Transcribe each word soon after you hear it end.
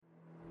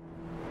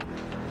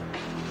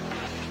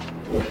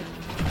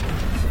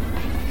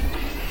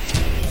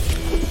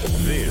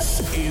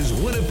This is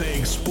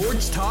Winnipeg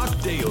Sports Talk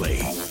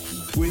Daily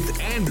with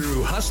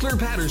Andrew Hustler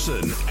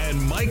Patterson and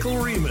Michael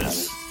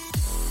Remis.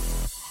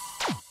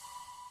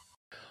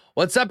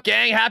 What's up,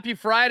 gang? Happy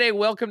Friday.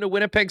 Welcome to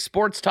Winnipeg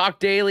Sports Talk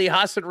Daily.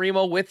 Huss and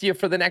Remo with you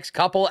for the next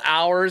couple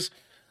hours.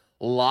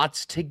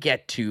 Lots to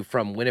get to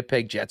from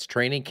Winnipeg Jets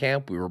training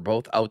camp. We were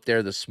both out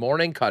there this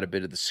morning, caught a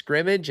bit of the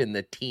scrimmage and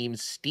the Team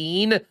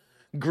Steen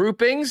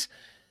groupings.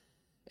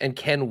 And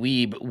Ken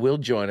Wiebe will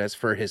join us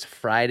for his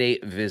Friday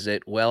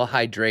visit, well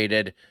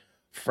hydrated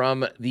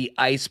from the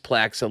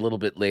Iceplex a little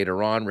bit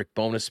later on. Rick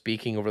Bowness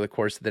speaking over the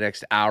course of the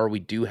next hour. We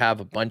do have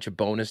a bunch of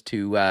bonus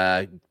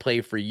to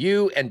play for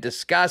you and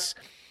discuss,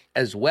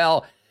 as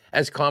well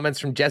as comments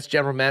from Jets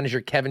general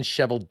manager Kevin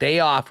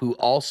Cheveldayoff, who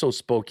also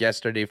spoke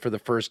yesterday for the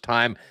first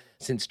time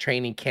since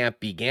training camp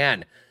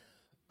began.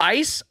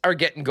 Ice are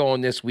getting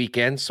going this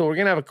weekend, so we're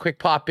going to have a quick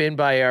pop in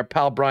by our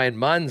pal Brian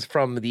Munns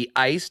from the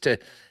Ice to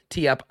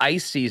tee up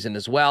ice season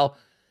as well.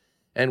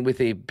 And with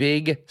a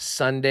big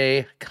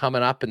Sunday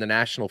coming up in the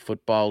National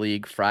Football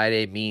League,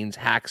 Friday means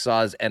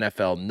Hacksaw's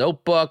NFL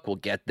Notebook. We'll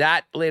get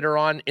that later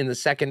on in the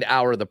second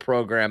hour of the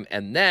program.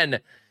 And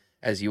then,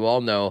 as you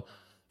all know,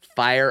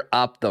 fire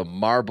up the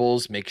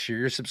marbles. Make sure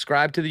you're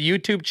subscribed to the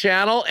YouTube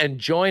channel and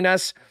join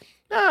us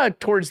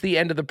towards the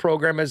end of the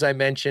program, as I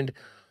mentioned,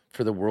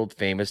 for the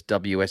world-famous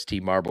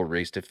WST Marble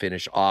Race to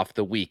finish off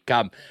the week.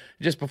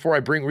 Just before I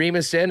bring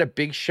Remis in, a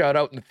big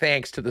shout-out and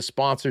thanks to the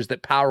sponsors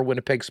that power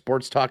Winnipeg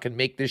Sports Talk and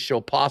make this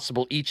show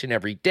possible each and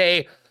every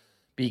day,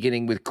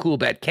 beginning with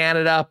Coolbet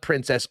Canada,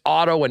 Princess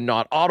Auto and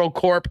Not Auto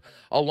Corp,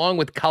 along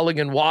with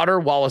Culligan Water,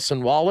 Wallace &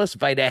 Wallace,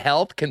 Vita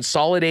Health,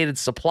 Consolidated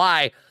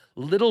Supply,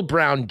 Little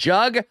Brown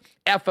Jug,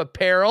 F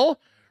Apparel,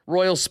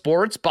 Royal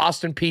Sports,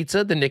 Boston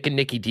Pizza, the Nick and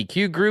Nicky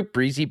DQ Group,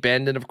 Breezy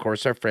Bend, and of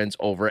course our friends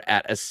over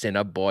at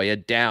Assiniboia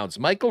Downs.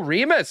 Michael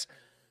Remis,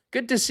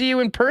 good to see you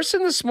in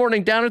person this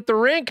morning down at the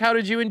rink. How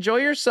did you enjoy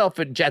yourself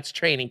at Jets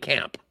training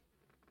camp?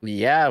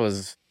 Yeah, it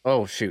was.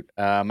 Oh shoot,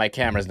 my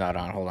camera's not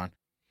on. Hold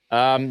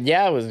on.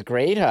 Yeah, it was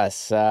great, Huss.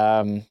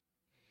 Sorry,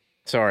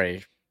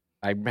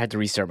 I had to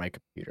restart my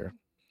computer.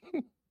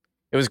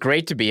 It was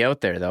great to be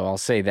out there, though. I'll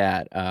say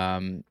that.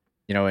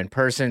 In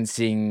person,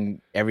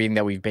 seeing everything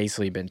that we've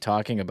basically been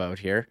talking about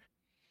here.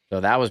 So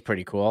that was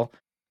pretty cool.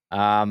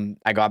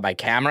 I got my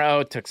camera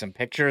out, took some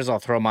pictures. I'll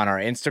throw them on our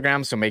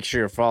Instagram, so make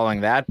sure you're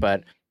following that.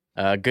 But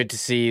good to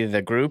see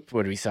the group.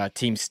 What we saw,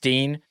 Team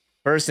Steen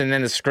first, and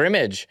then the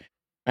scrimmage.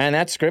 And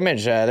that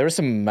scrimmage, there was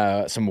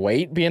some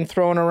weight being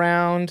thrown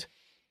around.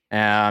 You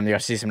got to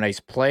see some nice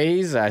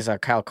plays. I saw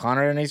Kyle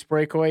Connor a nice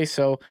breakaway.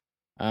 So,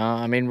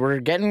 we're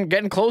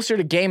getting closer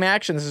to game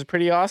action. This is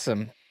pretty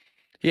awesome.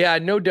 Yeah,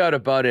 no doubt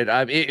about it.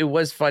 It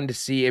was fun to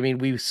see.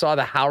 We saw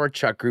the Howard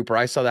Chuck group, or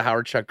I saw the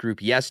Howard Chuck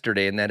group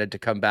yesterday, and then had to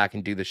come back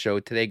and do the show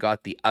today.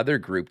 Got the other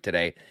group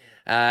today,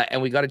 and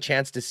we got a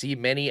chance to see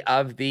many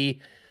of the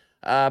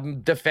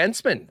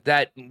defensemen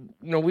that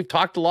we've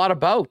talked a lot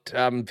about.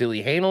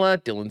 Ville Heinola,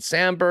 Dylan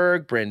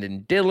Sandberg,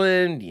 Brendan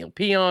Dillon, Neil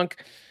Pionk.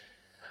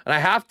 And I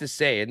have to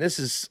say, and this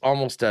is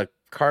almost a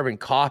carbon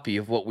copy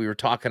of what we were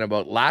talking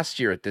about last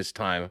year at this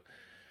time,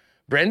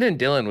 Brendan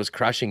Dillon was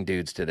crushing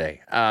dudes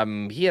today.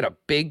 He had a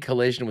big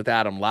collision with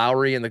Adam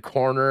Lowry in the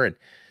corner,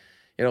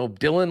 and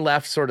Dillon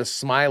left sort of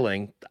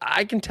smiling.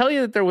 I can tell you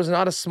that there was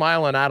not a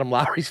smile on Adam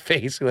Lowry's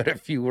face, who had a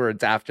few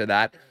words after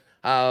that.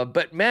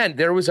 But man,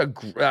 there was an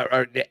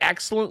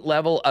excellent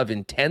level of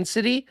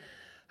intensity.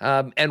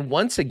 And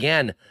once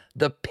again,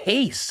 the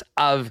pace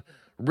of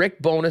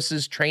Rick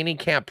Bowness's training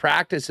camp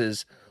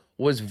practices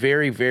was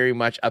very, very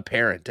much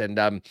apparent.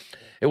 And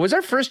it was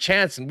our first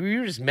chance, and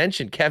we just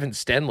mentioned Kevin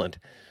Stenlund.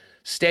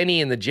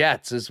 Stenny and the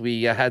Jets, as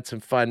we had some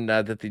fun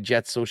that the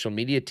Jets social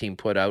media team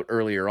put out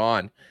earlier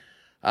on.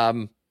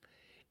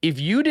 If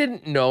you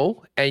didn't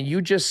know and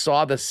you just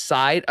saw the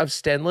side of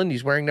Stenlund,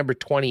 he's wearing number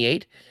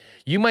 28,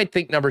 you might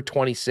think number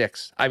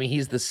 26.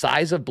 He's the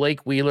size of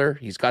Blake Wheeler.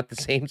 He's got the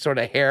same sort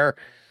of hair.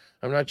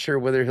 I'm not sure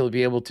whether he'll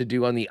be able to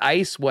do on the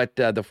ice what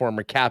the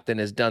former captain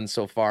has done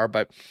so far,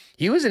 but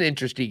he was an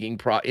intriguing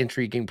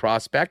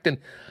prospect. And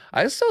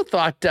I also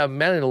thought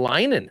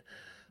Menelainen,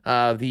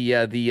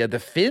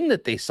 the Finn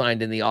that they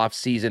signed in the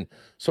offseason,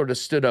 sort of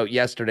stood out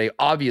yesterday,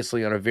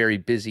 obviously on a very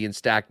busy and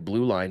stacked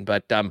blue line.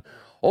 But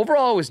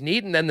overall, it was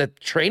neat. And then the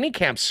training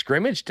camp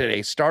scrimmage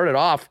today started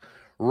off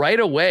right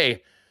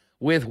away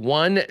with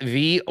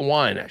 1v1.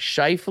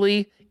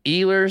 Scheifele,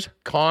 Ehlers,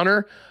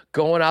 Connor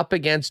going up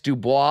against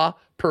Dubois,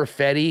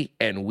 Perfetti,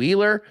 and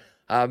Wheeler.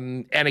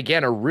 And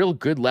again, a real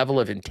good level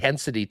of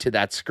intensity to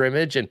that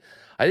scrimmage. And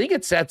I think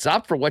it sets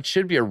up for what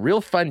should be a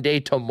real fun day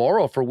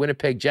tomorrow for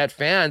Winnipeg Jet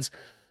fans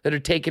that are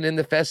taking in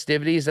the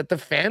festivities at the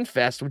Fan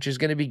Fest, which is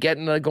going to be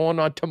going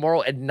on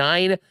tomorrow at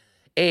 9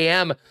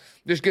 a.m.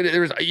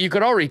 You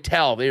could already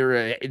tell there were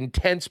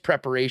intense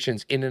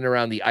preparations in and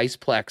around the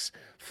Iceplex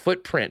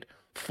footprint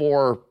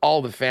for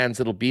all the fans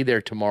that'll be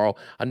there tomorrow.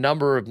 A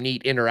number of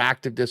neat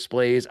interactive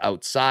displays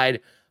outside.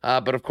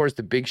 But of course,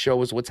 the big show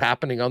was what's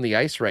happening on the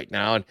ice right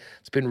now. And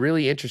it's been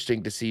really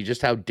interesting to see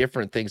just how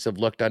different things have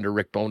looked under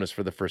Rick Bowness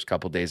for the first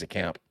couple of days of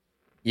camp.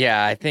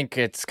 Yeah, I think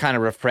it's kind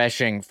of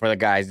refreshing for the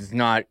guys. It's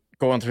not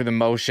going through the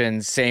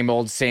motions, same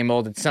old, same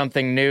old. It's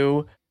something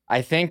new.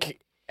 I think,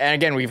 and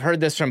again, we've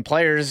heard this from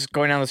players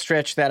going down the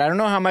stretch that I don't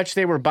know how much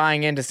they were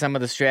buying into some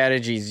of the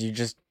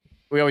strategies.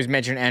 We always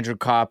mention Andrew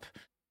Kopp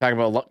talking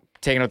about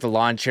taking out the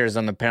lawn chairs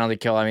on the penalty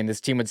kill. I mean, this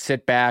team would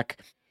sit back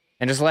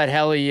and just let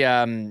Helly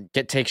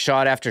take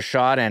shot after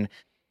shot. And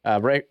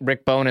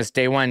Rick Bowness,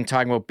 day one,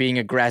 talking about being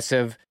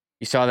aggressive.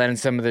 You saw that in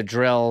some of the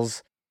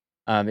drills,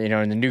 in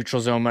the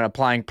neutral zone,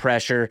 applying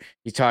pressure.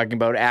 He's talking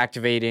about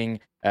activating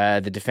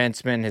the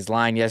defenseman. His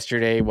line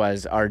yesterday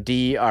was, "Our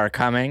D are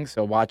coming,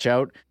 so watch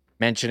out,"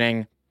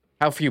 mentioning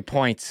how few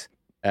points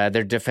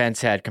their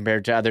defense had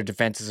compared to other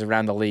defenses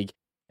around the league.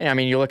 And I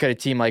mean, you look at a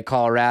team like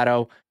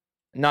Colorado,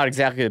 not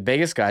exactly the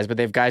biggest guys, but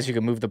they have guys who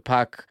can move the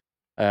puck,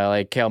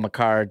 like Cale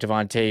Makar,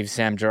 Devon Toews,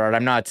 Sam Girard.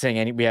 I'm not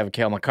saying we have a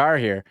Cale Makar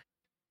here,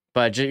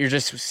 but you're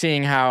just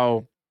seeing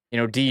how,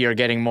 D are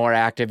getting more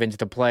active into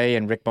the play,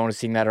 and Rick Bowness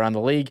seeing that around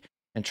the league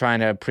and trying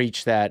to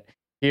preach that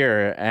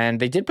here. And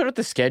they did put out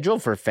the schedule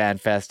for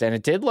FanFest, and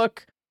it did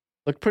look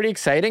pretty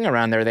exciting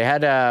around there. They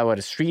had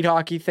a street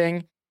hockey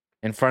thing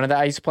in front of the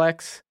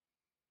Iceplex,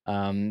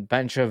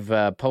 bunch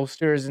of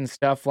posters and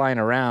stuff lying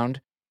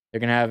around. They're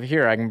gonna have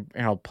here. I can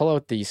pull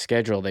out the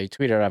schedule they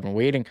tweeted.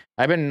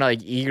 I've been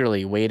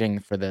eagerly waiting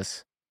for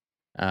this.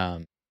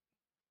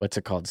 What's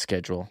it called?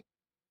 Schedule.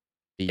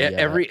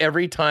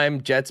 Every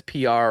time Jets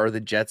PR or the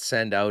Jets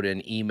send out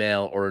an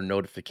email or a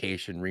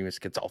notification, Remus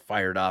gets all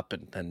fired up,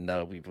 and then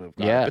we've got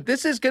it. But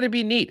this is going to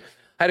be neat.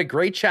 I had a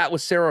great chat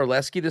with Sarah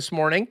Orlesky this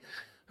morning,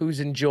 who's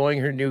enjoying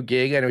her new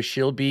gig. I know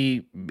she'll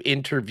be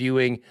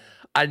interviewing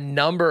a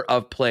number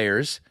of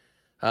players,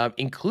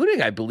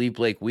 including, I believe,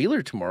 Blake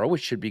Wheeler tomorrow,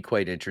 which should be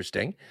quite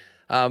interesting.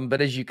 But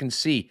as you can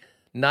see,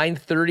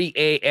 9:30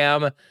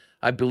 a.m.,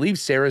 I believe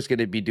Sarah's going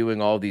to be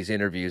doing all these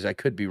interviews. I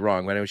could be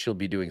wrong. I know she'll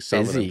be doing some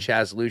of them.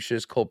 Chaz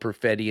Lucius, Cole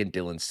Perfetti, and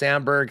Dylan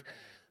Sandberg.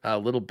 A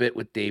little bit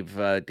with Dave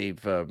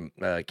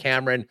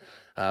Cameron.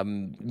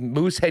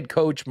 Moose head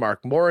coach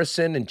Mark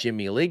Morrison and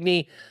Jimmy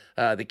Ligny,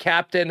 the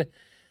captain.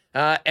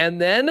 And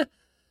then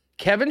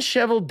Kevin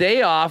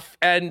Cheveldayoff,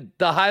 and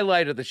the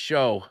highlight of the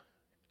show,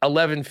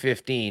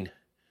 11:15,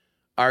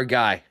 our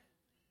guy,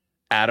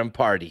 Adam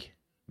Pardy,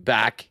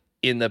 back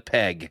in the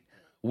peg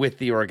with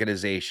the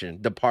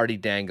organization, the Party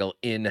Dangle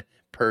in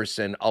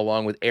person,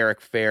 along with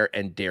Eric Fair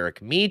and Derek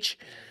Meach.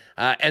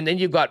 And then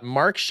you've got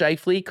Mark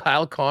Scheifele,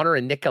 Kyle Connor,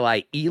 and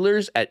Nikolai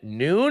Ehlers at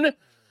noon.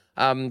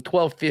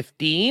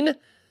 12:15,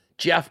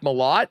 Jeff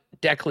Malott,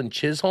 Declan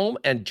Chisholm,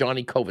 and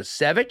Johnny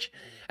Kovacevic.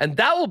 And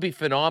that will be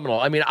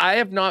phenomenal. I mean,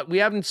 we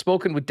haven't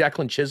spoken with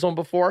Declan Chisholm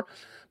before,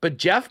 but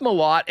Jeff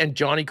Malott and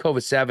Johnny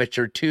Kovacevic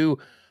are two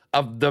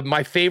of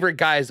my favorite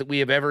guys that we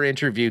have ever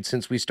interviewed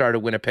since we started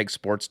Winnipeg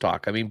Sports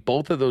Talk. I mean,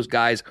 both of those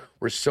guys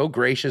were so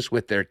gracious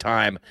with their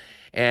time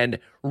and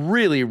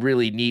really,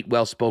 really neat,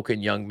 well-spoken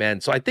young men.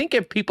 So I think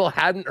if people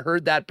hadn't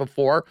heard that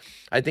before,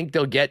 I think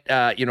they'll get,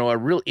 a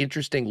real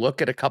interesting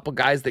look at a couple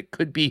guys that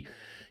could be,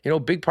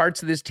 big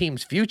parts of this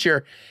team's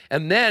future.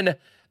 And then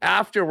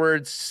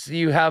afterwards,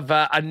 you have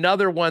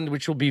another one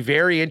which will be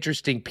very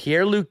interesting.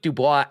 Pierre-Luc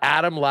Dubois,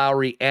 Adam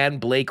Lowry, and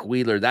Blake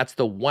Wheeler. That's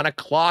the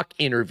 1:00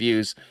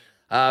 interviews.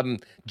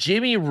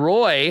 Jimmy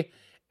Roy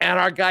and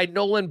our guy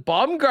Nolan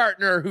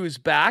Baumgartner, who's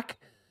back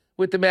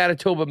with the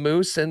Manitoba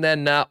Moose, and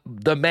then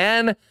the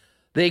man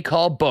they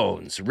call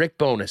Bones, Rick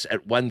Bowness,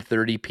 at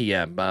 1:30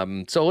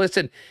 p.m. So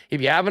listen, if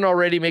you haven't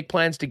already, make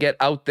plans to get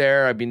out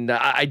there. I mean,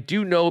 I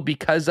do know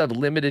because of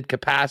limited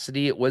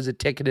capacity, it was a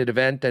ticketed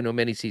event. I know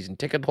many season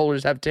ticket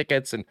holders have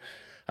tickets, and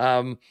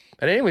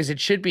but anyways, it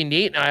should be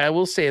neat. And I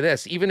will say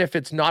this, even if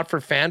it's not for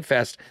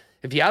FanFest,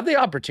 if you have the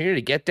opportunity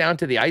to get down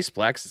to the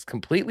Iceplex, it's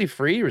completely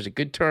free. There was a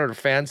good turnout of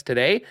fans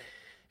today.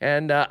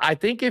 And I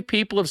think if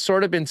people have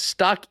sort of been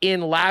stuck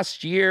in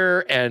last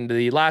year and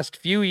the last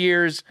few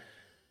years,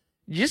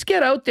 you just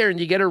get out there and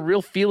you get a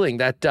real feeling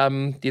that,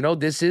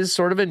 this is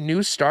sort of a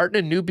new start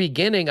and a new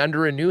beginning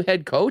under a new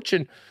head coach.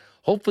 And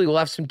hopefully we'll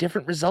have some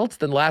different results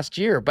than last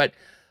year. But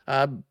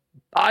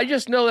I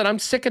just know that I'm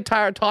sick and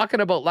tired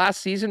talking about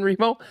last season,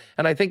 Remo,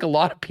 and I think a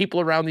lot of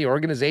people around the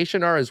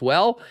organization are as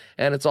well,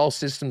 and it's all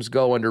systems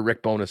go under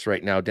Rick Bowness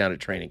right now down at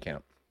training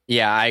camp.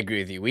 Yeah, I agree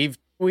with you.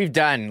 We've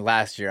done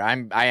last year.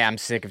 I am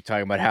sick of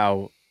talking about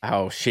how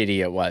shitty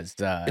it was.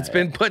 It's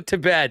been put to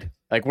bed.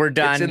 We're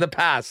done. It's in the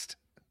past.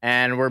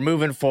 And we're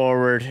moving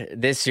forward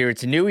this year.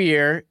 It's a new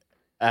year,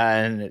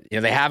 and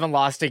they haven't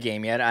lost a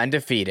game yet,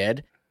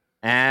 undefeated,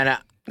 and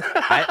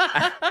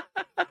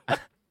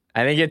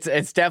I think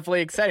it's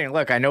definitely exciting.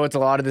 Look, I know it's a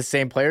lot of the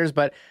same players,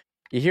 but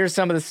you hear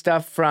some of the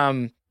stuff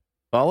from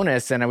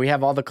Bowness, and we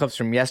have all the clips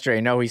from yesterday.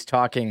 I know he's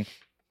talking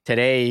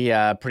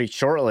today pretty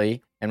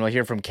shortly, and we'll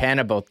hear from Ken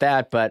about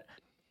that. But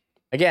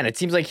again, it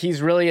seems like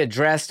he's really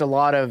addressed a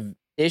lot of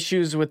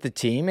issues with the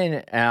team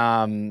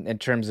in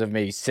terms of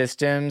maybe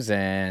systems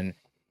and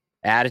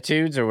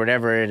attitudes or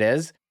whatever it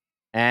is.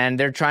 And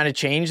they're trying to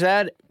change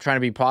that, trying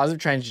to be positive,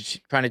 trying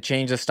to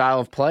change the style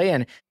of play.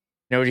 And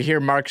to hear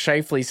Mark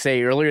Scheifele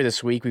say earlier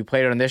this week, we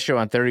played it on this show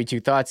on 32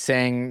 Thoughts,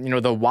 saying,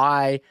 the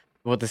why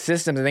with the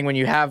systems. I think when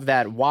you have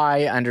that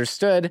why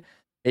understood,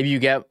 maybe you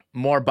get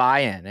more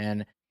buy-in.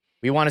 And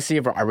we want to see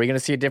are we going to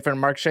see a different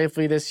Mark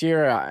Scheifele this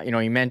year?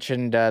 He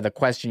mentioned the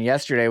question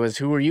yesterday was,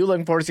 who are you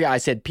looking forward to see? I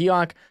said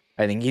Pionk.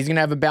 I think he's going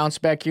to have a bounce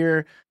back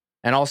year.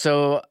 And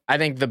also, I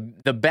think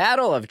the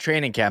battle of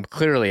training camp,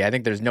 clearly, I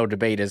think there's no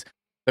debate, is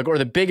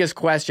the biggest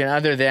question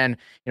other than,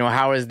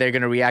 how is they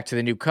going to react to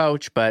the new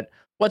coach, but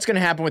what's going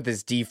to happen with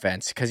this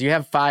defense? Because you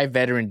have 5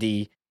 veteran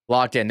D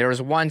locked in. There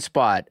was one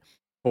spot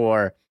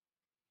for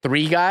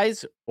 3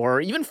 guys or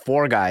even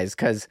 4 guys,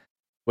 because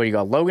you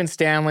got Logan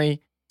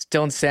Stanley,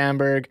 Dylan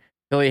Samberg,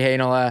 Billy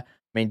Heinola.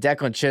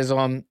 Declan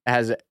Chisholm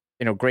has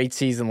a great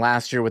season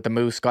last year with the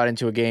Moose, got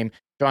into a game.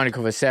 Johnny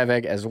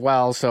Kovacevic as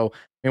well. So,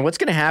 what's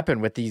going to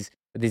happen with these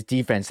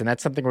defense? And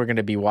that's something we're going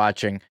to be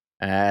watching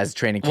as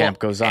training camp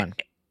goes on.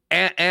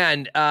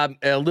 And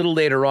a little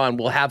later on,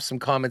 we'll have some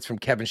comments from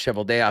Kevin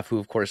Cheveldayoff, who,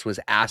 of course, was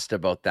asked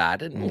about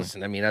that. And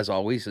listen, as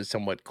always, is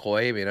somewhat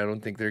coy. I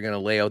don't think they're going to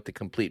lay out the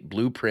complete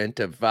blueprint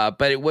of,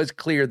 but it was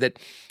clear that,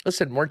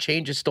 listen, more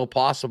change is still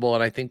possible.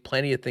 And I think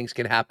plenty of things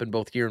can happen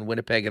both here in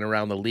Winnipeg and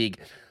around the league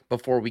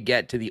before we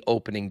get to the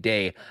opening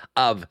day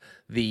of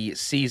the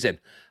season.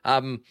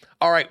 All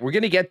right, we're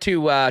going to get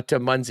to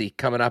Munzie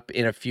coming up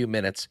in a few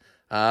minutes.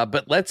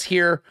 But let's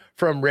hear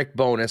from Rick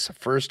Bowness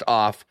first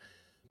off,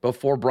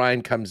 before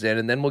Brian comes in,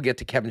 and then we'll get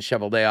to Kevin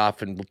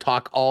Cheveldayoff, and we'll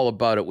talk all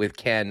about it with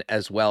Ken,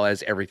 as well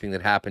as everything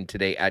that happened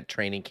today at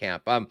training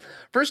camp.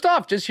 First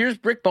off, just here's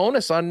Rick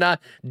Bowness on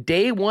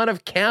day 1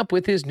 of camp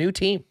with his new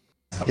team.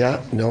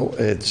 Yeah, no,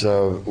 it's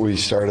we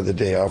started the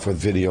day off with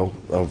video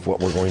of what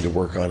we're going to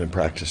work on in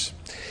practice.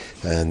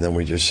 And then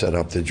we just set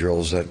up the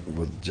drills that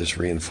would just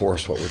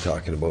reinforce what we're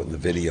talking about in the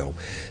video.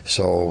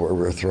 So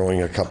we're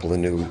throwing a couple of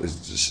new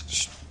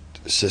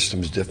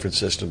different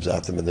systems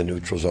at them in the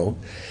neutral zone,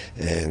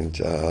 and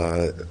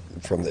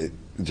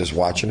just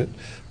watching it,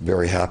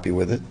 very happy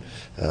with it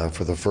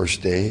for the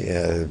first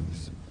day.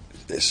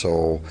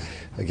 So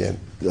again,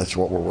 that's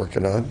what we're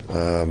working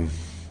on.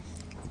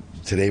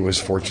 Today was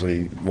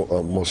fortunately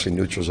mostly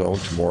neutral zone.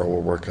 Tomorrow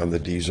we'll work on the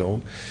D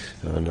zone,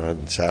 and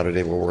on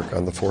Saturday we'll work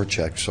on the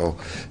forecheck. So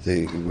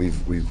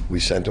we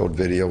sent out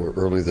video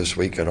early this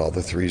week on all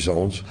the 3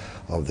 zones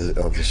of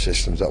the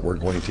systems that we're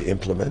going to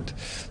implement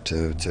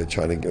to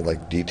try to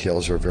get,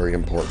 details are very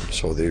important.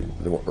 So the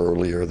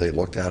earlier they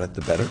looked at it,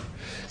 the better,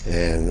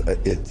 and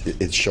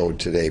it showed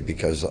today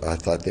because I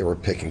thought they were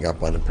picking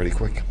up on it pretty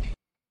quick.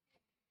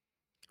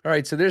 All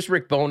right, so there's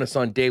Rick Bowness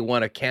on day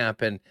 1 of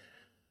camp, and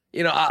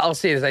I'll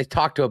say this, I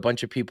talked to a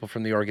bunch of people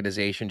from the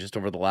organization just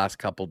over the last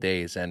couple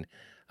days, and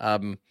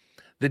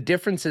the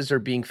differences are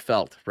being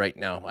felt right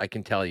now, I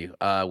can tell you,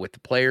 with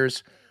the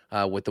players,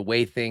 with the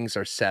way things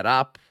are set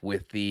up,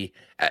 and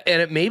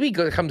it maybe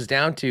comes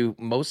down to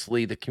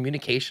mostly the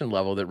communication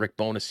level that Rick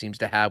Bowness seems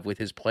to have with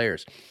his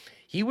players.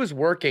 He was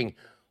working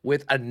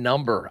with a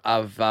number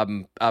of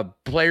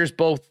players,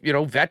 both,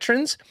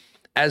 veterans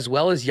as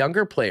well as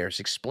younger players,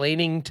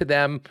 explaining to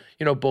them,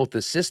 both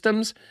the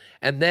systems,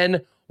 and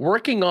then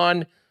working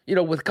on,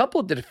 with a couple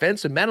of the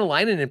defensive,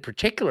 Manalainen in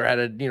particular had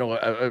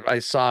I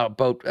saw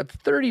about a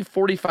 30,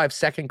 45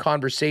 second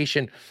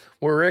conversation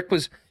where Rick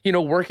was,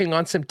 working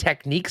on some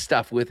technique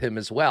stuff with him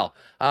as well.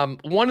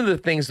 One of the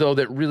things, though,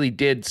 that really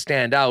did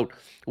stand out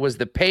was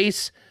the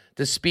pace,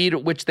 the speed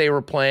at which they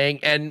were playing,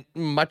 and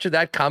much of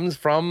that comes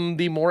from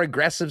the more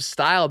aggressive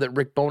style that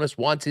Rick Bowness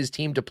wants his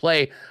team to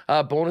play.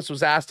 Bowness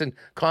was asked and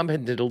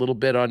commented a little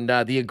bit on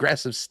the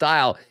aggressive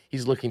style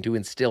he's looking to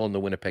instill in the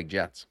Winnipeg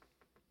Jets.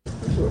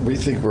 We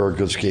think we're a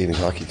good skating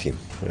hockey team,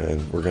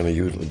 and we're going to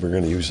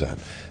use that.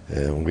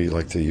 And we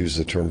like to use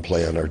the term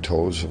play on our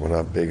toes. We're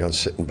not big on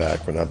sitting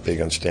back. We're not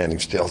big on standing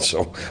still,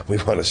 so we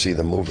want to see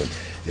the movement.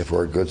 If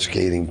we're a good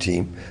skating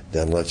team,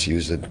 then let's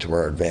use it to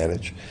our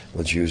advantage.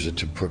 Let's use it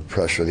to put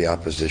pressure the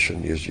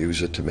opposition.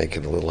 Use it to make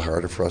it a little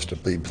harder for us to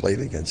be played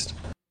against.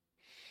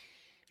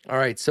 All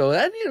right, so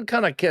that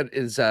kind of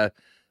is a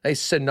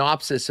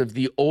synopsis of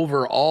the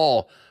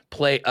overall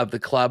play of the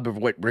club, of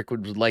what Rick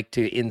would like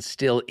to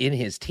instill in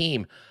his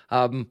team.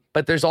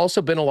 But there's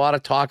also been a lot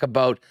of talk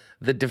about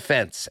the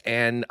defense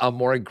and a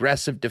more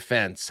aggressive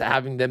defense,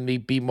 having them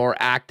be more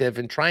active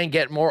and try and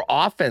get more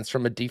offense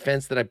from a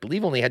defense that I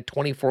believe only had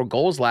 24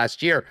 goals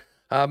last year.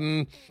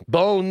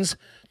 Bones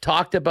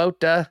talked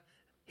about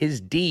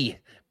his D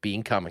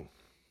being coming.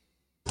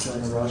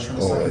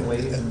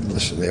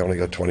 Listen, they only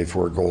got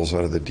 24 goals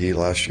out of the D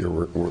last year.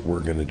 We're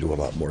going to do a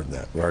lot more than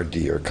that. Our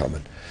D are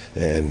coming.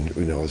 And,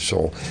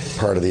 so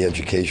part of the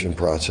education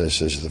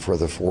process is for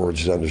the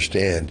forwards to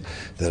understand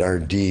that our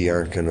D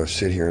aren't going to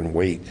sit here and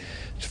wait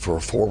for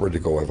a forward to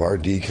go. If our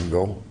D can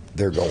go,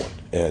 they're going.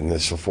 And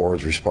it's the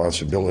forward's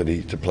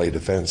responsibility to play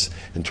defense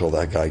until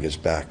that guy gets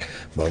back.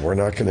 But we're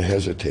not going to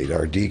hesitate.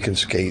 Our D can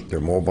skate.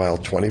 They're mobile.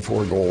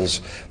 24 goals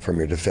from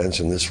your defense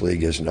in this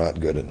league is not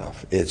good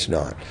enough. It's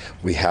not.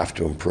 We have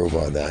to improve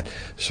on that.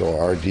 So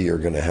our D are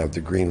going to have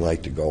the green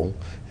light to go.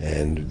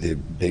 And the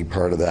big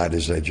part of that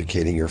is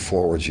educating your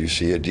forwards. You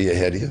see a D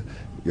ahead of you,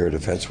 you're a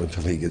defenseman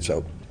until he gets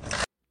out.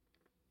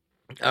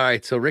 All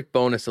right, so Rick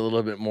Bowness a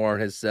little bit more on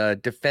his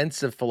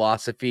defensive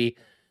philosophy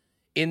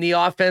in the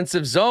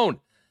offensive zone.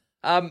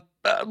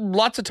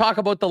 Lots of talk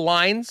about the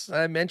lines.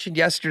 I mentioned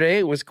yesterday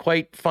it was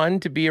quite fun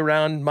to be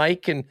around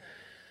Mike and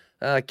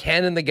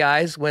Ken and the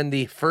guys when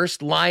the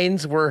first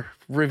lines were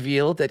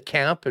revealed at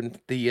camp and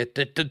the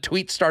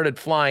tweets started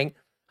flying.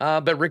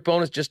 But Rick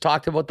Bowness just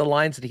talked about the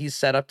lines that he's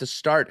set up to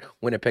start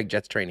Winnipeg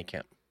Jets training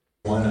camp.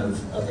 One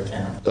of the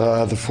camp.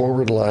 The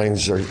forward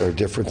lines are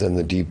different than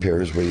the D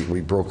pairs. We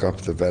broke up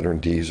the veteran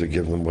Ds and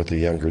give them with the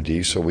younger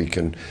D, so we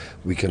can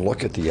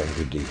look at the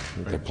younger D.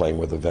 They're playing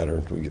with a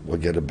veteran. We'll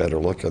get a better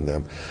look on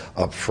them.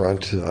 Up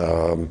front,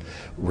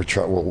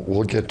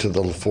 we'll get to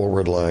the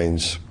forward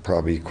lines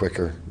probably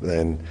quicker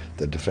than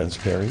the defense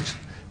pairings.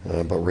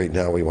 But right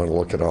now we want to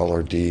look at all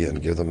our D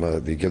and give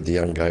the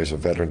young guys a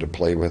veteran to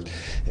play with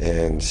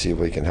and see if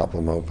we can help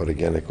them out. But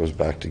again, it goes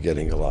back to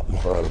getting a lot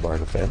more out of our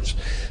defense.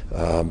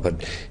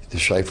 But the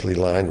Scheifele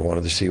line,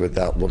 wanted to see what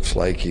that looks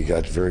like. You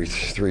got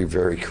three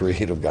very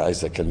creative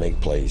guys that can make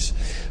plays.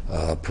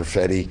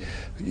 Perfetti,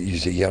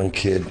 he's a young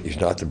kid. He's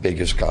not the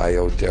biggest guy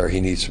out there.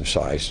 He needs some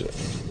size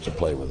to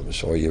play with him.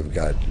 So you've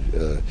got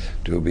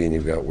Doobie and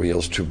you've got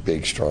Wheels, two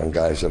big, strong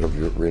guys that are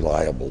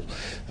reliable.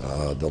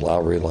 The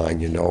Lowry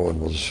line,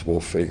 and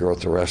we'll figure out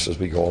the rest as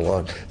we go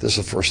along. This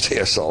is the first day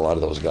I saw a lot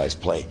of those guys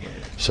play.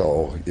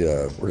 So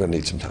yeah, we're going to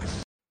need some time.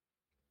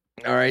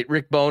 All right,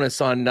 Rick Bowness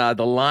on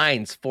the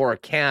lines for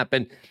camp.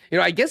 And,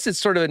 I guess it's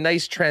sort of a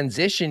nice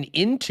transition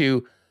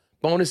into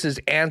Bowness's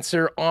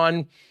answer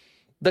on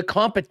the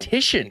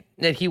competition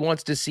that he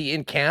wants to see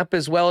in camp,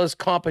 as well as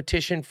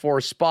competition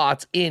for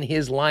spots in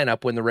his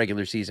lineup when the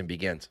regular season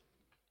begins.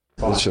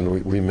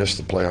 Listen, we missed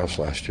the playoffs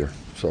last year,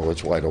 so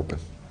it's wide open.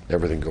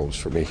 Everything goes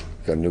for me.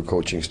 Got a new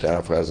coaching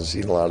staff who hasn't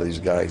seen a lot of these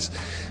guys.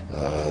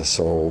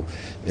 So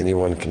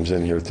anyone comes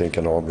in here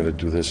thinking, I'm going to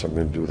do this, I'm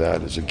going to do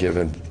that, is a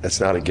given.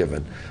 That's not a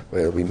given.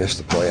 We missed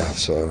the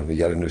playoffs. We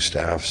got a new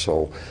staff,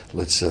 so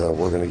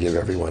we're going to give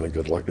everyone a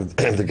good look. And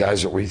the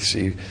guys that we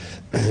see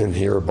and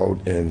hear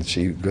about and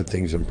see good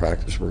things in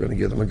practice, we're going to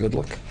give them a good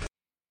look.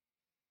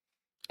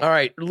 All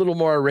right, a little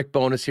more Rick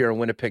Bowness here on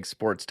Winnipeg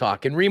Sports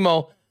Talk. And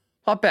Remo,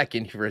 hop back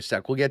in here for a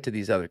sec. We'll get to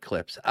these other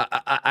clips.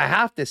 I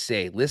have to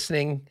say,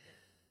 listening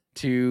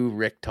to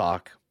Rick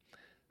talk,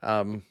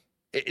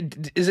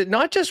 is it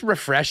not just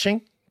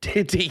refreshing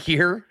to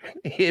hear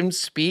him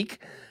speak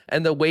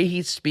and the way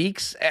he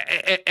speaks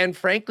and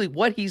frankly,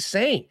 what he's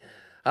saying?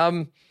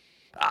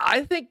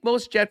 I think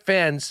most Jet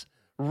fans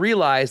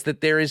realize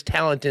that there is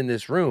talent in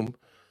this room,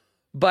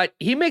 but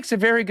he makes a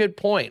very good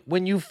point.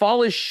 When you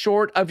fall as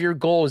short of your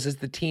goals as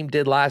the team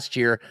did last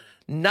year,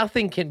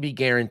 nothing can be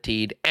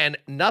guaranteed and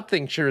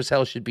nothing sure as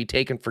hell should be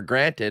taken for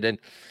granted. And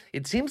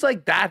it seems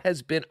like that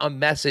has been a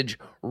message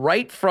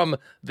right from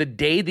the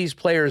day these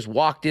players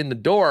walked in the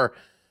door.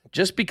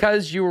 Just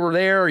because you were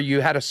there or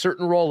you had a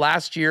certain role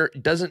last year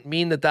doesn't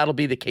mean that that'll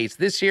be the case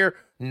this year.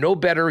 No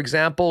better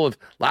example of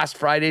last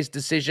Friday's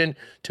decision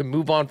to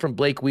move on from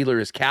Blake Wheeler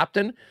as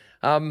captain.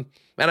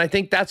 And I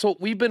think that's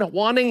what we've been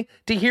wanting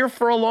to hear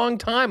for a long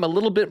time, a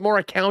little bit more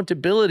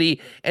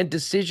accountability and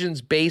decisions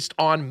based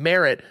on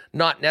merit,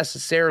 not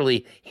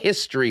necessarily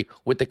history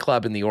with the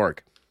club and the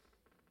org.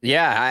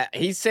 Yeah,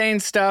 he's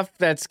saying stuff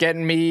that's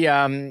getting me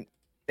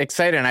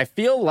excited. And I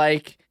feel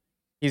like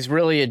he's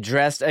really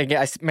addressed, I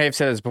may have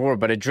said this before,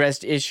 but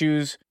addressed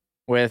issues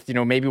with,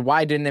 maybe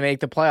why didn't they make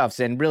the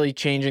playoffs and really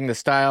changing the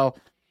style.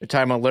 They're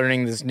talking about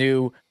learning this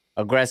new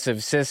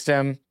aggressive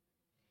system.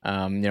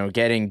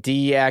 Getting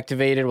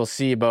deactivated. We'll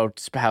see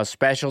about how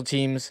special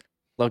teams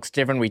looks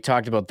different. We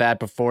talked about that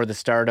before the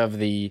start of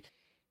the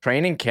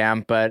training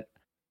camp, but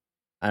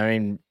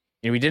we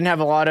didn't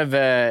have a lot of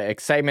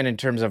excitement in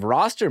terms of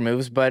roster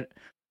moves, but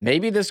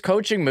maybe this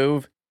coaching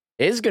move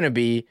is going to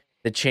be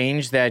the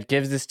change that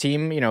gives this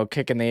team,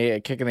 kick in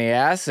the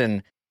ass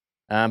and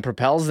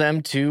propels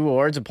them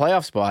towards a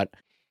playoff spot.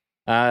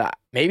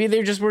 Maybe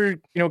they just were,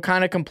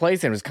 kind of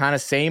complacent. It was kind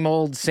of same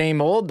old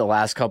the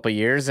last couple of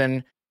years,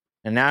 and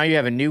now you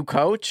have a new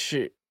coach.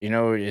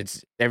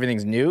 It's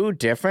everything's new,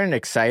 different,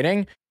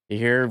 exciting. You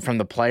hear from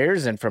the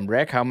players and from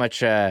Rick how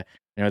much they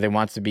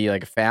want to be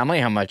like a family,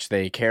 how much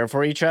they care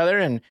for each other,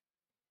 and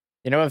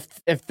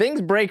if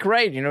things break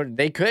right,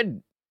 they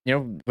could,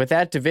 with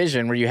that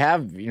division where you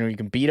have, you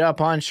can beat up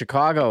on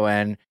Chicago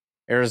and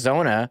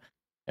Arizona,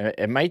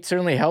 it might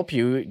certainly help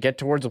you get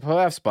towards a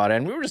playoff spot.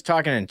 And we were just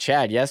talking in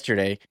chat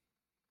yesterday.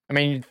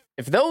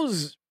 If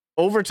those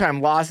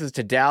overtime losses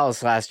to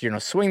Dallas last year,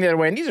 swing the other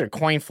way, and these are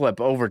coin flip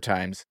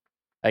overtimes.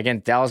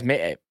 Again, Dallas,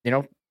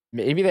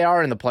 maybe they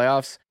are in the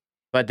playoffs,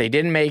 but they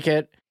didn't make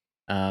it.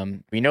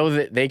 We know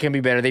that they can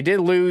be better. They did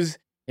lose,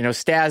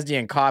 Stastny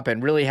and Kopp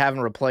and really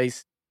haven't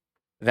replaced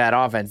that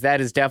offense.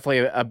 That is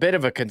definitely a bit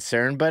of a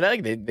concern,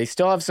 but they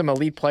still have some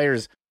elite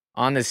players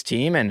on this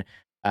team and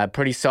a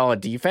pretty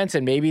solid defense.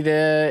 And maybe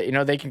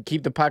they can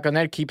keep the puck on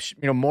net, keep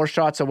more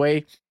shots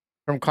away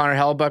from Connor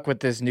Hellebuyck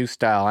with this new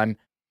style.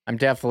 I'm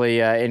definitely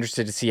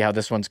interested to see how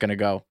this one's going to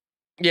go.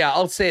 Yeah,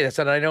 I'll say this,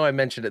 and I know I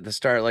mentioned at the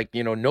start,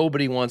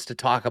 nobody wants to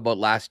talk about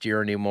last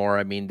year anymore.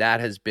 I mean, that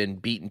has been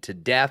beaten to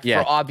death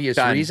for obvious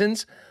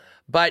reasons,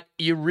 but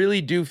you really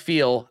do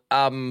feel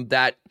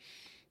that,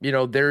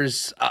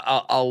 there's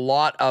a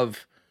lot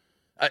of,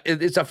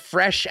 it's a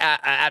fresh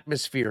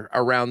atmosphere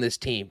around this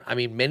team. I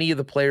mean, many of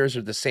the players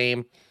are the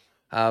same,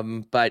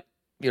 but,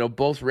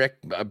 both Rick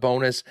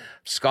Bowness,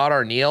 Scott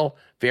Arniel,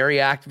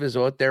 very active is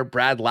out there,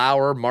 Brad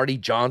Lauer, Marty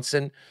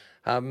Johnson,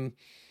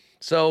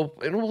 So,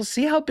 and we'll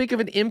see how big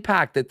of an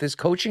impact that this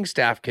coaching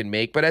staff can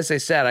make. But as I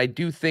said, I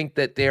do think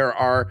that there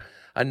are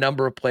a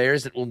number of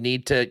players that will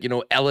need to,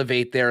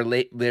 elevate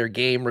their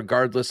game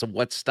regardless of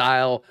what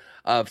style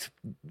of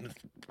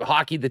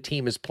hockey the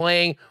team is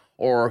playing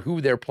or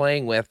who they're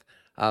playing with.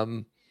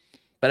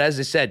 But as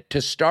I said,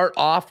 to start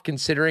off,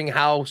 considering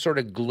how sort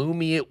of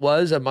gloomy it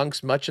was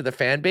amongst much of the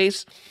fan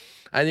base,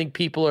 I think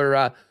people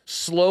are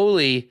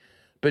slowly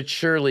but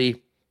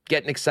surely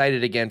getting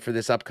excited again for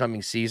this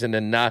upcoming season.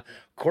 And of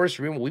course,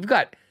 we've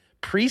got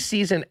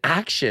preseason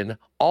action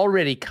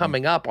already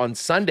coming up on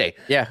Sunday.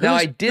 Yeah,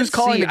 who's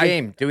calling the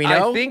game? Do we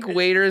know? I think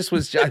Waiters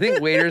was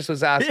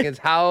asking us,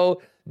 how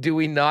do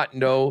we not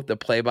know the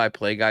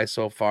play-by-play guy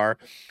so far?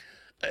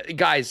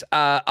 Guys,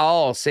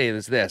 I'll say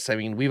is this. I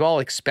mean, we've all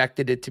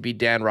expected it to be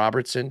Dan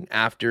Robertson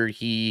after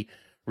he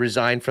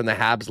resigned from the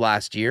Habs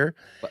last year.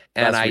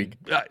 Last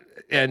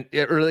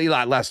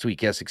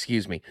week, yes,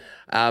 excuse me.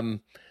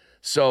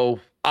 So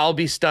I'll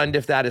be stunned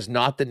if that is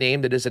not the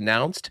name that is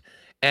announced.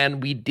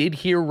 And we did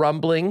hear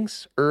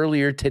rumblings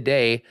earlier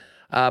today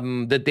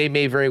that they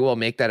may very well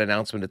make that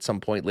announcement at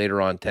some point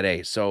later on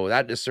today. So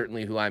that is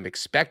certainly who I'm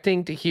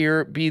expecting to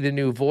hear be the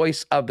new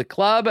voice of the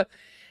club.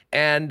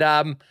 And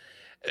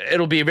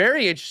it'll be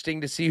very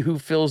interesting to see who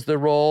fills the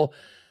role,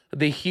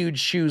 the huge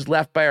shoes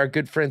left by our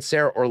good friend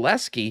Sarah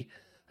Orlesky.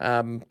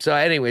 So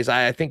anyways,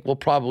 I think we'll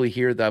probably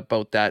hear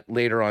about that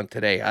later on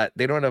today.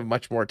 They don't have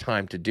much more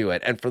time to do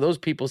it. And for those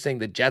people saying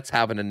the Jets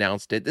haven't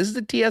announced it, this is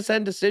a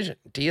TSN decision.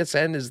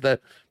 TSN is the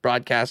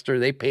broadcaster.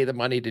 They pay the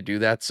money to do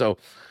that. So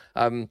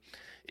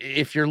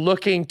if you're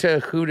looking to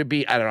who to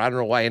be, I don't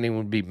know why anyone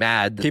would be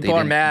mad that people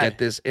are mad. Get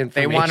this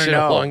information. They want to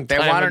know. They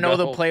want to know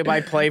the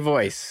play-by-play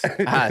voice.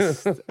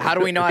 How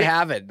do we not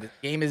have it? The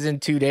game is in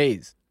 2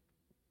 days.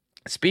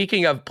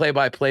 Speaking of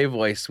play-by-play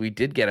voice, we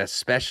did get a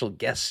special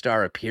guest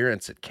star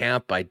appearance at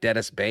camp by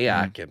Dennis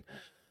Bayak. And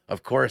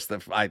of course, the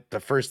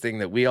first thing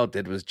that we all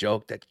did was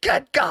joke that,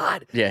 good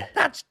God,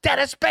 that's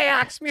Dennis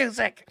Bayak's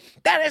music.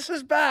 Dennis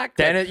is back.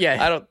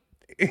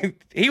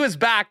 He was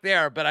back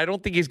there, but I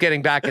don't think he's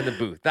getting back in the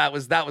booth. That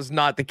was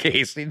not the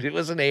case. It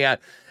wasn't a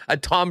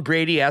Tom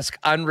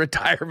Brady-esque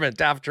unretirement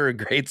after a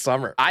great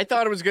summer. I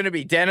thought it was going to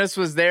be Dennis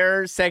was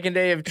there, second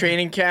day of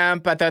training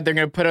camp. I thought they're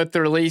going to put out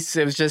the release.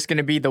 It was just going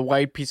to be the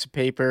white piece of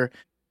paper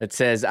that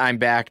says, I'm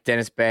back,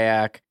 Dennis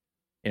Bayak.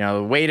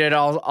 Waited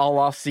all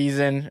off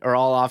season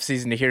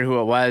to hear who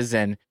it was.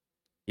 And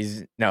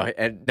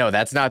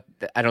that's not,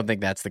 I don't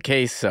think that's the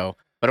case. So,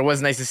 but it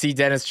was nice to see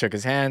Dennis, shook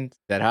his hand,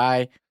 said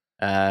hi.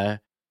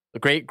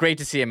 Great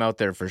to see him out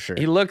there for sure.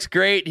 He looks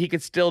great. He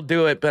could still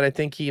do it, but I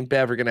think he and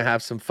Bev are going to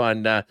have some fun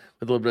with a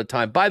little bit of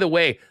time. By the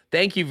way,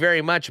 thank you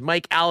very much,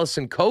 Mike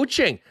Allison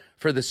Coaching,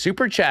 for the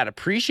super chat.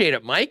 Appreciate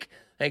it, Mike.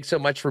 Thanks so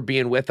much for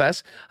being with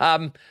us.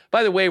 By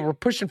the way, we're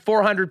pushing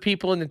 400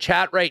 people in the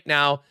chat right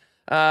now.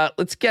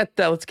 Let's get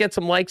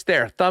some likes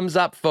there. Thumbs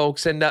up,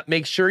 folks, and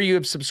make sure you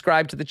have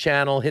subscribed to the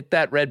channel. Hit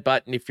that red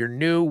button. If you're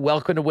new,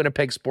 welcome to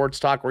Winnipeg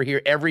Sports Talk. We're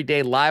here every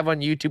day live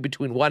on YouTube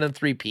between 1 and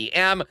 3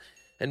 p.m.,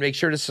 and make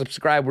sure to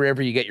subscribe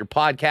wherever you get your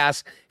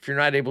podcasts. If you're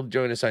not able to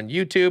join us on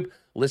YouTube,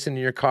 listen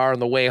in your car on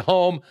the way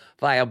home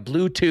via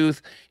Bluetooth.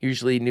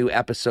 Usually new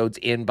episodes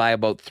in by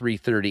about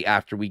 3:30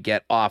 after we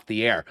get off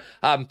the air.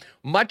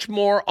 Much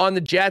more on the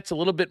Jets, a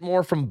little bit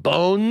more from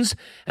Bones,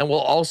 and we'll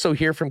also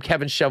hear from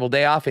Kevin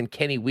Cheveldayoff and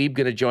Kenny Wiebe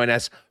going to join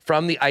us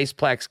from the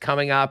Iceplex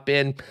coming up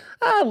in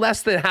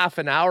less than half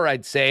an hour,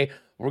 I'd say.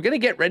 We're going to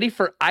get ready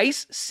for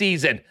ice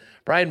season.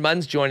 Brian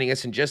Munn's joining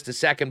us in just a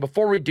second.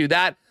 Before we do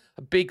that,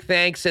 a big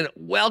thanks and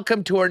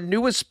welcome to our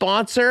newest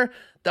sponsor,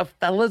 the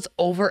fellas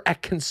over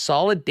at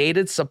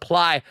Consolidated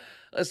Supply.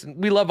 Listen,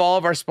 we love all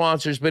of our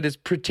sponsors, but it's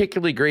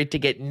particularly great to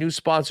get new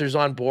sponsors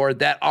on board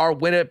that are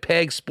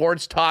Winnipeg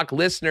Sports Talk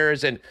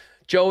listeners. And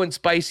Joe and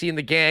Spicy and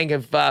the gang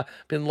have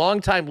been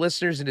longtime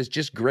listeners, and it's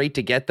just great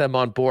to get them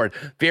on board.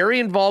 Very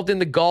involved in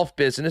the golf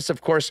business. Of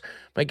course,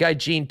 my guy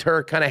Gene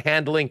Turk kind of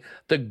handling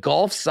the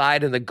golf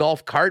side and the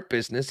golf cart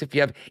business. If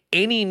you have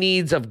any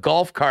needs of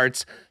golf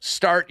carts,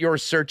 start your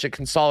search at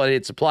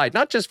Consolidated Supply.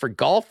 Not just for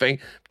golfing,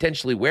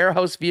 potentially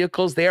warehouse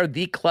vehicles. They are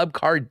the club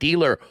car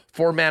dealer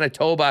for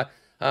Manitoba.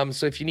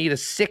 So if you need a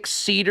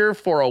 6-seater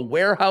for a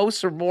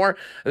warehouse or more,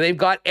 they've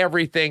got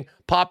everything.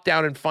 Pop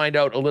down and find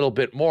out a little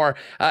bit more.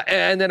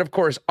 And then, of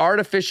course,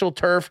 artificial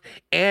turf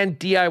and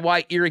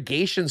DIY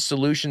irrigation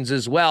solutions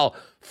as well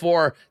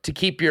to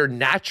keep your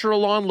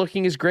natural lawn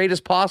looking as great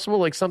as possible,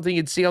 like something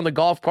you'd see on the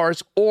golf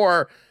course,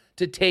 or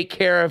to take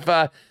care of,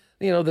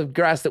 the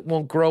grass that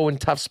won't grow in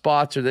tough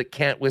spots or that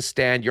can't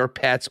withstand your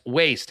pet's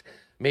waste.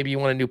 Maybe you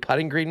want a new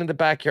putting green in the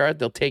backyard.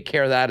 They'll take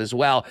care of that as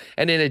well.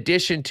 And in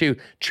addition to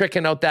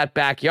tricking out that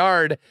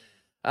backyard,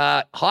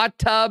 hot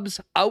tubs,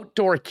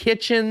 outdoor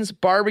kitchens,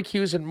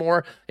 barbecues, and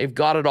more, they've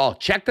got it all.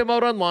 Check them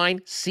out online,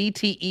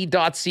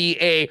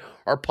 cte.ca,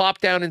 or pop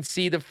down and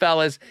see the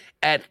fellas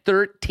at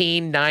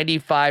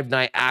 1395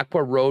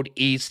 Niagara Road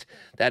East.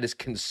 That is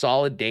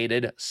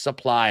Consolidated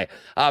Supply.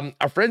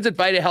 Our friends at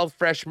Vita Health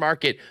Fresh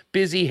Market,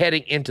 busy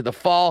heading into the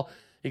fall,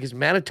 because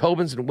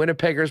Manitobans and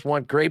Winnipeggers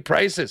want great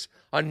prices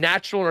on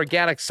natural and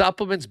organic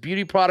supplements,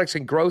 beauty products,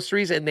 and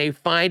groceries, and they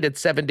find it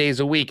 7 days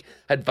a week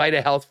at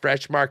Vita Health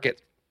Fresh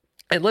Market.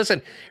 And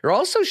listen, you're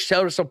also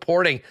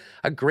supporting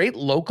a great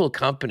local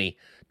company,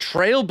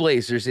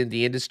 trailblazers in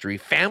the industry,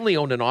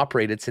 family-owned and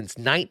operated since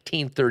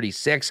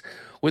 1936,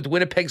 with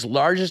Winnipeg's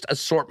largest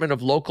assortment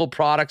of local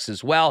products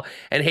as well.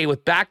 And hey,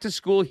 with back to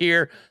school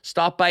here,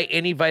 stop by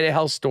any Vita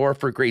Health store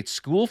for great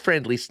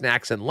school-friendly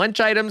snacks and lunch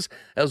items,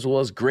 as well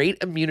as great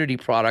immunity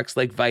products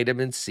like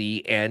vitamin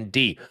C and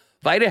D.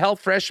 Vita Health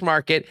Fresh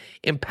Market,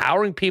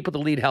 empowering people to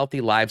lead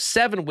healthy lives.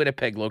 7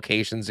 Winnipeg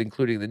locations,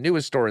 including the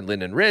newest store in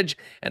Linden Ridge,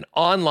 and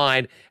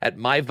online at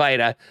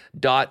myvita.ca.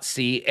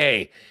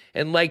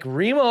 And like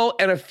Remo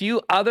and a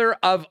few other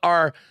of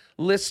our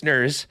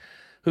listeners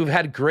who've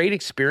had great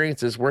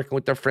experiences working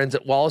with their friends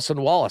at Wallace &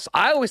 Wallace.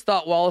 I always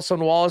thought Wallace &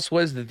 Wallace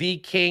was the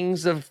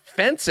kings of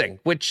fencing,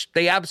 which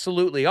they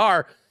absolutely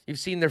are. You've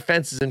seen their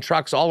fences and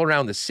trucks all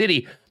around the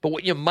city. But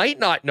what you might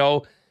not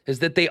know is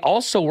that they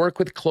also work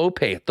with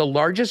Clopay, the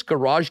largest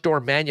garage door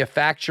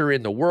manufacturer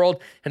in the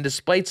world. And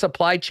despite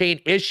supply chain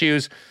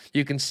issues,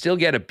 you can still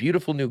get a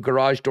beautiful new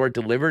garage door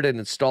delivered and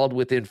installed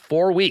within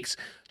 4 weeks,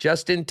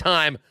 just in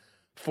time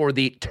for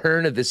the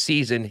turn of the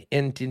season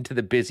into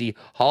the busy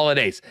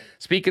holidays.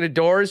 Speaking of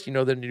doors, the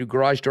new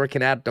garage door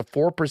can add up to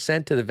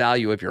 4% to the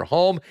value of your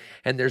home.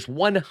 And there's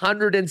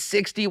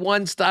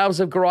 161 styles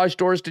of garage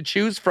doors to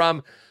choose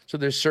from. So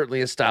there's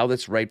certainly a style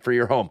that's right for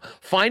your home.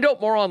 Find out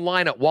more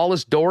online at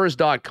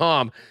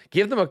wallacedoors.com.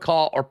 Give them a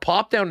call or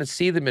pop down and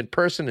see them in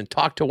person and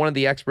talk to one of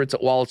the experts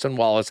at Wallace &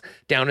 Wallace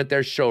down at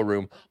their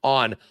showroom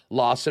on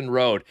Lawson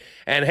Road.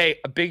 And hey,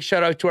 a big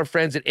shout out to our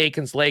friends at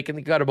Aikens Lake. And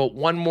they got about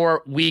one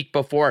more week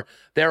before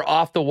they're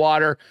off the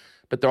water,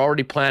 but they're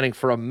already planning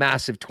for a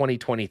massive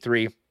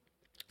 2023.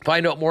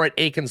 Find out more at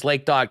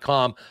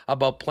aikenslake.com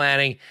about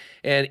planning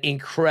an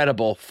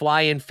incredible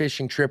fly-in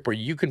fishing trip where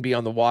you can be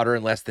on the water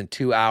in less than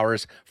 2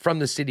 hours from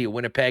the city of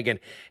Winnipeg. And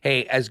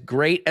hey, as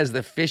great as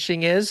the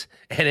fishing is,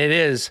 and it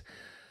is,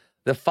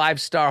 the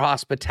 5-star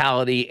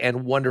hospitality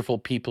and wonderful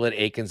people at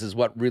Aikens is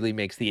what really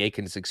makes the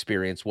Aikens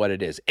experience what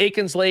it is.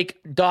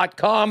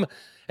 aikenslake.com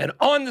and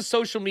on the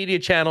social media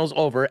channels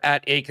over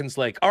at Aikens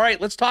Lake. All right,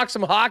 let's talk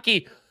some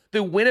hockey.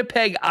 The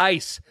Winnipeg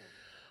Ice,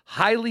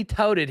 highly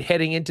touted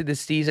heading into the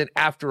season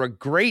after a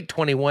great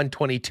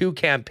 21-22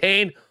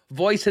 campaign.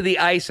 Voice of the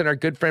Ice and our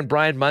good friend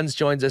Brian Munz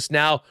joins us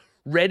now,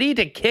 ready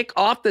to kick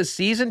off the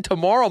season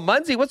tomorrow.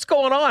 Munzie, what's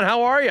going on?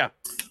 How are you?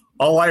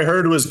 All I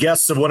heard was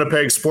guests of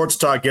Winnipeg Sports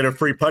Talk get a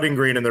free putting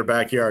green in their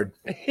backyard.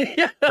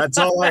 Yeah. That's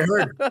all I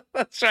heard.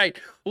 That's right.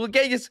 We'll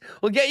get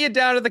you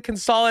down to the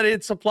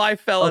Consolidated Supply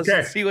fellas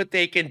and see what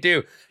they can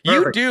do.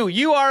 Perfect.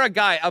 You are a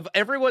guy of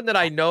everyone that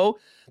I know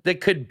that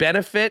could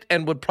benefit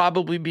and would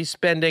probably be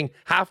spending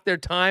half their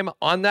time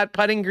on that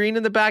putting green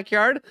in the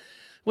backyard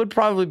would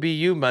probably be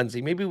you,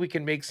 Munzie. Maybe we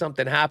can make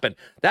something happen.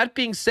 That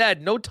being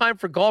said, no time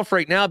for golf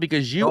right now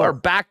because you are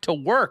back to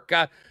work.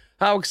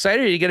 How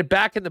excited are you to get it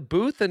back in the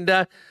booth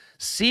and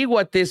see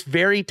what this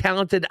very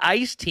talented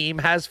Ice team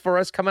has for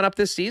us coming up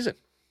this season?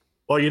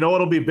 Well,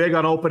 it'll be big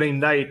on opening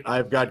night.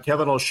 I've got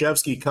Kevin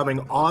Olszewski coming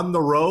on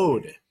the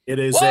road. It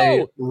is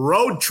a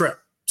road trip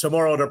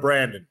tomorrow to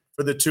Brandon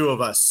for the two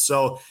of us.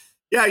 So,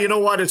 yeah, you know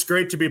what? It's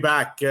great to be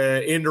back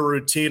into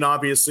routine.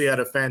 Obviously, had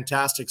a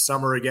fantastic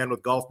summer again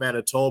with Golf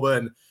Manitoba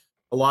and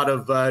a lot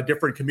of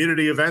different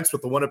community events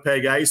with the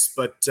Winnipeg Ice.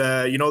 But,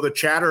 the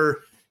chatter,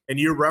 and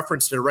you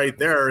referenced it right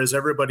there, is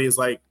everybody is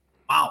like,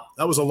 wow,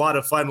 that was a lot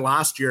of fun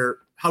last year.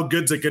 How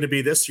good's it going to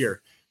be this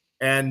year?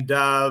 And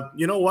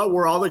you know what?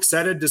 We're all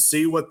excited to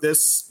see what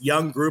this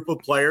young group of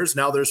players,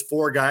 now there's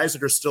 4 guys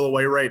that are still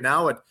away right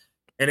now at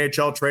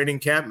NHL training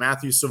camp.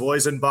 Matthew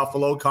Savoy's in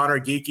Buffalo. Connor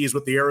Geeky's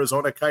with the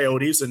Arizona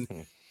Coyotes. And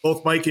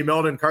both Mikey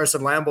Milne and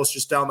Carson Lambos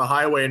just down the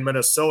highway in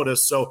Minnesota.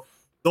 So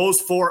those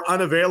 4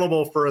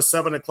 unavailable for a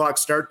 7 o'clock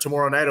start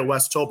tomorrow night at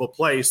Westoba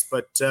Place.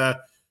 But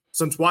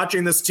since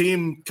watching this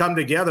team come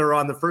together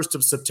on the 1st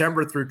of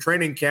September through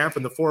training camp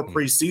and the 4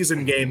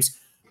 preseason games,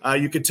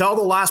 you could tell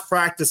the last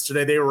practice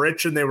today, they were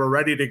itching, they were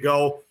ready to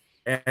go.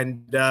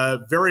 And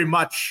very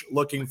much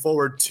looking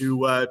forward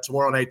to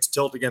tomorrow night's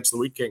tilt against the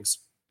Wheat Kings.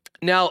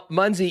 Now,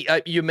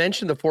 Munzie, you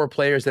mentioned the 4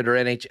 players that are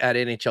at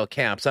NHL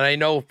camps, and I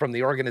know from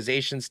the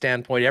organization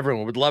standpoint,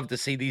 everyone would love to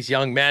see these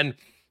young men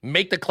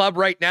make the club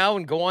right now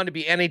and go on to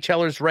be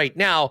NHLers right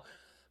now.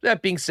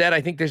 That being said,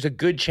 I think there's a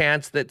good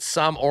chance that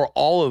some or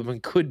all of them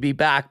could be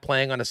back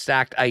playing on a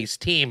stacked ice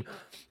team.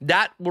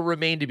 That will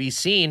remain to be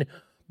seen.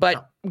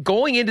 But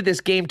going into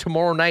this game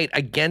tomorrow night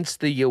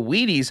against the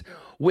Yowitis,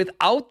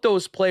 without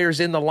those players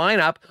in the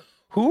lineup,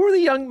 who are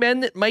the young men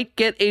that might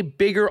get a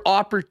bigger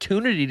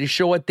opportunity to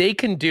show what they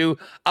can do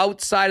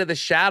outside of the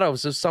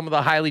shadows of some of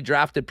the highly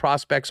drafted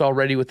prospects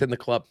already within the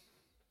club?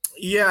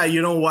 Yeah,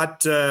 you know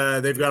what?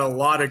 They've got a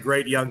lot of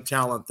great young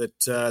talent that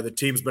the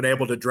team's been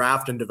able to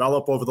draft and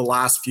develop over the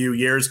last few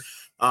years.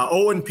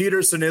 Owen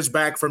Peterson is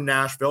back from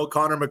Nashville.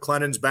 Connor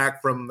McLennan's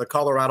back from the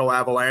Colorado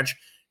Avalanche.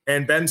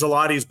 And Ben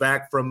Zalati's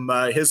back from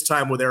his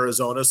time with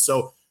Arizona.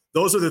 So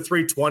those are the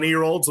 3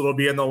 20-year-olds that will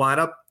be in the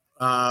lineup.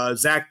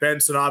 Zach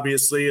Benson,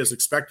 obviously, is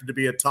expected to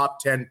be a top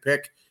 10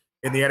 pick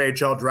in the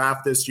NHL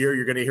draft this year.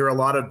 You're going to hear a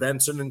lot of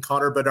Benson and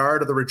Connor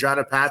Bedard of the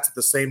Regina Pats at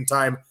the same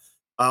time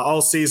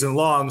all season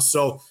long.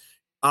 So,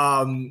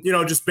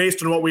 just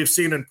based on what we've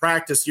seen in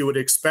practice, you would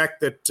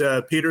expect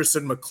that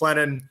Peterson,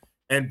 McLennan,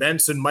 and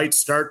Benson might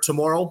start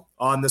tomorrow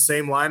on the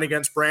same line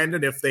against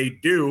Brandon. If they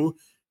do,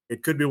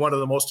 it could be one of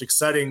the most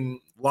exciting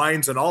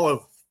lines in all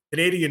of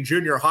Canadian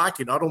junior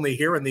hockey, not only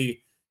here in the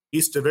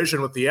East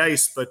Division with the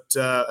Ice, but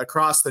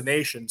across the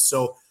nation.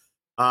 So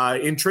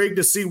intrigued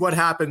to see what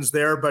happens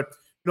there. But,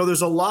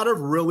 there's a lot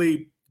of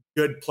really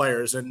good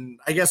players. And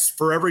I guess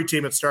for every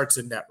team, it starts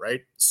in net,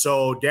 right?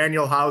 So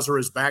Daniel Hauser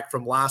is back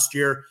from last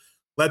year,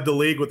 led the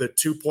league with a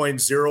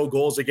 2.0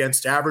 goals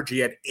against average. He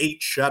had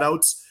 8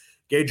 shutouts.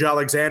 Gage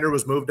Alexander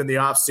was moved in the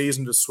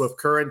offseason to Swift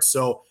Current.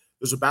 So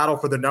there's a battle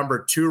for the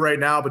number 2 right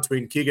now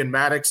between Keegan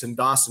Maddox and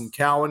Dawson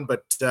Cowan.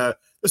 But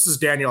this is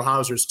Daniel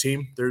Hauser's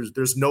team.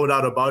 There's no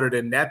doubt about it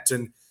in net.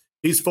 And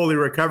he's fully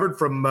recovered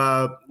from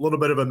a little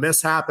bit of a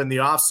mishap in the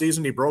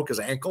offseason. He broke his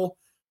ankle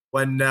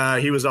when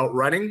he was out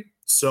running.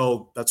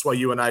 So that's why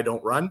you and I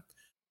don't run.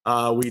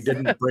 We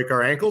didn't break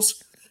our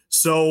ankles.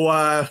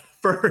 So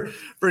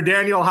for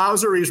Daniel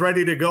Hauser, he's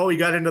ready to go. He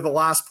got into the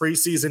last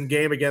preseason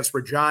game against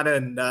Regina,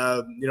 and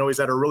he's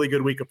had a really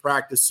good week of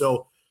practice.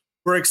 So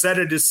we're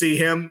excited to see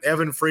him.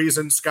 Evan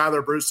Friesen,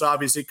 Skylar Bruce,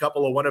 obviously a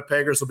couple of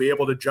Winnipeggers will be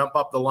able to jump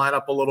up the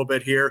lineup a little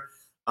bit here.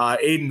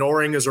 Aiden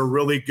Oring is a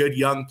really good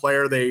young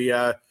player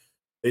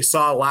they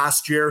saw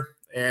last year,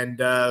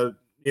 and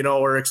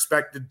are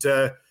expected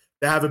to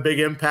have a big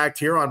impact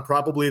here on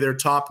probably their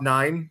top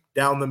 9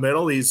 down the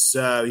middle. He's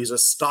a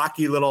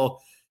stocky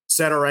little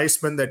center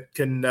iceman that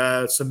can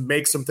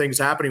make some things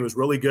happen. He was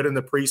really good in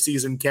the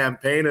preseason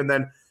campaign. And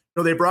then,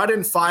 they brought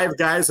in 5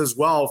 guys as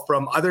well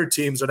from other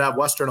teams that have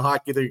Western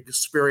Hockey League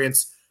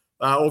experience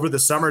over the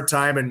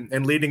summertime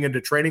and leading into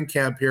training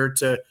camp here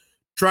to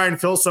try and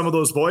fill some of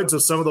those voids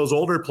of some of those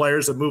older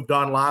players that moved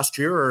on last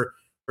year or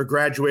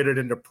graduated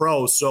into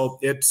pro. So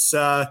it's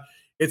a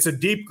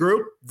deep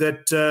group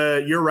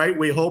that you're right.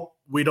 We hope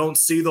we don't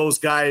see those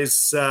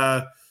guys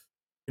at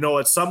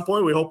some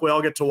point. We hope we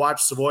all get to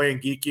watch Savoy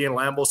and Geeky and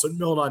Lambos and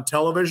Milne on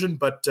television,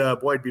 but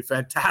boy, it'd be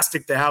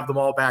fantastic to have them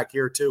all back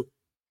here too.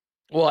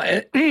 Well,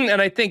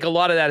 and I think a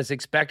lot of that is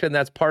expected, and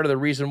that's part of the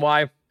reason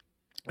why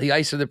the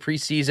Ice are the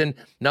preseason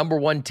number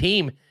 1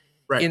 team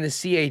in the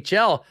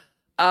CHL.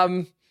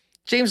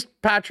 James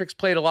Patrick's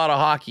played a lot of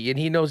hockey, and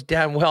he knows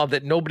damn well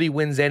that nobody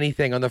wins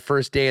anything on the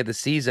first day of the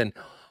season.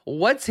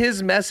 What's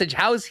his message?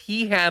 How has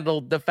he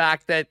handled the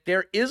fact that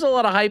there is a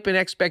lot of hype and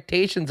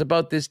expectations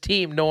about this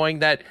team, knowing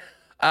that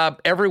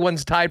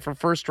everyone's tied for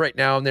first right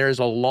now, and there is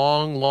a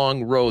long,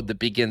 long road that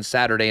begins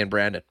Saturday in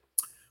Brandon?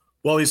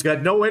 Well, he's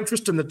got no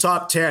interest in the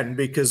top 10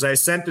 because I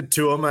sent it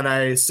to him and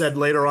I said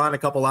later on a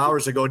couple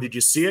hours ago, did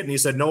you see it? And he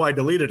said, no, I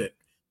deleted it.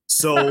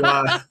 So,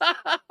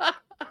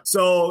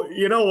 so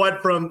you know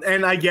what,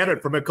 and I get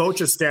it from a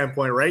coach's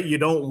standpoint, right? You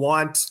don't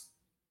want,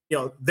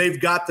 they've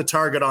got the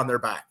target on their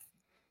back,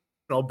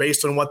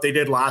 based on what they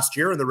did last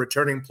year and the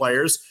returning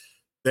players,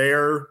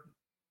 they're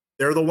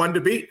the one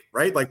to beat,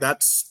 right? Like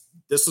this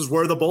is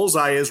where the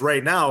bullseye is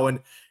right now.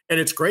 And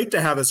it's great to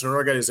have as an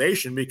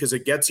organization because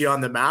it gets you on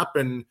the map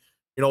and,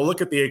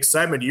 look at the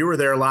excitement. You were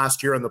there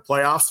last year in the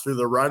playoffs through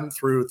the run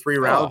through 3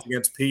 rounds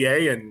against PA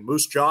and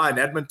Moose Jaw and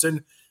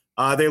Edmonton.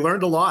 They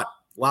learned a lot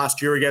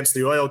last year against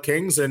the Oil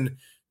Kings, and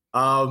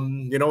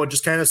it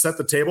just kind of set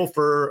the table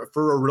for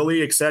a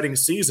really exciting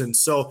season.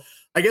 So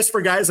I guess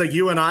for guys like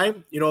you and I,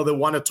 that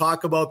want to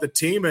talk about the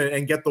team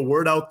and get the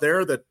word out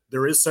there that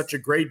there is such a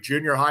great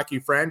junior hockey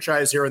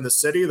franchise here in the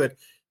city that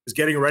is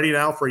getting ready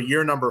now for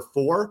year number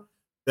 4,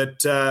 that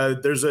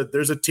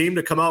there's a team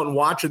to come out and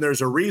watch, and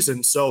there's a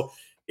reason. So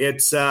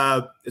it's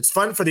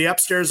fun for the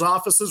upstairs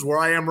offices where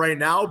I am right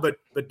now, but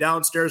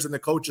downstairs in the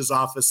coach's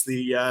office,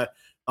 the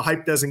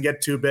hype doesn't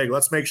get too big.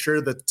 Let's make sure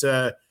that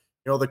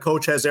the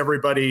coach has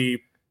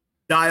everybody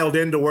dialed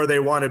into where they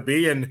want to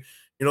be. And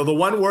the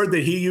one word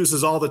that he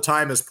uses all the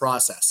time is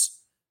process.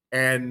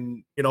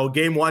 And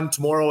game 1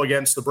 tomorrow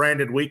against the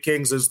Brandon Wheat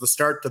Kings is the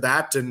start to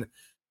that. And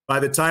by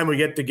the time we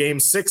get to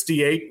game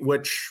 68,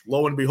 which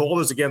lo and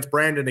behold is against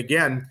Brandon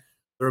again,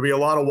 There'll be a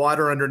lot of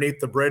water underneath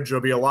the bridge. There'll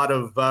be a lot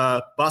of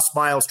bus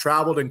miles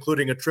traveled,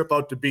 including a trip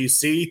out to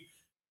BC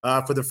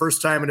for the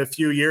first time in a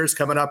few years,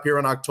 coming up here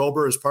in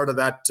October as part of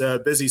that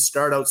busy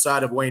start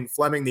outside of Wayne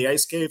Fleming, the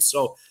Ice Cave.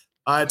 So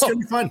it's going to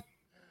be fun.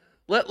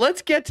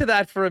 Let's get to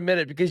that for a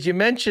minute, because you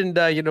mentioned,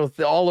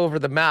 all over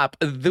the map.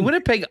 The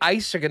Winnipeg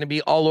Ice are going to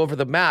be all over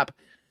the map.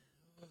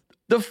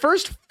 The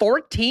first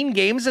 14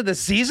 games of the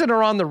season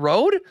are on the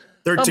road.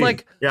 13. I'm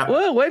like, yeah.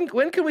 Well,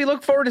 when can we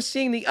look forward to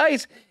seeing the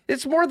Ice?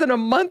 It's more than a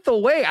month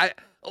away.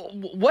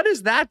 What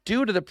does that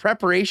do to the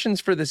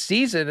preparations for the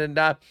season? And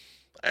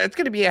it's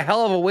going to be a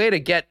hell of a way to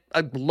get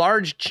a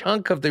large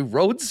chunk of the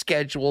road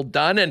schedule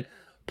done and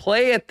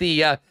play at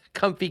the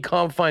comfy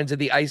confines of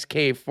the Ice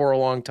Cave for a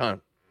long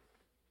time.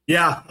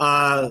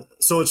 Yeah,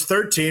 so it's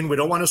 13. We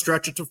don't want to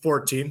stretch it to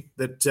 14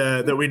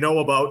 that we know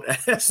about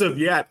as of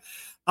yet.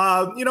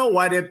 You know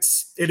what? It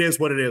is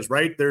what it is,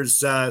 right? There's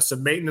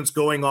some maintenance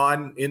going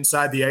on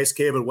inside the Ice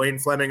Cave at Wayne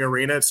Fleming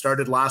Arena. It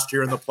started last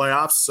year in the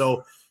playoffs,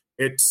 so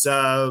it's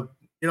the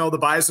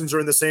Bisons are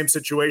in the same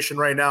situation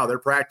right now. They're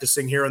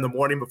practicing here in the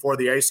morning before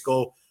the Ice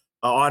go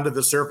onto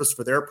the surface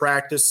for their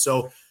practice.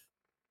 So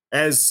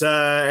as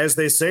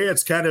they say,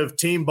 it's kind of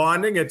team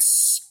bonding.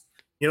 It's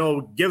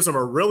gives them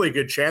a really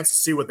good chance to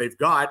see what they've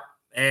got.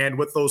 And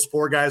with those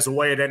 4 guys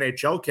away at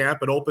NHL camp,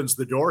 it opens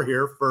the door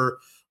here for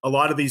a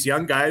lot of these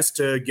young guys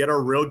to get a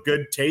real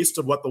good taste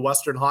of what the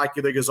Western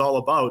Hockey League is all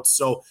about.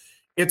 So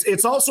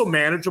it's also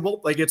manageable.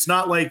 Like, it's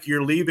not like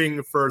you're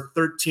leaving for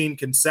 13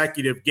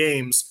 consecutive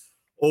games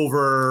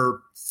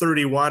over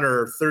 31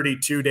 or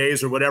 32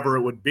 days or whatever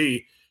it would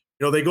be.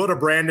 They go to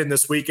Brandon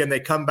this weekend, they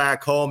come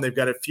back home, they've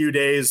got a few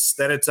days,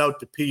 then it's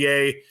out to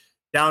PA,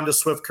 down to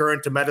Swift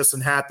Current to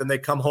Medicine Hat, then they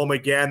come home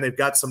again, they've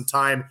got some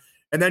time.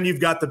 And then you've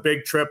got the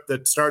big trip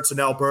that starts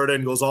in Alberta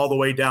and goes all the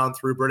way down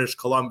through British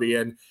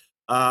Columbia. And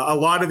a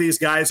lot of these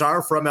guys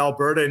are from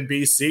Alberta and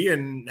BC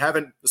and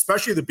haven't,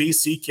 especially the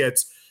BC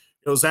kids,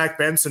 Zach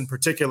Benson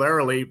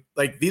particularly,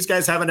 like, these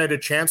guys haven't had a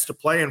chance to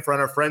play in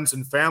front of friends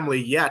and family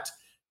yet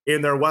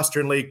in their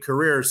Western League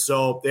careers.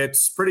 So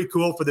it's pretty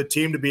cool for the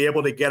team to be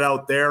able to get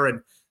out there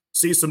and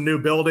see some new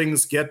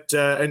buildings, get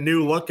a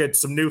new look at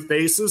some new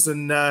faces,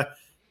 and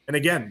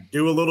again,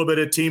 do a little bit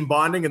of team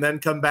bonding and then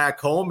come back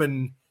home.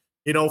 And,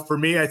 for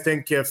me, I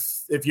think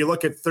if you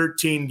look at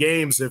 13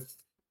 games,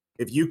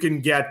 if you can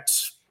get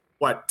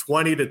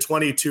 20 to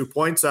 22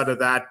 points out of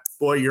that,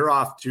 boy, you're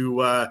off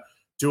to a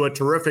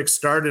terrific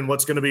start in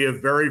what's going to be a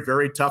very,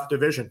 very tough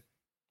division.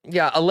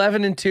 Yeah,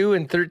 11-2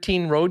 and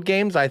 13 road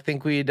games. I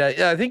think we'd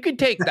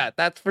take that.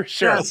 That's for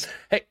sure. Yes.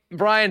 Hey,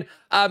 Brian,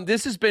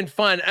 this has been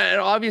fun, and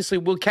obviously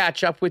we'll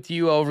catch up with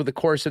you over the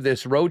course of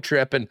this road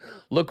trip and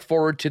look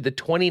forward to the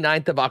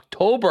 29th of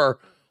October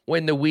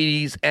when the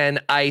Wheaties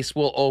and Ice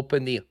will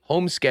open the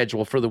home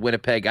schedule for the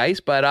Winnipeg Ice.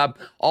 But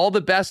all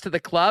the best to the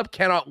club.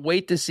 Cannot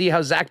wait to see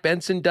how Zach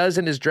Benson does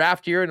in his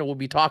draft year, and we'll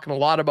be talking a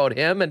lot about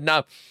him. And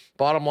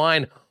bottom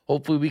line,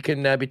 hopefully we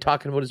can be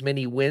talking about as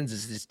many wins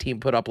as his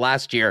team put up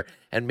last year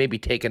and maybe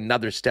take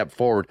another step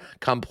forward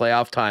come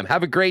playoff time.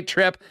 Have a great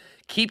trip.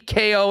 Keep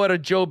KO out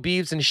of Joe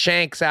Beeves and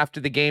Shanks after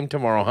the game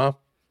tomorrow, huh?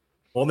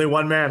 Only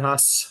one man,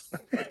 Huss.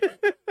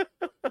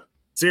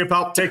 See you,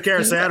 pal. Take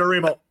care. Say hi to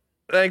Remo.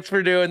 Thanks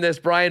for doing this.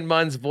 Brian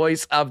Munz,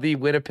 voice of the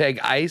Winnipeg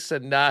Ice.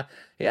 And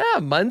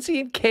Munzie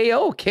and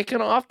KO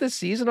kicking off the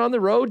season on the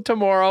road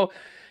tomorrow.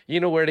 You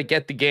know where to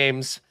get the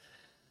games.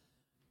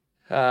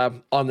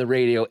 On the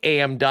radio,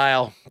 AM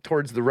dial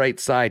towards the right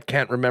side.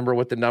 Can't remember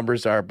what the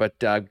numbers are, but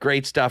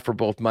great stuff for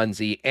both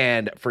Munzie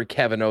and for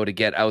Kevin O to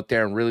get out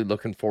there, and really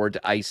looking forward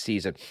to Ice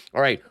season.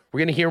 All right, we're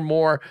going to hear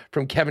more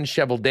from Kevin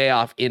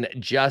Cheveldayoff in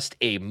just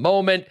a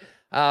moment,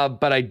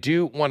 but I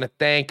do want to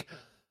thank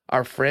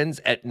our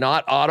friends at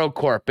Knott Auto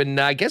Corp, and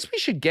I guess we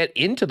should get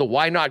into the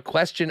why not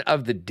question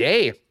of the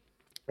day.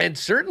 And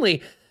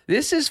certainly,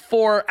 this is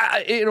for,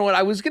 what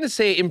I was going to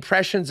say,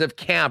 impressions of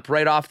camp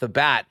right off the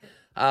bat.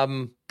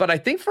 But I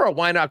think for a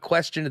why not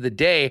question of the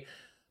day,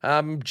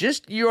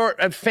 just your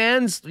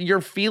fans,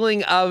 your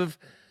feeling of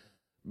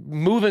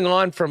moving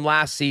on from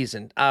last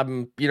season.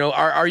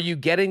 Are you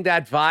getting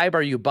that vibe?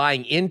 Are you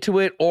buying into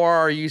it? Or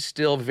are you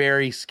still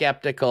very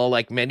skeptical,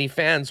 like many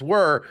fans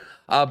were,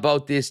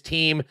 about this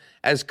team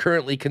as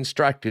currently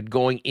constructed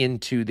going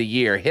into the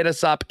year? Hit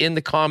us up in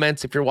the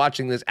comments if you're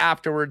watching this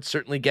afterwards.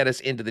 Certainly get us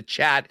into the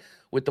chat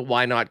with the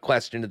why not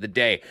question of the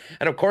day.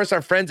 And of course,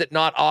 our friends at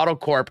Knott Auto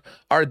Corp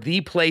are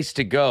the place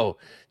to go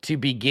to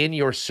begin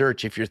your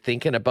search if you're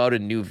thinking about a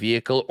new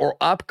vehicle or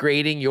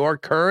upgrading your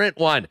current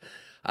one.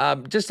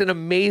 Just an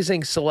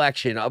amazing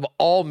selection of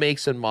all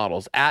makes and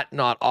models at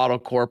Knott Auto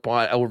Corp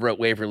over at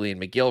Waverly and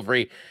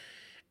McGillivray.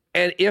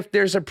 And if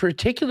there's a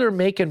particular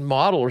make and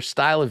model or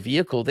style of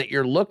vehicle that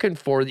you're looking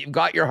for, that you've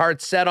got your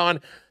heart set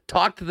on,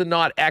 talk to the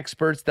Knott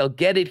experts. They'll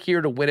get it here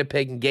to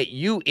Winnipeg and get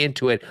you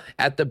into it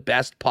at the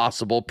best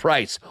possible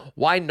price.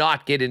 Why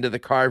not get into the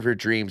car of your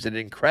dreams? An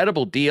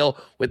incredible deal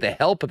with the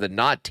help of the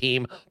Knott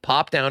team.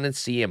 Pop down and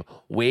see him,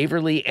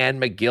 Waverly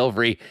and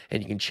McGillivray,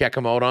 and you can check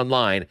them out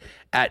online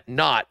at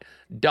knott.ca.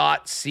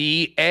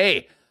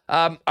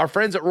 Our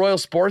friends at Royal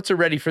Sports are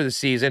ready for the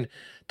season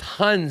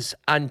tons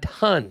and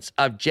tons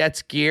of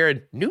Jets gear,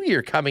 and New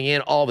Year coming in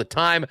all the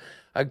time.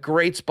 A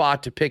great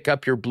spot to pick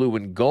up your blue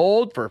and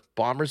gold for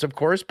Bombers, of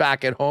course,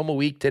 back at home a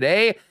week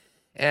today.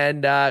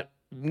 And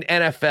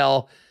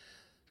NFL,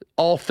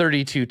 all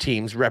 32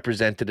 teams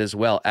represented as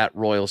well at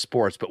Royal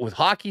Sports. But with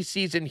hockey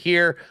season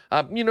here,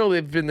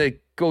 they've been the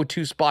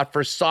go-to spot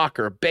for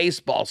soccer,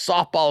 baseball,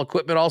 softball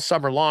equipment all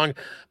summer long.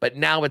 But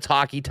now it's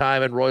hockey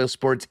time, and Royal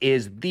Sports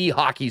is the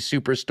hockey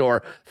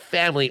superstore,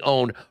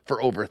 family-owned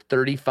for over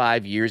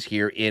 35 years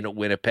here in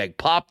Winnipeg.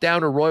 Pop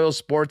down to Royal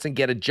Sports and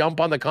get a jump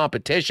on the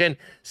competition,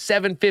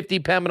 750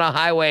 Pembina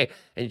Highway,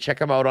 and check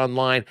them out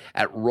online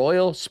at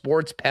Royal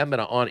Sports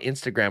Pembina on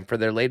Instagram for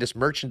their latest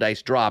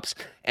merchandise drops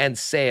and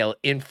sale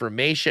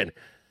information.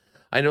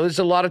 I know there's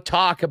a lot of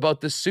talk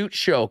about the suit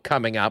show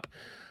coming up.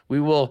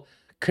 We will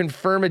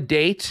confirm a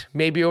date,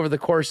 maybe over the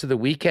course of the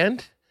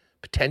weekend,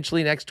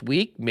 potentially next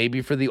week,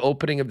 maybe for the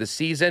opening of the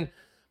season.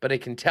 But I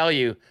can tell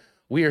you,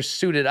 we are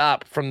suited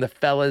up from the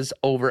fellas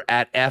over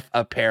at F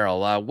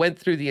Apparel. Went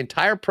through the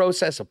entire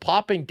process of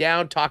popping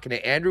down, talking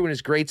to Andrew and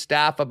his great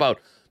staff about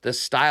the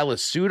style of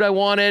suit I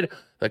wanted,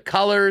 the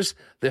colors,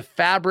 the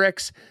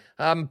fabrics.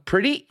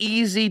 Pretty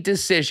easy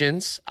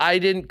decisions. I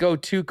didn't go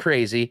too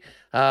crazy,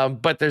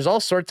 but there's all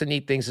sorts of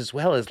neat things as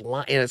well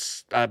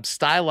as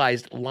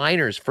stylized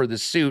liners for the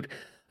suit.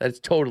 That's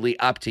totally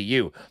up to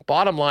you.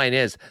 Bottom line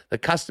is the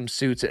custom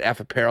suits at F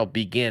Apparel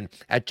begin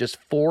at just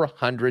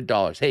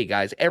 $400. Hey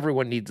guys,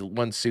 everyone needs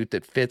one suit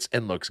that fits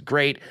and looks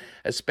great,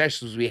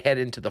 especially as we head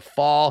into the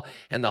fall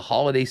and the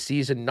holiday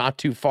season not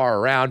too far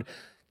around.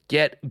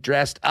 Get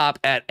dressed up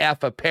at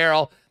F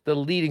Apparel, the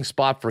leading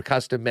spot for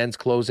custom men's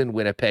clothes in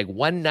Winnipeg,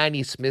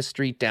 190 Smith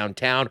Street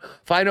downtown.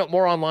 Find out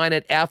more online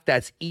at F,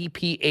 that's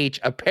EPH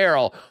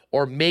Apparel,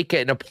 or make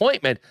an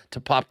appointment to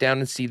pop down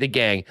and see the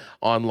gang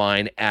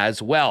online as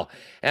well.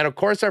 And of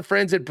course, our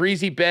friends at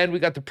Breezy Bend, we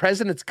got the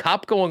President's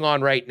Cup going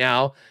on right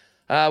now.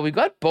 We've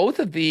got both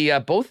of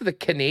the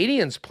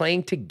Canadians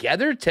playing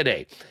together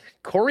today.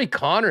 Corey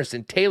Connors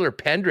and Taylor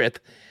Pendrith.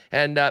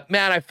 And,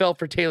 man, I felt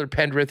for Taylor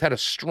Pendrith. Had a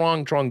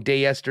strong day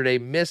yesterday.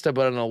 Missed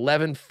about an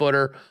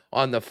 11-footer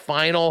on the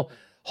final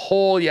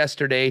hole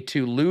yesterday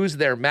to lose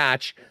their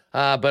match.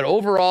 But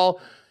overall,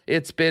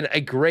 it's been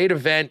a great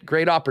event,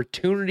 great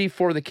opportunity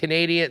for the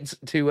Canadians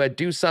to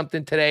do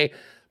something today.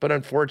 But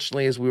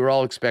unfortunately, as we were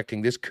all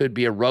expecting, this could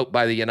be a rout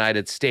by the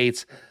United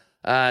States.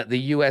 The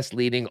U.S.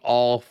 leading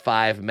all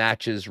 5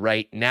 matches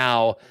right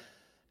now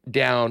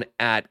down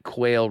at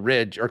Quail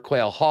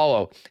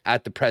Hollow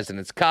at the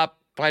President's Cup.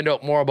 Find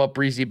out more about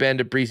Breezy Bend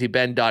at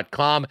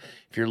breezybend.com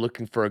if you're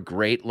looking for a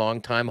great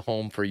long-time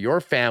home for your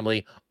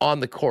family on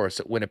the course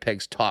at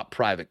Winnipeg's top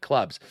private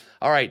clubs.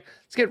 All right,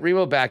 let's get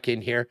Remo back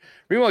in here.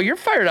 Remo, you're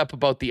fired up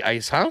about the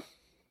ice, huh?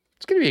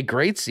 It's going to be a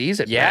great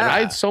season. Yeah. Man. I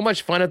had so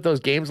much fun at those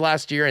games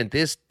last year, and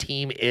this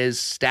team is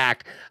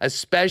stacked,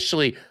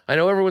 especially, I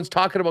know everyone's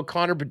talking about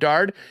Connor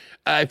Bedard.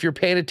 If you're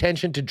paying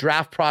attention to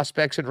draft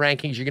prospects and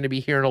rankings, you're going to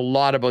be hearing a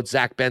lot about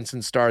Zach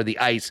Benson, star of the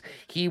ice.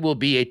 He will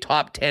be a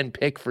top 10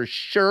 pick for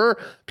sure,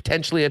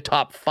 potentially a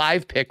top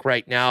 5 pick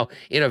right now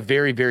in a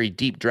very, very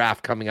deep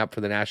draft coming up for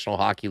the National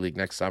Hockey League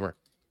next summer.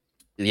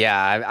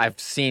 Yeah, I've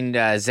seen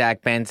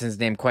Zach Benson's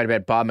name quite a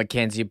bit. Bob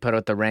McKenzie put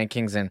out the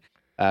rankings,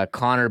 and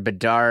Connor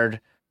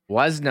Bedard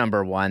was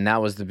number 1.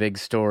 That was the big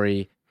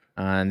story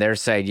on their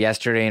side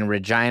yesterday. And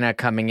Regina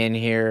coming in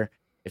here.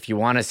 If you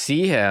want to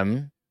see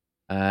him,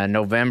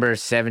 November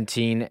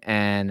 17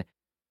 and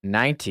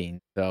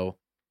 19. So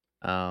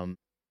I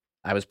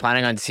was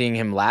planning on seeing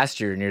him last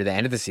year near the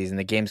end of the season.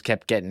 The games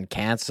kept getting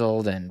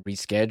canceled and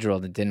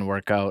rescheduled. It didn't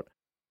work out.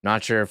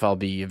 Not sure if I'll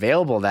be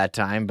available that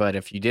time, but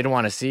if you did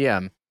want to see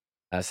him,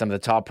 some of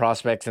the top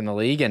prospects in the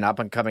league and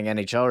up-and-coming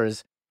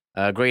NHLers,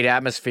 great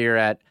atmosphere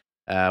at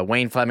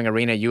Wayne Fleming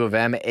Arena, U of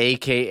M,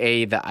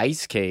 a.k.a. the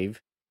Ice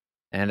Cave.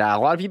 And a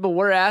lot of people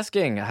were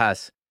asking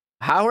us,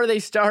 how are they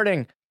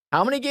starting?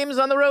 How many games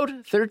on the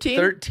road? 13?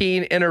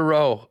 13 in a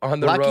row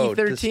on the Lucky road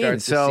 13. to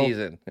start the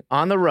season.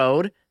 On the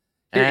road.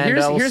 And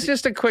Here's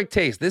just a quick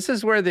taste. This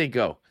is where they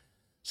go.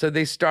 So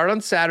they start on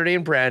Saturday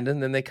in Brandon,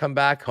 then they come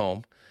back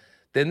home.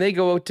 Then they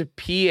go out to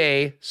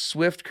PA,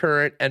 Swift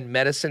Current, and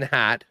Medicine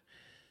Hat,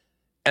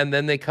 and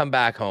then they come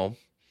back home.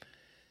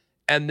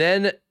 And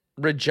then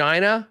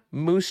Regina,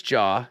 Moose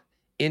Jaw,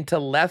 into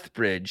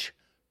Lethbridge,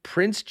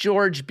 Prince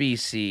George,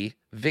 BC,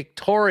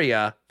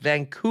 Victoria,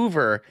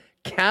 Vancouver,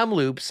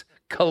 Kamloops,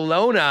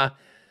 Kelowna,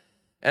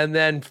 and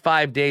then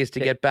 5 days to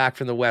get back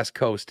from the West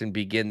Coast and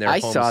begin their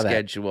home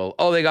schedule.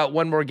 Oh, they got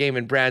one more game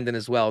in Brandon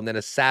as well, and then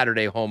a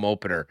Saturday home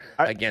opener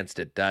against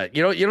it.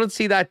 You don't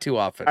see that too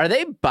often. Are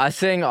they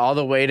busing all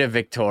the way to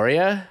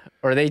Victoria,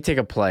 or they take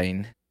a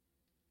plane?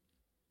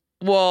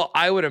 Well,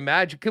 I would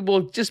imagine.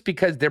 Well, just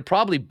because they're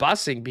probably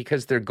busing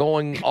because they're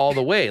going all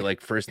the way.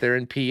 Like first they're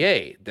in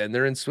PA, then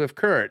they're in Swift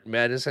Current,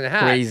 Medicine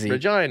Hat,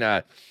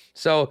 Regina.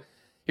 So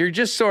you're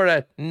just sort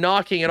of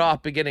knocking it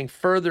off, but getting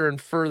further and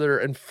further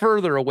and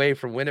further away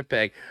from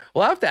Winnipeg.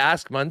 We'll have to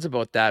ask Munz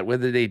about that,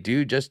 whether they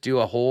do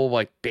a whole,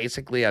 like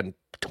basically a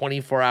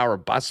 24-hour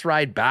bus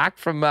ride back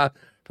from the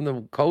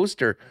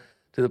coast, or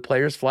Do the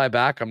players fly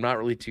back? I'm not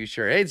really too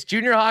sure. Hey, it's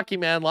junior hockey,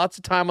 man. Lots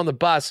of time on the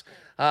bus.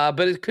 But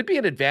it could be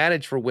an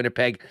advantage for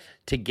Winnipeg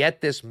to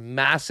get this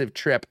massive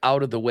trip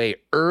out of the way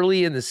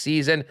early in the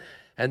season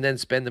and then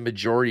spend the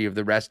majority of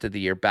the rest of the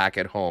year back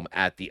at home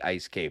at the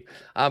Ice Cave.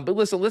 But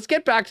listen, let's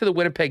get back to the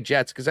Winnipeg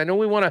Jets, because I know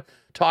we want to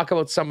talk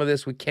about some of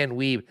this with Ken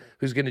Wiebe,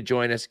 who's going to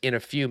join us in a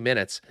few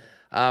minutes.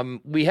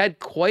 We had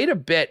quite a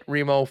bit,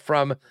 Remo,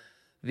 from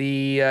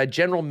the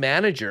general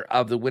manager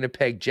of the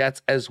Winnipeg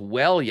Jets as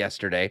well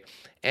yesterday.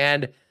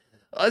 And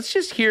let's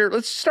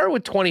start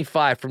with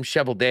 25 from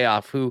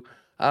Cheveldayoff, who,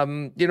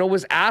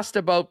 was asked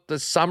about the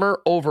summer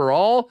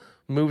overall,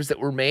 moves that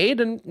were made,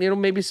 and,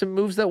 maybe some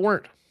moves that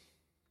weren't.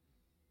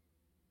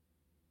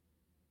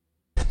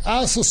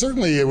 So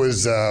certainly it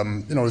was,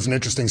 it was an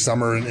interesting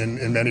summer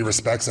in many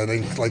respects. I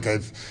think, like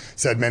I've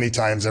said many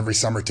times, every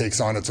summer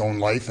takes on its own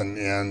life,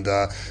 and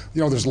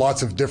there's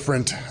lots of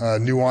different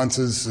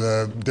nuances,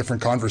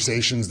 different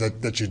conversations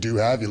that you do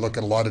have. You look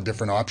at a lot of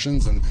different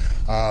options, and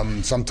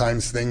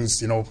sometimes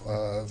things,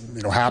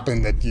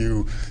 happen that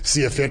you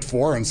see a fit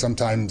for, and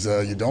sometimes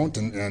you don't.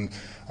 And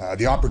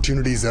the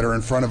opportunities that are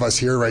in front of us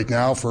here right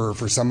now for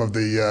some of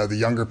the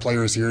younger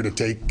players here to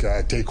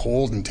take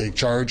hold and take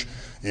charge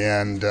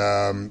and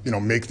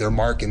make their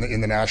mark in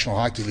the National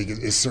Hockey League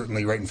is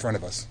certainly right in front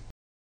of us.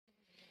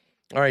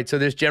 All right, so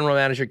there's General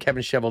Manager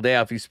Kevin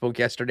Cheveldayoff, who spoke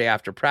yesterday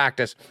after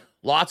practice.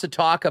 Lots of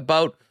talk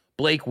about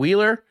Blake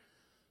Wheeler.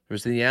 There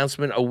was the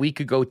announcement a week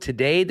ago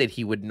today that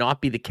he would not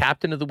be the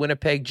captain of the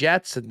Winnipeg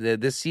Jets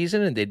this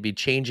season, and they'd be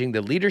changing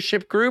the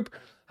leadership group.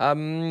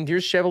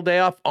 Here's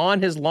Cheveldayoff on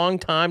his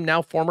longtime,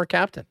 now former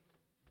captain.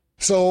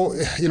 So,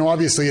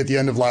 obviously at the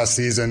end of last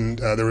season,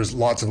 there was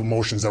lots of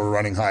emotions that were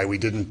running high. We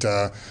didn't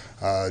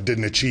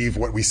achieve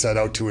what we set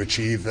out to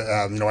achieve,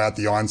 at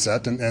the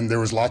onset. And there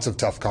was lots of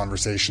tough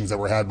conversations that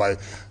were had by,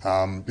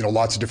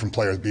 lots of different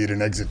players, be it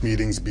in exit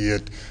meetings, be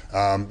it,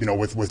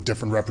 with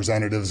different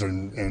representatives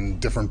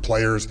and different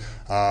players.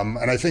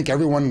 And I think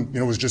everyone,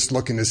 was just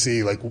looking to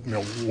see,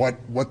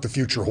 what the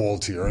future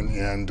holds here.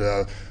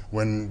 And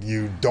when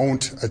you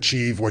don't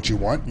achieve what you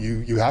want,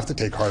 you have to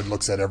take hard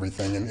looks at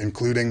everything,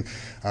 including,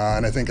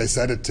 and I think I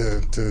said it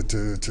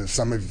to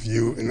some of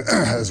you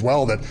as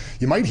well, that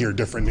you might hear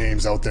different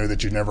names out there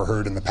that you've never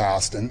heard in the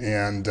past.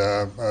 And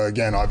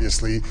again,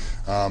 obviously,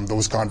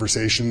 those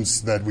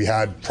conversations that we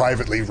had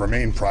privately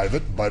remain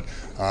private, but,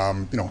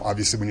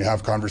 obviously when you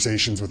have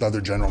conversations with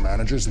other general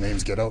managers,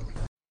 names get out.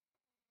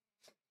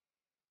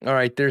 All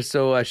right, there's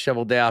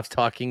Cheveldayoff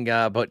talking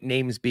about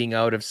names being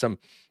out of some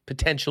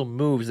potential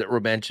moves that were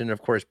mentioned.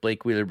 Of course,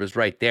 Blake Wheeler was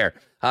right there.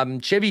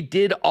 Chevy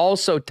did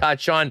also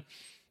touch on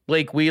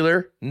Blake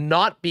Wheeler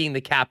not being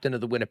the captain of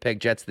the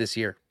Winnipeg Jets this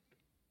year.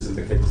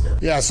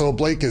 Yeah, so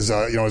Blake is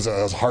is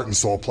a heart and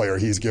soul player.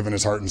 He's given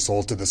his heart and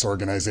soul to this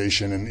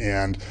organization,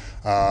 and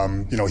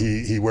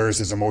he wears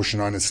his emotion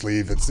on his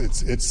sleeve.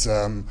 It's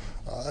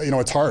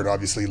hard,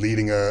 obviously,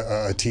 leading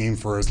a team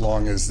for as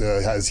long as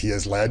he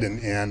has led,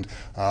 and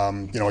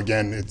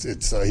again,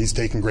 it's he's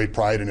taken great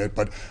pride in it.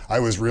 But I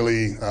was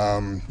really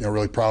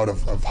really proud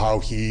of how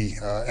he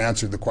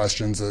answered the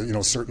questions.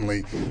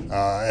 Certainly,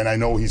 and I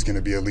know he's going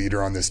to be a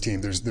leader on this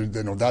team.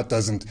 That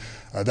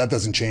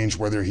doesn't change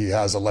whether he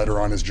has a letter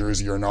on his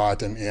jersey or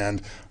not,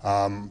 and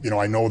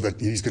I know that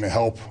he's going to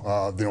help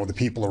the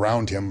people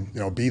around him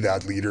be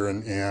that leader,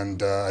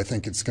 and I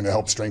think it's going to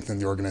help strengthen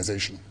the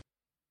organization.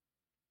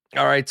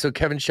 All right, so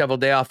Kevin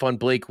Cheveldayoff on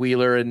Blake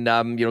Wheeler and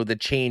the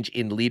change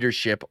in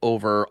leadership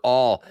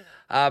overall.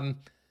 I'll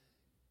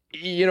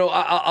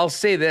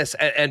say this,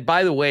 and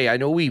by the way, I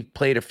know we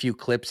played a few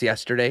clips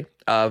yesterday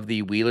of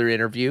the Wheeler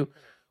interview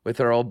with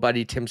our old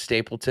buddy Tim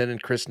Stapleton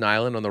and Chris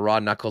Nyland on the Raw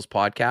Knuckles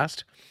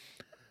podcast.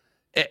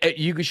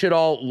 You should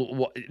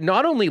all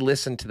not only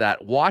listen to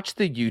that, watch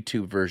the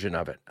YouTube version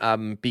of it,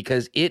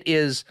 because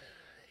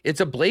it's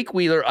a Blake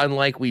Wheeler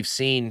unlike we've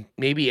seen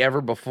maybe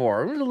ever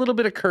before. A little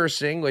bit of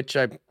cursing, which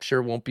I'm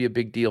sure won't be a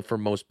big deal for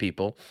most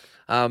people,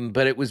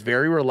 but it was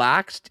very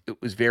relaxed.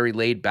 It was very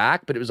laid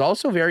back, but it was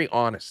also very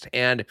honest.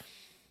 And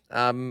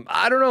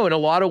I don't know, in a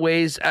lot of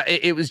ways,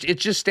 it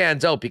just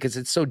stands out because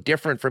it's so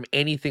different from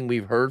anything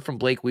we've heard from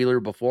Blake Wheeler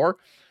before.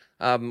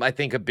 I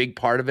think a big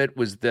part of it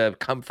was the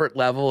comfort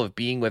level of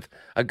being with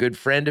a good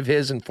friend of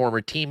his and former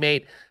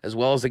teammate, as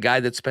well as a guy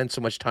that spent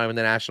so much time in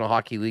the National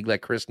Hockey League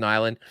like Chris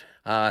Nyland.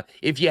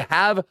 If you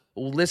have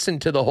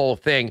listened to the whole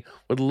thing,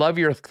 would love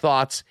your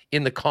thoughts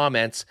in the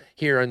comments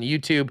here on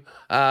YouTube,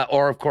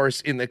 or of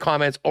course in the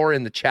comments or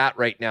in the chat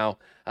right now.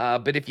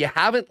 But if you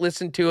haven't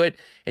listened to it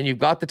and you've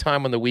got the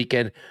time on the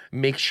weekend,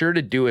 make sure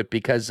to do it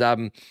because, I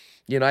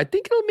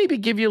think it'll maybe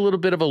give you a little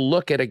bit of a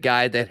look at a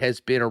guy that has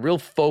been a real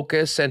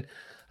focus and,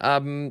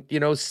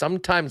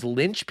 sometimes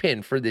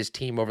linchpin for this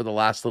team over the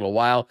last little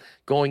while,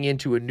 going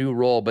into a new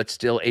role, but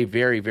still a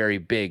very, very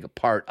big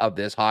part of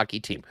this hockey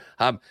team.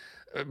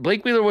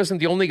 Blake Wheeler wasn't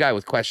the only guy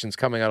with questions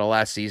coming out of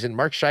last season.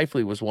 Mark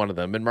Scheifele was one of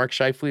them. And Mark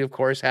Scheifele, of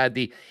course, had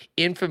the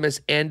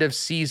infamous end of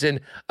season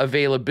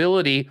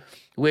availability,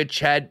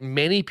 which had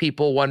many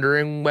people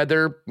wondering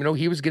whether,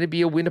 he was going to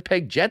be a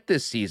Winnipeg Jet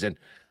this season.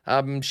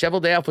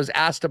 Cheveldayoff was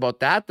asked about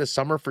that this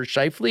summer for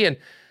Scheifele, and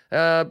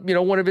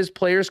one of his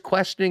players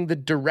questioning the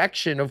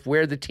direction of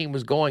where the team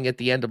was going at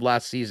the end of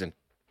last season.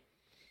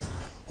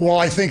 Well,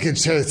 I think it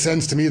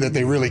sends to me that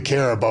they really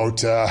care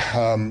about,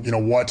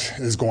 what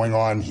is going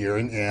on here.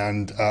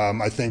 And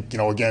I think,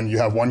 again, you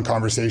have one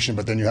conversation,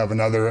 but then you have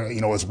another,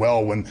 as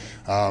well, when,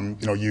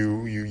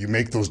 you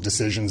make those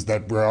decisions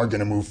that we are going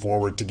to move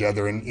forward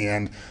together.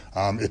 And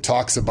it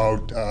talks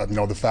about,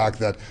 the fact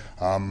that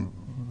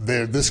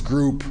this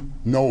group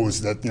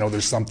knows that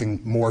there's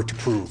something more to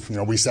prove.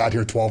 We sat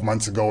here 12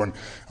 months ago, and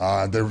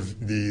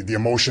the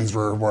emotions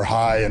were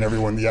high,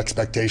 and the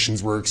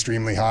expectations were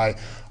extremely high.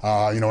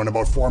 And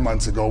about 4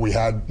 months ago, we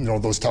had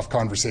those tough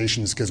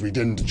conversations because we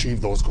didn't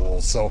achieve those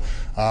goals. So,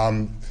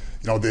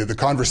 the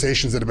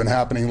conversations that have been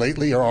happening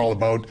lately are all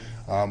about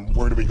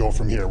where do we go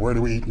from here? Where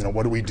do we,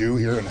 what do we do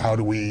here, and how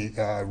do we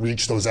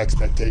reach those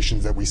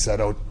expectations that we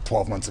set out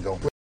 12 months ago?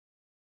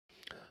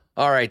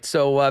 All right,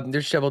 so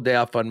there's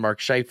Cheveldayoff on Mark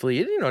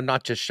Scheifele.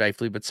 Not just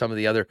Scheifele, but some of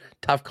the other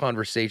tough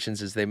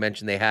conversations, as they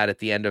mentioned, they had at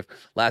the end of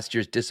last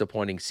year's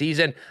disappointing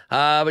season.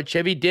 But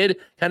Chevy did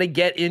kind of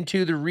get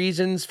into the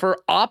reasons for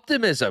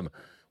optimism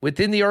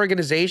within the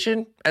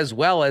organization, as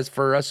well as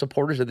for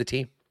supporters of the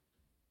team.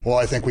 Well,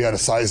 I think we had a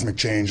seismic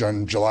change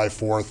on July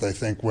 4th. I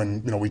think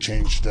when, we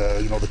changed,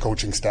 the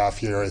coaching staff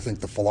here, I think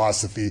the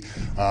philosophy,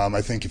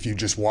 I think if you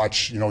just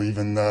watch,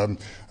 even,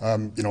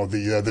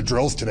 the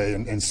drills today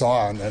and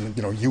saw, and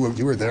you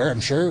were there,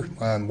 I'm sure,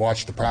 and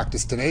watched the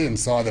practice today and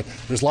saw that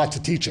there's lots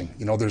of teaching.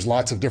 There's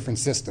lots of different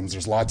systems.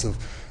 There's lots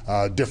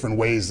of different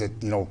ways that,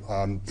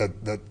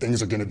 that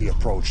things are going to be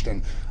approached.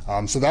 And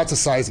so that's a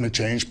seismic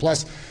change.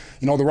 Plus,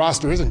 the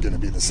roster isn't going to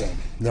be the same.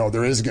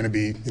 There is going to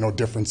be,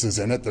 differences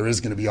in it. There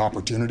is going to be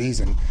opportunities.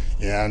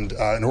 And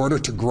in order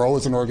to grow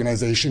as an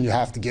organization, you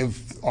have to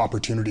give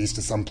opportunities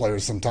to some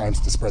players sometimes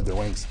to spread their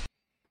wings.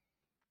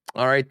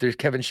 All right, there's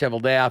Kevin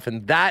Cheveldayoff,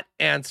 and that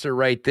answer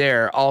right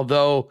there,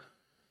 although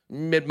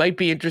it might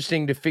be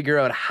interesting to figure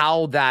out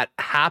how that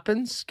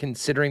happens,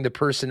 considering the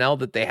personnel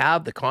that they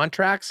have, the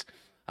contracts.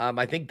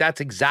 I think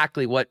that's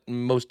exactly what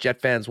most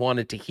Jet fans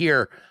wanted to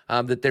hear,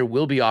 that there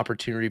will be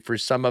opportunity for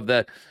some of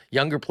the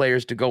younger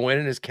players to go in,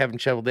 and as Kevin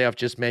Cheveldayoff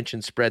just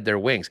mentioned, spread their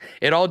wings.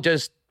 It all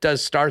just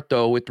does start,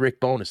 though, with Rick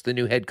Bowness, the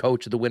new head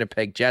coach of the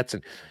Winnipeg Jets,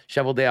 and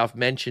Cheveldayoff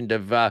mentioned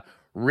of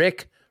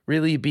Rick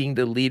really being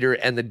the leader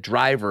and the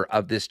driver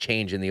of this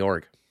change in the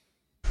org.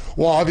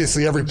 Well,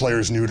 obviously every player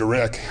is new to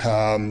Rick,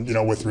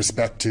 with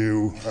respect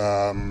to,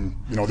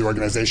 the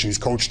organization he's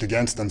coached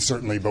against them,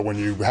 certainly. But when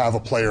you have a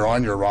player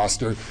on your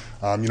roster,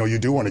 you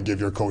do want to give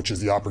your coaches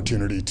the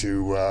opportunity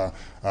to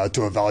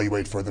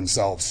evaluate for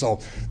themselves. So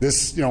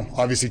this,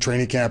 obviously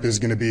training camp is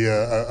going to be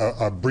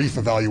a brief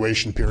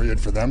evaluation period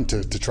for them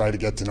to try to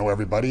get to know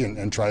everybody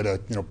and try to,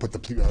 put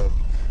the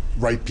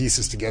right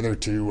pieces together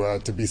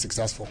to be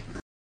successful.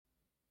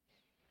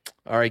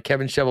 All right,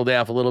 Kevin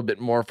Cheveldayoff, a little bit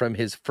more from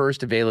his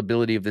first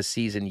availability of the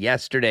season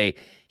yesterday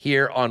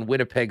here on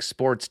Winnipeg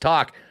Sports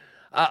Talk.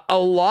 A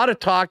lot of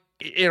talk,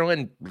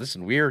 and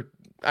listen,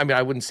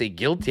 I wouldn't say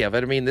guilty of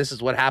it. I mean, this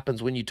is what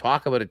happens when you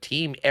talk about a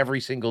team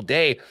every single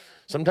day.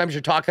 Sometimes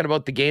you're talking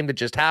about the game that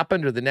just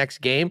happened or the next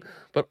game,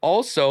 but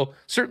also,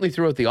 certainly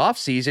throughout the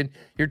offseason,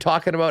 you're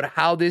talking about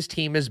how this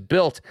team is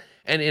built.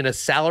 And in a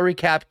salary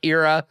cap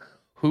era,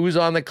 who's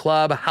on the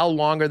club, how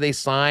long are they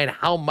signed,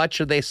 how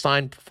much are they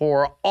signed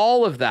for,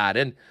 all of that.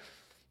 And,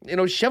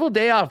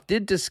 Cheveldayoff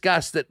did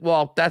discuss that,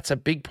 well, that's a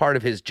big part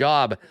of his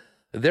job.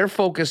 They're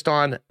focused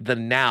on the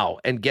now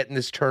and getting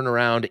this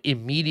turnaround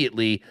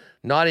immediately,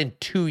 not in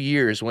 2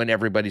 years when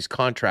everybody's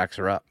contracts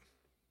are up.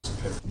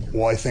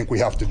 Well, I think we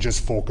have to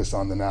just focus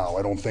on the now.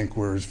 I don't think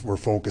we're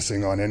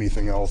focusing on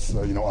anything else,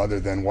 other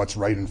than what's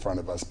right in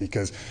front of us.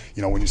 Because,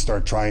 when you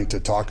start trying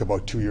to talk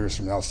about 2 years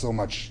from now, so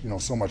much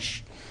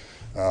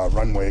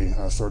runway,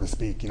 so to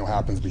speak,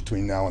 happens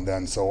between now and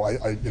then. So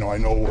I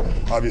know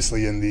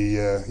obviously in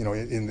the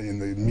in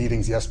the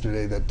meetings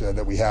yesterday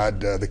that we had,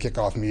 the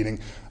kickoff meeting,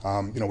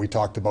 we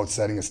talked about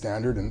setting a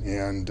standard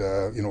and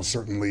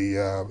certainly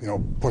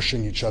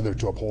pushing each other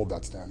to uphold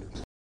that standard.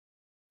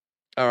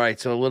 All right,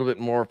 so a little bit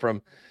more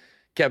from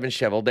Kevin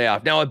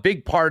Cheveldayoff. Now, a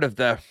big part of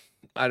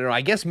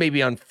I guess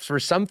maybe for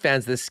some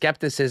fans, the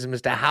skepticism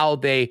as to how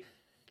they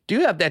do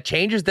have that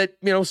changes that,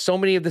 so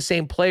many of the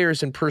same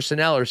players and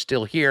personnel are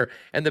still here.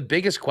 And the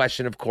biggest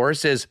question, of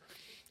course, is,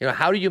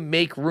 how do you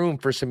make room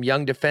for some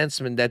young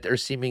defensemen that are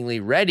seemingly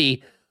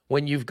ready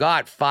when you've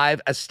got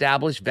 5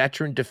 established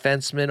veteran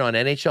defensemen on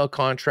NHL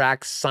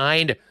contracts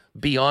signed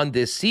beyond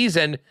this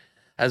season,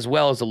 as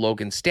well as a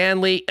Logan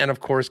Stanley, and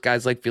of course,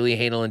 guys like Ville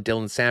Heinola and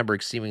Dylan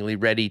Sandberg seemingly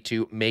ready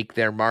to make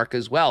their mark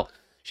as well.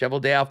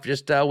 Cheveldayoff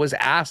just was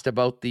asked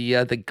about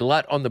the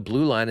glut on the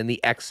blue line and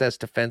the excess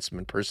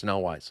defensemen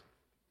personnel-wise.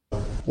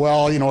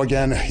 Well,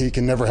 again, you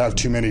can never have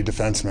too many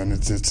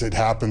defensemen. It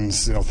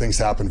happens, things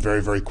happen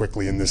very, very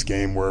quickly in this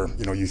game where,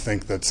 you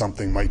think that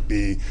something might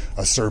be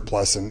a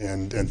surplus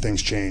and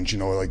things change,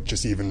 like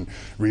just even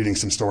reading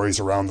some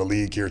stories around the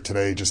league here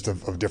today, just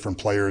of different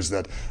players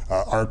that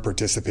aren't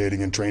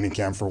participating in training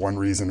camp for one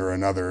reason or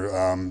another.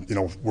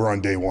 We're on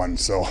day one,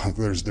 so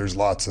there's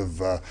lots of,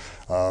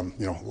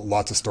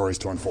 lots of stories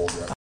to unfold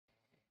yet.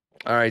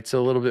 All right, so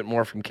a little bit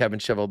more from Kevin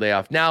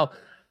Cheveldayoff. Now,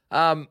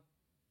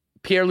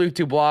 Pierre-Luc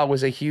Dubois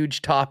was a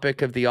huge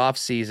topic of the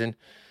offseason.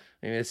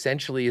 I mean,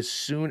 essentially, as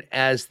soon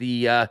as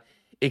the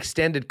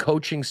extended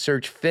coaching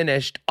search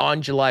finished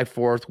on July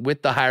 4th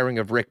with the hiring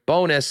of Rick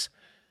Bowness,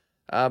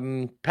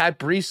 Pat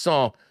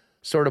Brisson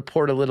sort of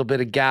poured a little bit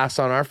of gas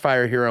on our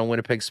fire here on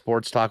Winnipeg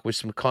Sports Talk with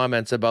some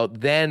comments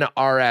about then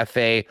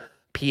RFA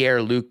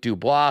Pierre-Luc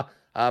Dubois.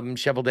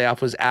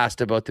 Cheveldayoff was asked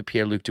about the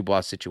Pierre-Luc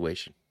Dubois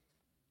situation.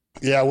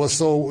 Yeah, well,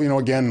 so,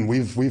 again,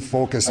 we've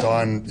focused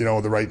on,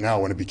 the right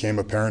now. When it became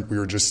apparent, we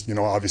were just,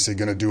 obviously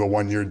going to do a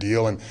 1-year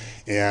deal and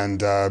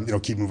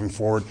keep moving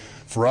forward.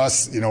 For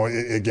us,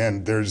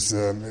 again,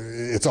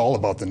 it's all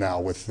about the now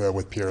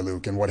with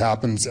Pierre-Luc, and what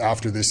happens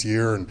after this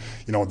year and,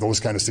 those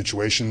kind of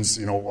situations,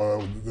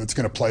 it's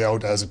going to play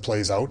out as it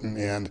plays out.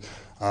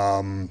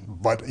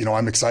 But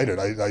I'm excited.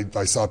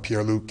 I saw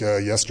Pierre-Luc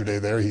yesterday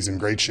there. He's in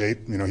great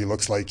shape. He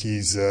looks like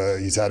he's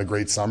had a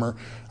great summer.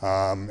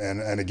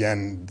 And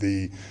again,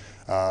 the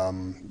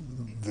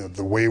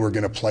way we're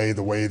going to play,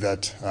 the way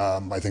that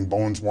I think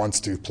Bones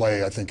wants to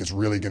play, I think is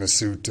really going to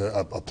suit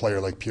a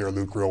player like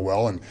Pierre-Luc real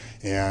well,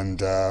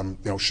 and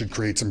should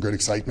create some good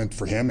excitement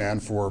for him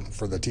and for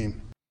the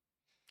team.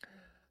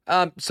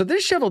 So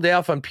this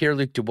Cheveldayoff on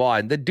Pierre-Luc Dubois,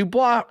 and the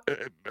Dubois,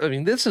 I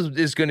mean, this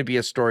is going to be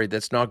a story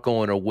that's not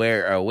going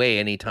away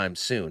anytime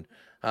soon,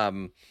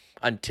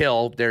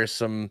 until there's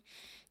some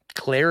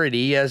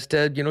clarity as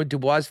to,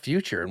 Dubois'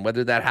 future, and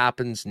whether that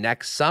happens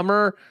next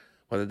summer,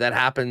 whether that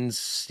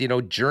happens,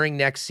 during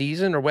next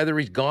season, or whether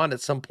he's gone at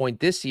some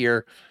point this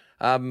year.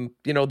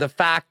 The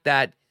fact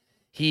that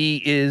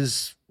he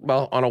is,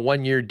 on a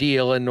 1-year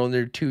deal and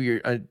under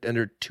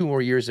 2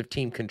 more years of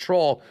team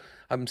control,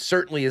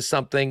 certainly is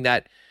something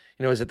that,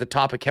 is at the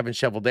top of Kevin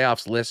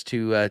Cheveldayoff's list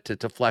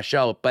to flesh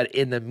out. But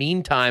in the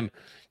meantime,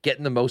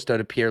 getting the most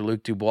out of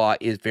Pierre-Luc Dubois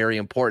is very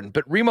important.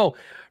 But Remo,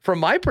 from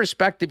my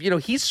perspective,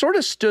 he's sort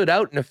of stood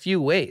out in a few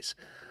ways.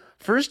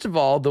 First of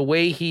all, the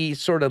way he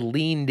sort of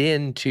leaned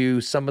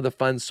into some of the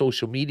fun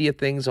social media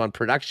things on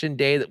production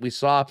day that we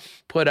saw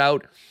put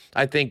out,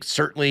 I think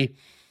certainly,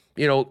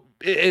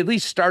 at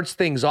least starts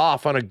things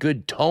off on a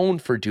good tone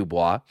for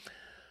Dubois.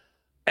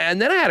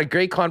 And then I had a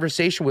great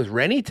conversation with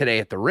Rennie today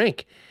at the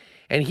rink.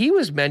 And he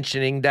was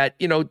mentioning that,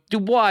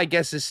 Dubois, I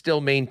guess, is still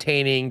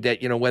maintaining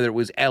that, whether it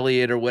was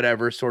Elliott or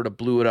whatever, sort of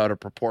blew it out of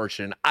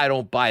proportion. I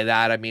don't buy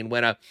that. I mean,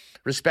 when a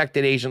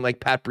respected agent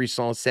like Pat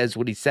Brisson says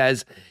what he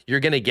says,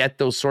 you're going to get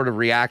those sort of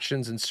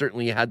reactions. And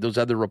certainly you had those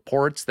other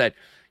reports that,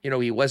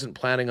 he wasn't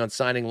planning on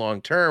signing long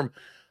term.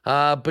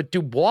 But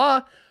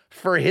Dubois,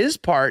 for his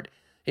part,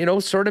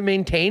 sort of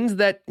maintains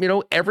that,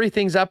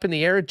 everything's up in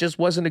the air. It just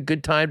wasn't a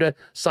good time to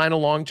sign a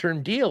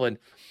long-term deal. And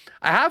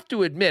I have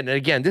to admit, and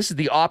again, this is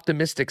the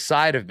optimistic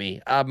side of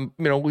me.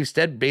 We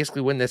said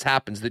basically when this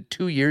happens that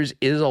 2 years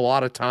is a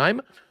lot of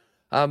time.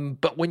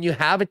 But when you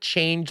have a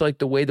change like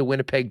the way the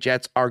Winnipeg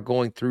Jets are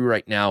going through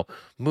right now,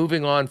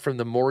 moving on from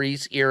the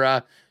Maurice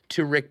era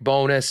to Rick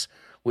Bowness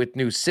with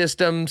new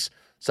systems,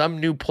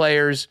 some new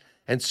players,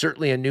 and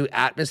certainly a new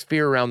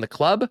atmosphere around the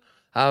club,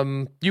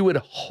 you would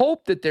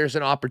hope that there's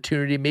an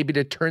opportunity maybe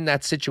to turn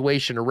that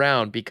situation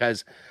around,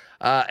 because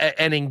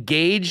an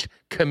engaged,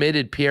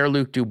 committed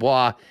Pierre-Luc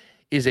Dubois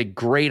is a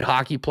great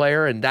hockey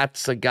player, and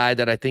that's a guy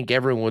that I think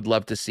everyone would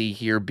love to see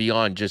here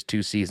beyond just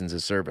 2 seasons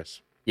of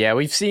service. Yeah,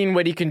 we've seen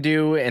what he can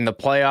do in the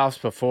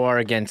playoffs before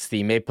against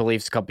the Maple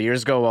Leafs a couple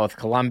years ago with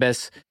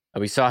Columbus.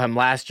 We saw him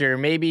last year,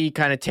 maybe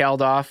kind of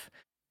tailed off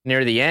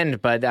near the end,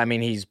 but I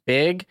mean, he's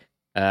big.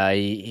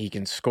 He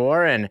can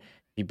score, and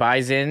he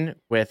buys in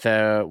with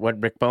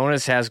what Rick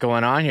Bowness has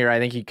going on here. I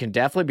think he can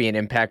definitely be an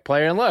impact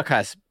player. And look,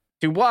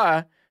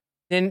 Dubois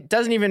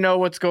doesn't even know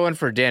what's going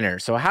for dinner.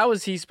 So how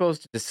is he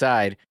supposed to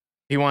decide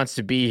he wants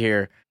to be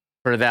here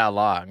for that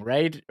long,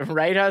 right?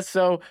 Right, Huss?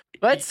 So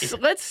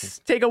let's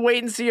take a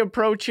wait and see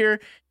approach here.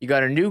 You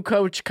got a new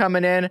coach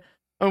coming in,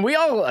 and we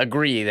all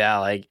agree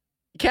that you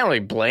can't really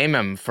blame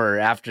him for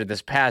after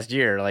this past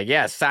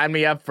year. Sign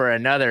me up for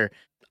another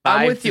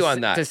 5 I'm with you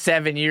on that. to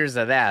 7 years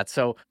of that.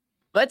 So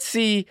let's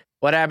see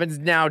what happens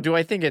now. Do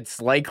I think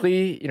it's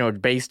likely,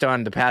 based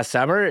on the past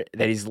summer,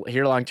 that he's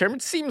here long term?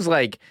 It seems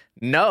like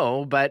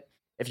no, but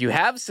if you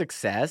have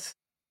success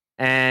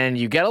and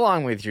you get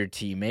along with your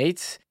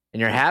teammates and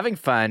you're having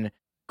fun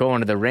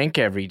going to the rink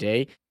every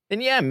day,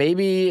 then yeah,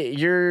 maybe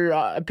your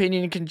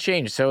opinion can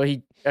change. So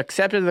he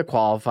accepted the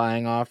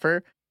qualifying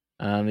offer,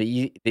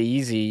 the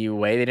easy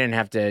way. They didn't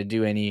have to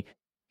do any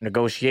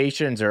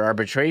negotiations or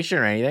arbitration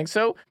or anything.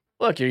 So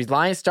look, he's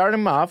start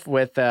him off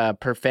with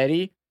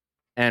Perfetti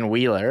and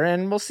Wheeler,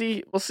 and we'll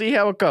see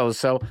how it goes.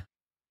 So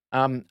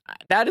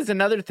that is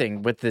another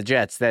thing with the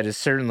Jets that is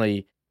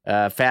certainly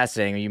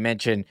fascinating. You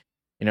mentioned,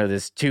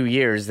 this 2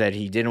 years that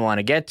he didn't want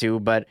to get to,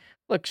 but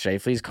look,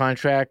 Scheifele's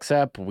contract's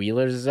up,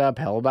 Wheeler's is up,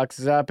 Hellebuyck's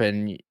is up,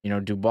 and,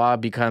 Dubois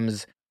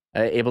becomes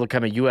able to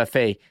become a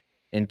UFA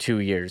in 2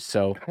 years.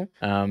 So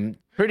a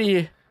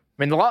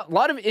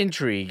lot of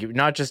intrigue,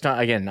 not just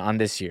on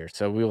this year.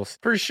 So we will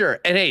for sure.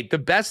 And hey, the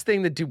best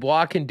thing that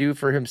Dubois can do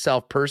for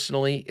himself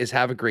personally is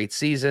have a great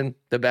season.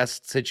 The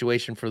best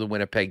situation for the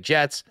Winnipeg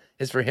Jets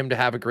is for him to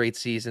have a great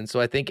season. So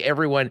I think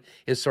everyone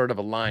is sort of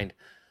aligned.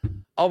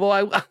 Although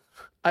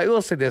I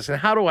will say this, and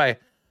how do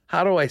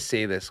I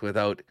say this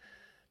without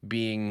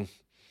being?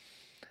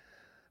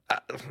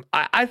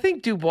 I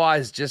think Dubois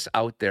is just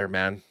out there,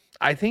 man.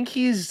 I think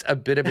he's a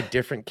bit of a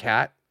different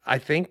cat. I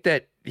think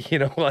that,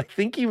 I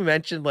think you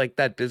mentioned like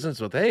that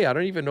business with, hey, I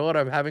don't even know what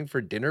I'm having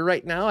for dinner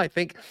right now. I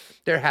think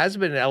there has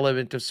been an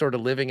element of sort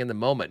of living in the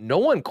moment. No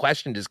one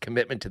questioned his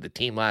commitment to the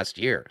team last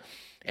year.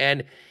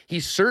 And he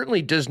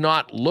certainly does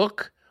not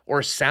look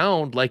or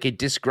sound like a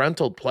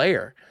disgruntled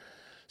player.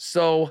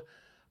 So,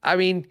 I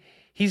mean,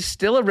 he's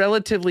still a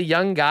relatively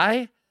young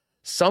guy.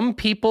 Some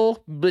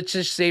people, let's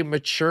just say,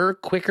 mature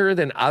quicker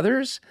than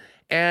others.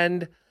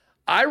 And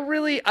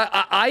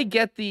I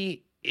get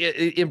the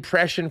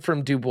impression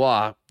from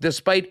Dubois,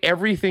 despite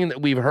everything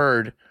that we've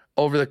heard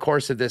over the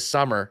course of this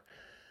summer,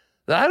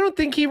 that I don't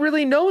think he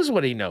really knows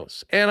what he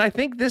knows. And I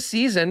think this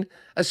season,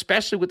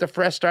 especially with the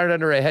fresh start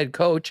under a head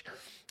coach,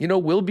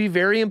 will be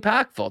very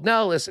impactful.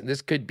 Now, listen,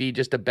 this could be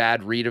just a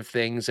bad read of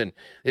things, and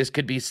this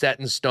could be set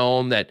in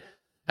stone that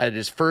at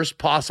his first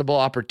possible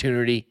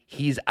opportunity,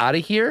 he's out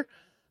of here.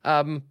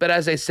 But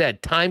as I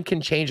said, time can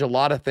change a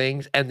lot of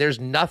things, and there's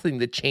nothing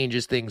that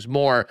changes things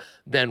more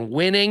than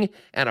winning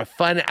and a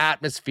fun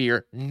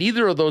atmosphere.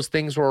 Neither of those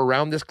things were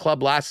around this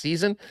club last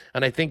season,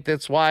 and I think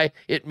that's why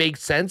it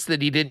makes sense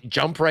that he didn't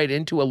jump right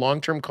into a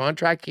long-term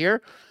contract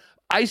here.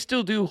 I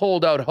still do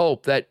hold out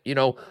hope that,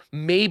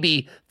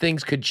 maybe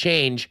things could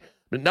change,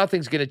 but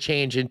nothing's going to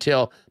change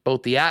until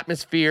both the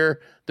atmosphere,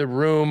 the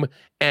room,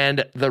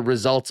 and the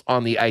results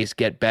on the ice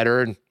get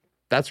better. And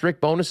that's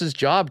Rick Bowness's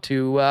job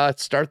to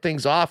start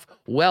things off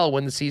well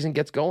when the season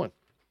gets going.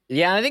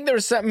 Yeah, I think there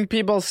was some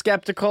people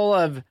skeptical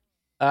of,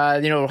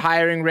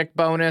 hiring Rick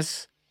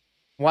Bowness.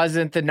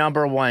 Wasn't the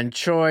number one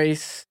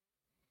choice.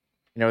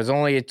 It was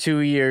only a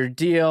 2-year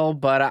deal.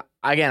 But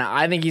again,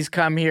 I think he's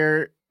come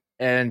here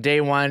and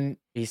day one,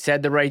 he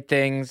said the right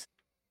things,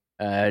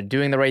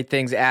 doing the right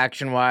things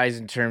action-wise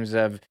in terms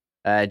of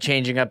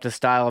changing up the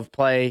style of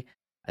play.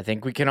 I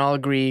think we can all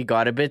agree,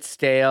 got a bit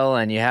stale,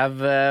 and you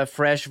have a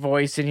fresh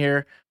voice in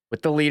here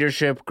with the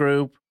leadership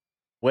group,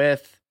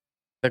 with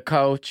the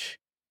coach.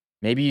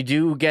 Maybe you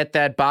do get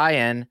that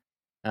buy-in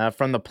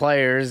from the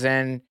players,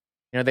 and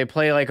they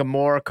play like a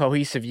more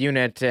cohesive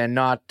unit and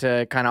not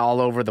kind of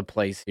all over the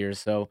place here.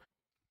 So,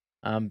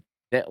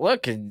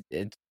 look,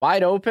 it's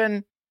wide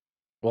open.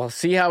 We'll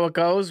see how it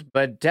goes,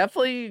 but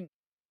definitely.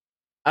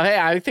 Hey,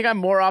 I think I'm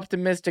more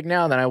optimistic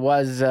now than I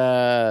was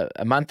a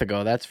month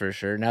ago, that's for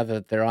sure, now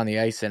that they're on the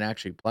ice and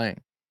actually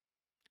playing.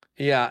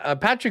 Yeah,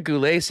 Patrick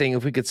Goulet saying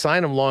if we could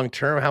sign him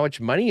long-term, how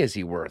much money is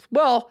he worth?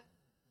 Well,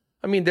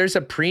 I mean, there's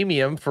a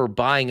premium for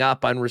buying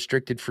up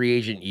unrestricted free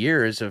agent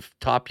years of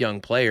top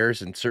young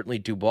players, and certainly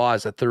Dubois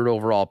as a third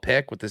overall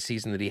pick with the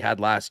season that he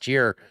had last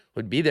year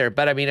would be there.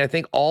 But, I mean, I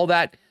think all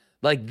that,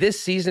 like this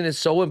season is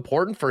so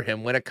important for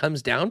him when it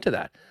comes down to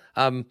that.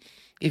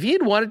 If he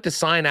had wanted to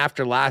sign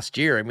after last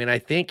year, I mean, I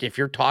think if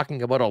you're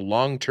talking about a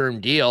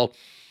long-term deal,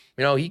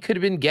 he could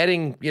have been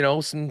getting,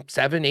 some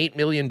 $7-8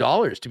 million,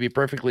 to be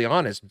perfectly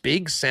honest.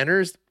 Big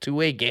centers,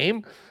 two-way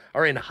game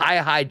are in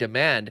high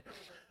demand.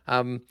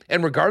 And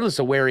regardless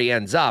of where he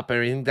ends up,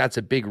 I think that's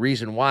a big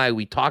reason why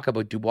we talk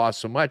about Dubois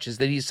so much, is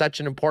that he's such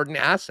an important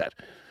asset.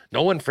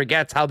 No one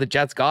forgets how the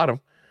Jets got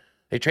him.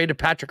 They traded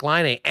Patrick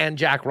Laine and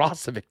Jack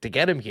Roslovic to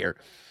get him here.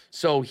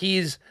 So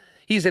he's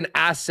an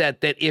asset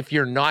that if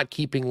you're not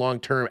keeping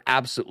long-term,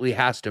 absolutely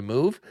has to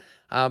move.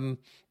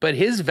 But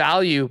his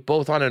value,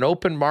 both on an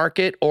open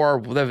market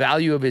or the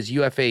value of his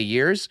UFA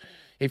years,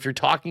 if you're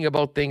talking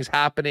about things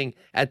happening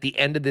at the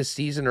end of this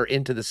season or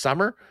into the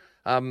summer,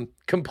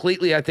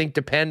 completely, I think,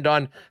 depend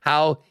on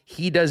how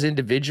he does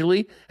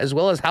individually, as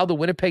well as how the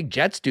Winnipeg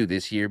Jets do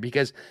this year.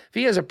 Because if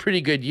he has a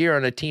pretty good year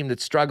on a team that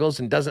struggles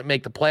and doesn't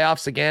make the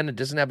playoffs again and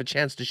doesn't have a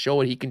chance to show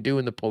what he can do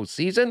in the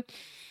postseason,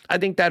 I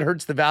think that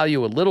hurts the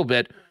value a little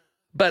bit.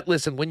 But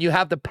listen, when you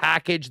have the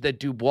package that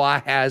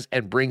Dubois has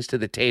and brings to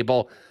the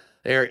table,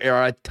 there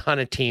are a ton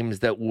of teams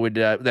that would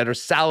that are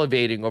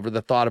salivating over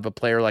the thought of a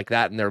player like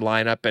that in their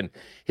lineup. And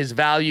his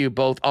value,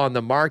 both on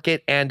the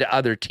market and to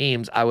other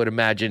teams, I would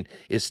imagine,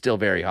 is still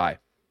very high.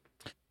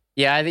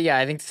 Yeah,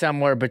 I think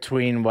somewhere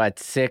between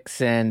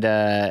 $6 and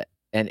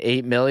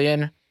 $8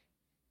 million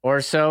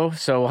or so.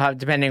 So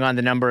depending on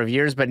the number of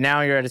years. But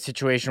now you're at a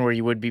situation where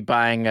you would be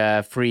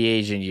buying free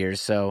agent years.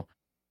 So.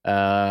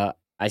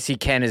 I see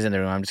Ken is in the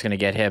room. I'm just going to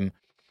get him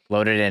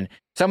loaded in.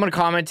 Someone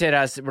commented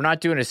us, we're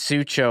not doing a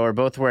suit show. We're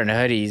both wearing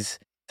hoodies.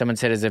 Someone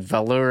said, is it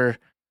velour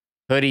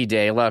hoodie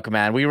day? Look,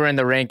 man, we were in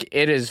the rink.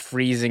 It is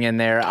freezing in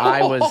there.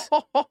 I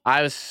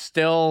was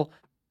still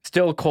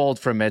Still cold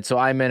from it, so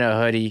I'm in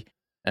a hoodie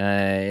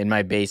in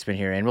my basement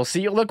here, and we'll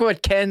see. Look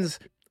what Ken's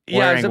wearing.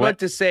 Yeah, I was about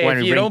to say,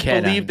 if you don't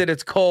believe on. that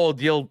it's cold,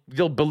 you'll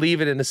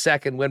believe it in a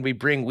second when we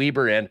bring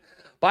Weber in.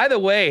 By the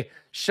way,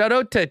 shout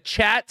out to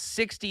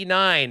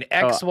Chat69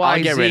 XYZ.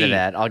 I'll get rid of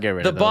that. I'll get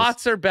rid of the those.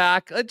 bots are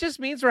back. It just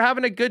means we're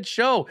having a good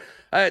show.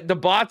 The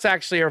bots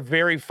actually are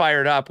very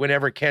fired up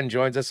whenever Ken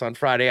joins us on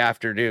Friday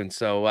afternoon.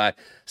 So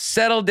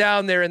settle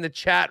down there in the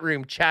chat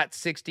room,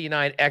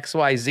 Chat69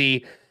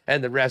 XYZ.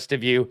 And the rest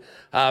of you.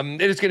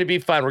 It is going to be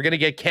fun. We're going to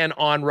get Ken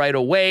on right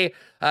away.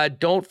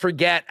 Don't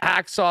forget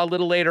Hacksaw a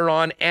little later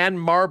on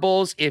and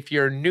Marbles. If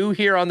you're new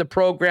here on the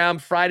program,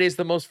 Friday's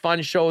the most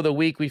fun show of the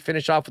week. We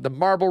finish off with the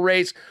marble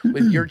race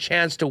with your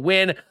chance to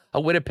win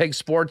a Winnipeg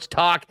Sports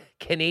Talk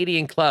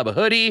Canadian Club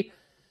hoodie.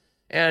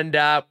 And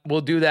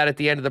we'll do that at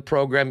the end of the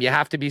program. You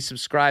have to be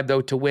subscribed,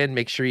 though, to win.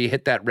 Make sure you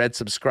hit that red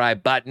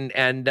subscribe button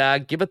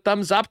and give a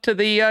thumbs up to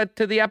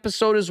the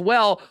episode as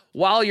well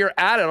while you're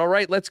at it. All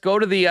right, let's go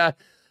to the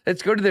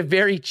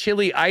very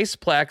chilly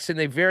Iceplex and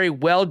the very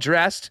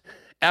well-dressed,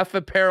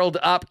 F-appareled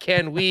up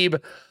Ken Wiebe,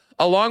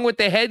 along with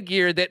the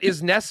headgear that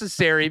is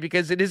necessary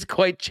because it is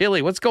quite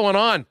chilly. What's going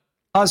on?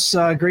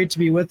 Great to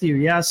be with you.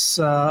 Yes,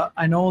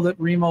 I know that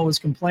Remo was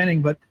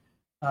complaining, but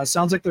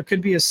sounds like there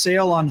could be a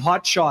sale on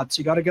hot shots.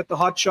 You got to get the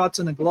hot shots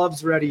and the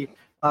gloves ready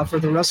for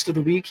the rest of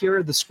the week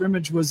here. The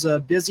scrimmage was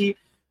busy.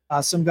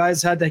 Some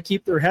guys had to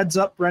keep their heads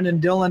up. Brendan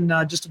Dillon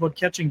just about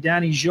catching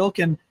Danny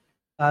Zhilkin.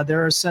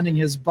 They're sending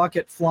his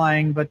bucket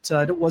flying, but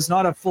it was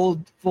not a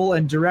full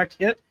and direct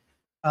hit.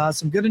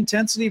 Some good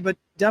intensity, but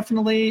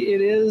definitely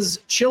it is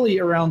chilly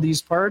around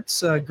these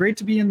parts. Great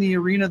to be in the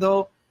arena,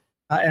 though,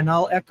 and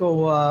I'll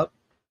echo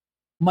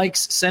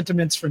Mike's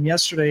sentiments from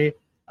yesterday.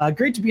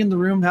 Great to be in the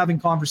room having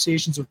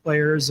conversations with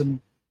players,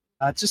 and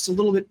just a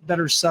little bit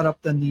better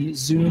setup than the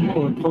Zoom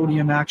or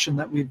podium action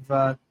that we've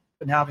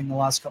been having the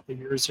last couple of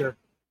years here.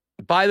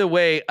 By the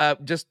way,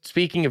 just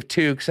speaking of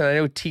toques, and I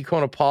know T.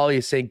 Konopoli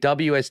is saying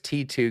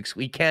WST toques.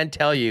 We can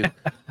tell you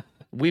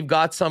we've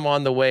got some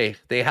on the way.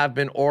 They have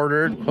been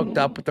ordered, hooked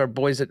up with our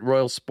boys at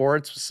Royal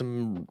Sports.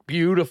 Some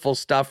beautiful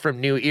stuff from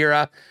New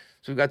Era.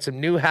 So we've got some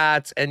new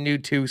hats and new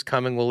toques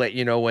coming. We'll let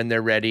you know when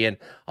they're ready. And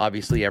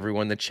obviously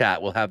everyone in the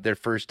chat will have their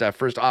first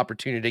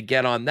opportunity to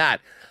get on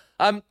that.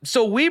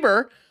 So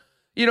Weber,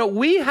 you know,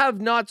 we have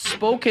not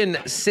spoken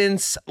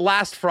since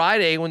last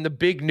Friday when the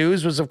big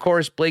news was, of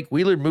course, Blake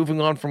Wheeler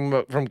moving on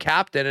from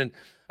captain. And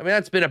I mean,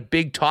 that's been a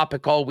big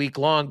topic all week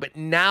long. But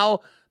now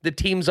the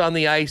team's on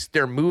the ice.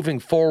 They're moving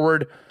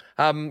forward.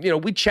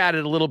 We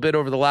chatted a little bit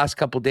over the last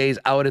couple of days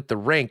out at the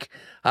rink.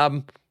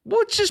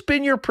 What's just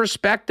been your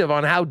perspective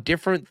on how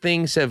different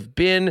things have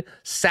been,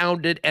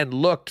 sounded, and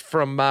looked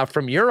from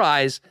your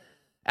eyes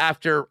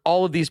after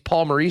all of these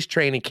Paul Maurice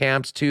training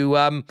camps to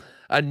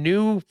a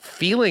new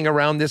feeling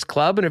around this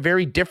club and a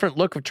very different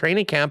look of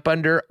training camp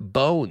under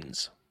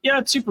Bones? Yeah,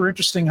 it's super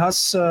interesting,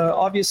 Huss.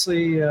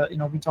 Obviously,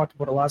 we talked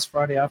about it last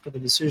Friday after the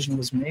decision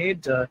was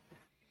made.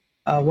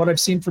 What I've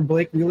seen from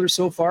Blake Wheeler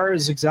so far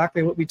is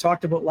exactly what we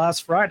talked about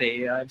last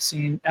Friday. I've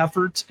seen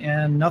effort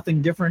and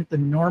nothing different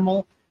than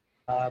normal.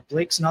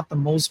 Blake's not the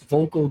most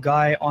vocal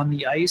guy on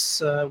the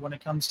ice when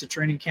it comes to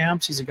training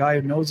camps. He's a guy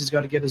who knows he's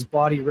got to get his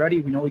body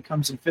ready. We know he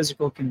comes in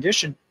physical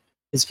condition.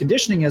 His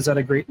conditioning is at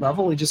a great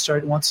level. He just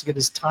wants to get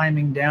his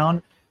timing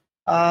down.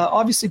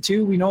 Obviously,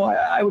 too, we know,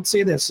 I would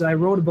say this. I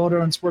wrote about it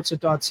on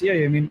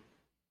sportsnet.ca. I mean,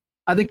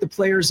 I think the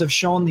players have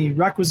shown the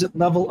requisite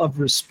level of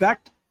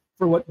respect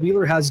for what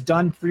Wheeler has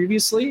done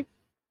previously,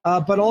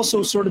 but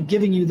also sort of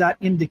giving you that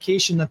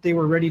indication that they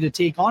were ready to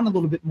take on a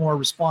little bit more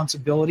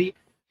responsibility.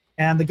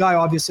 And the guy,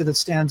 obviously, that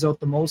stands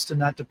out the most in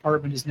that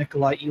department is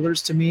Nikolai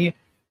Ehlers to me,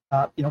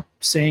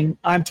 saying,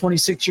 I'm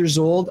 26 years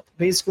old.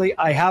 Basically,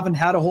 I haven't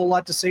had a whole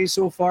lot to say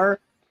so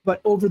far,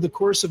 but over the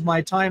course of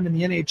my time in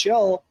the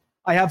NHL,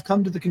 I have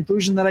come to the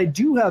conclusion that I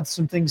do have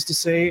some things to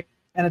say,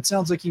 and it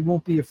sounds like he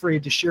won't be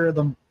afraid to share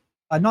them.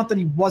 Not that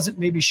he wasn't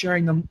maybe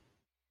sharing them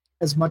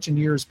as much in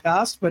years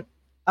past, but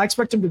I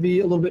expect him to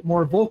be a little bit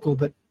more vocal.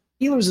 But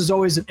Ehlers is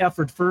always an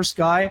effort-first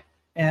guy,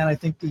 and I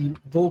think the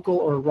vocal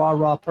or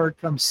rah-rah part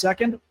comes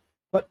second.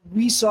 But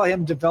we saw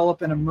him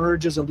develop and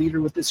emerge as a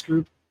leader with this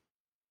group.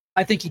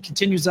 I think he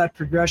continues that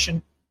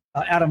progression.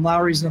 Adam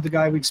Lowry is another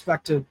guy we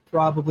expect to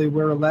probably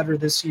wear a letter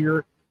this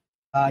year.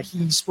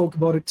 He spoke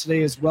about it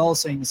today as well,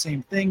 saying the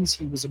same things.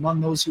 He was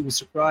among those who was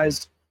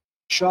surprised,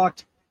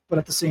 shocked, but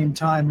at the same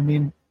time, I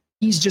mean,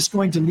 he's just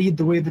going to lead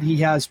the way that he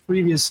has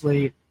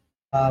previously.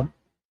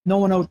 No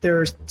one out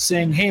there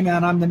saying, hey,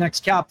 man, I'm the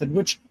next captain,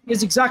 which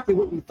is exactly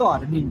what we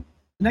thought. I mean,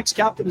 the next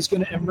captain is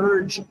going to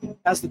emerge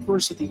as the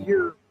course of the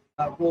year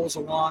rolls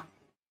along.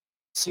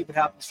 See what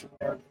happens from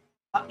there.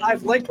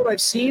 I've liked what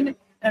I've seen,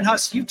 and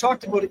Huss, you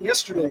talked about it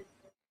yesterday.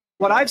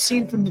 What I've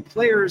seen from the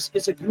players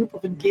is a group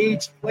of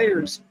engaged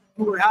players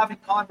who are having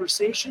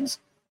conversations,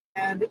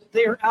 and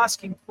they are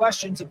asking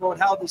questions about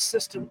how the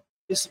system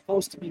is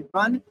supposed to be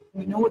run.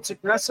 We know it's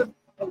aggressive,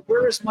 but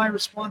where is my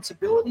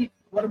responsibility?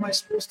 What am I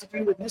supposed to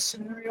do in this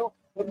scenario?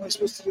 What am I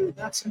supposed to do in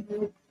that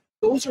scenario?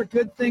 Those are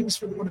good things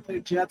for the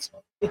Winnipeg Jets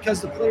because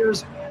the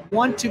players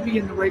want to be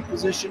in the right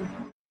position.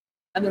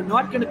 and they're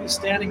not going to be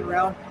standing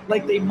around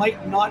like they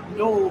might not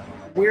know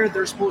where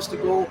they're supposed to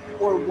go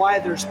or why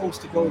they're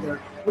supposed to go there,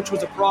 which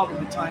was a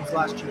problem at times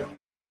last year.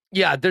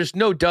 Yeah, there's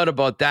no doubt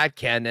about that,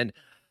 Ken. And,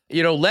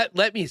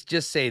 let me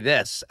just say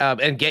this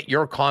and get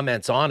your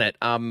comments on it.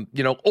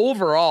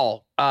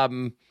 Overall,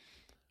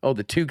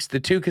 the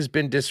Toque has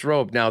been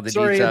disrobed now. The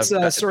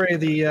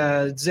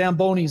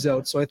Zamboni's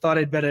out, so I thought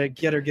I'd better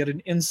get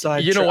an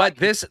inside. You know what?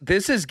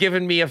 This has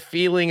given me a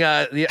feeling,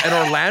 an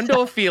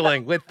Orlando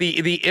feeling with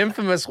the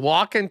infamous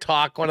walk and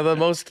talk, one of the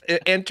most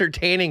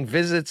entertaining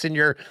visits in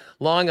your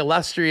long,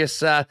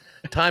 illustrious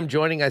time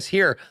joining us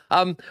here.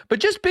 But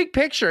just big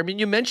picture, I mean,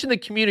 you mentioned the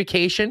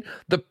communication,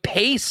 the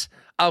pace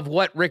of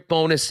what Rick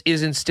Bowness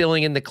is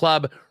instilling in the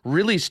club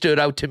really stood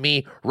out to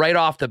me right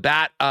off the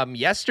bat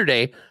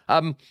yesterday.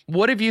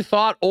 What have you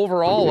thought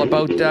overall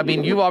about,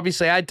 you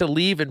obviously had to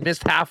leave and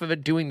missed half of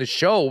it doing the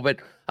show, but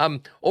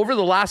over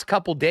the last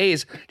couple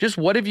days, just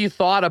what have you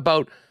thought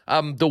about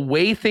the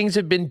way things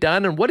have been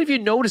done, and what have you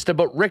noticed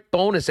about Rick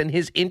Bowness and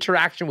his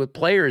interaction with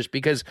players?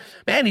 Because,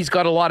 man, he's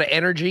got a lot of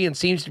energy and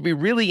seems to be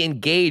really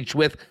engaged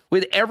with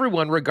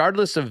everyone,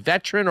 regardless of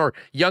veteran or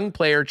young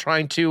player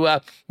trying to,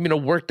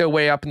 work their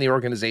way up in the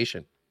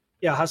organization.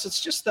 Yeah, Huss,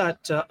 it's just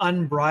that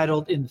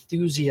unbridled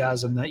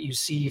enthusiasm that you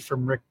see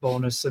from Rick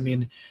Bowness. I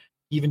mean,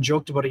 he even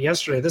joked about it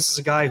yesterday. This is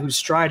a guy whose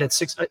stride at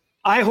 6.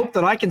 I hope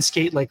that I can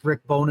skate like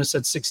Rick Bowness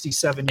at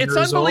 67 years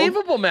old. It's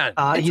unbelievable, man.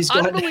 It's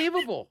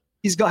unbelievable.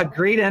 He's got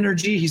great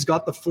energy. He's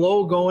got the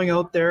flow going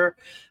out there.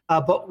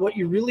 But what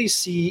you really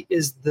see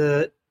is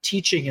the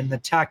teaching and the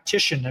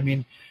tactician. I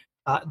mean,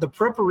 the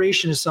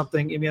preparation is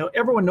something,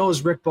 everyone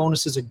knows Rick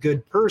Bowness is a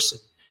good person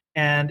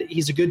and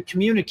he's a good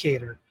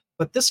communicator.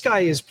 But this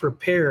guy is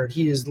prepared.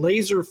 He is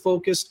laser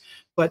focused.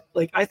 But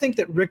I think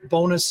that Rick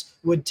Bowness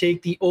would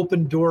take the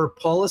open door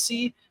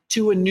policy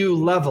to a new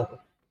level.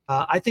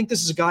 I think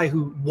this is a guy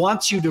who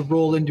wants you to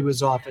roll into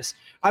his office.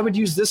 I would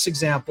use this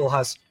example,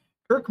 Huss.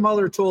 Kirk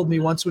Muller told me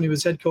once when he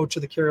was head coach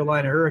of the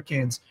Carolina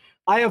Hurricanes,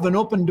 I have an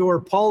open door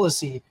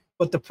policy,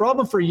 but the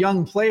problem for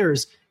young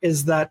players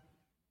is that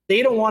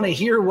they don't want to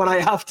hear what I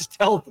have to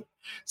tell them.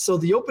 So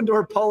the open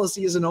door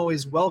policy isn't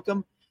always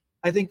welcome.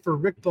 I think for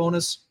Rick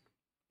Bowness,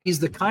 he's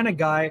the kind of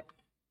guy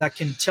that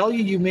can tell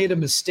you made a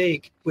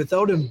mistake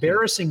without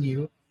embarrassing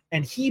you,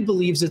 and he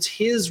believes it's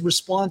his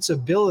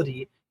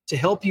responsibility to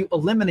help you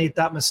eliminate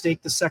that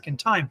mistake the second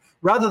time,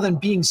 rather than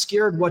being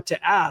scared what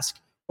to ask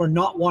or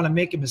not want to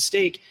make a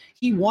mistake.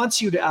 He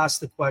wants you to ask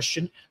the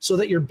question so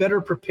that you're better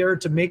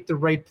prepared to make the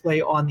right play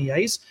on the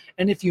ice.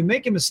 And if you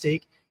make a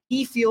mistake,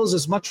 he feels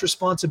as much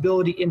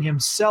responsibility in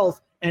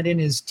himself and in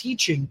his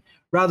teaching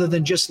rather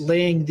than just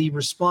laying the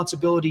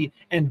responsibility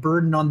and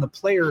burden on the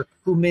player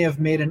who may have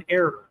made an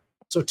error.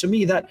 So to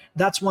me,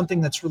 that's one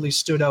thing that's really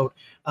stood out.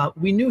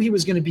 We knew he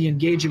was going to be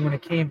engaging when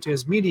it came to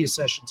his media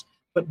sessions,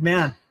 but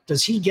man,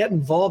 does he get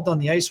involved on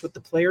the ice with the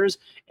players?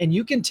 And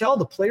you can tell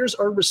the players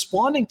are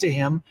responding to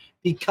him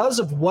because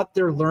of what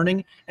they're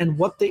learning and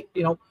what they,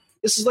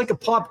 this is like a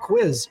pop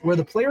quiz where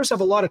the players have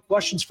a lot of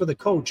questions for the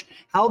coach.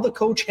 How the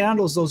coach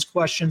handles those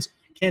questions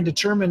can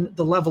determine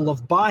the level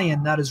of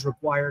buy-in that is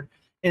required.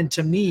 And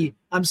to me,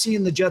 I'm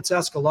seeing the Jets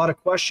ask a lot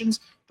of questions,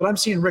 but I'm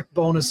seeing Rick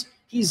Bowness,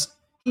 he's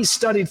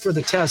studied for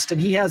the test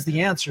and he has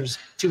the answers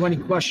to any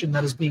question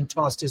that is being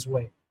tossed his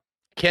way.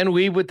 Ken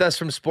Weave with us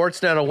from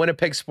Sportsnet on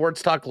Winnipeg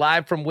Sports Talk,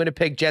 live from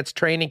Winnipeg Jets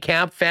training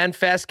camp.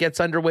 FanFest gets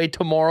underway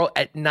tomorrow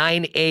at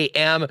 9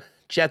 a.m.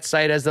 Jets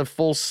site has the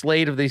full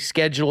slate of the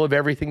schedule of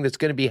everything that's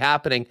going to be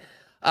happening.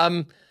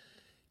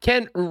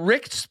 Ken,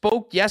 Rick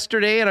spoke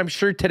yesterday, and I'm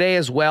sure today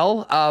as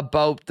well,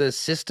 about the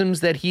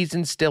systems that he's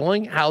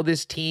instilling, how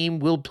this team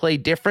will play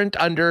different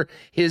under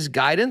his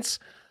guidance.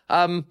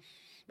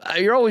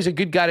 You're always a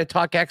good guy to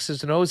talk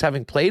X's and O's,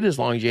 having played as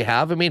long as you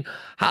have. I mean,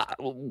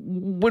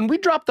 when we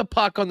drop the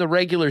puck on the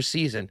regular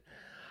season,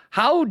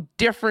 how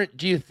different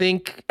do you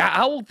think,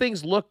 how will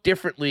things look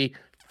differently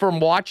from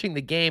watching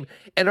the game?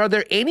 And are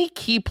there any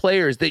key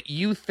players that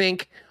you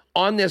think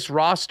on this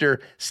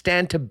roster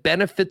stand to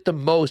benefit the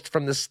most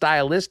from the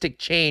stylistic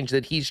change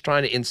that he's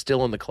trying to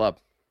instill in the club?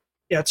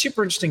 Yeah, it's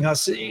super interesting,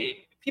 Huss.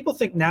 People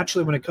think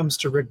naturally when it comes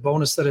to Rick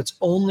Bowness that it's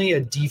only a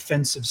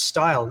defensive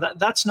style.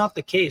 That's not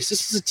the case.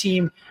 This is a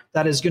team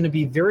that is going to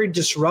be very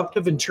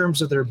disruptive in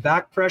terms of their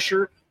back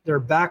pressure, their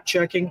back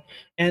checking,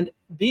 and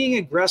being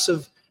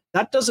aggressive.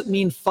 That doesn't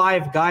mean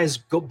 5 guys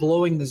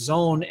blowing the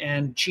zone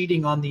and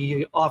cheating on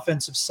the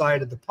offensive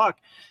side of the puck.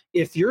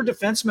 If your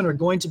defensemen are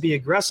going to be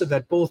aggressive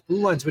at both blue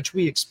lines, which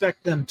we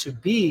expect them to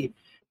be,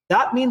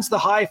 that means the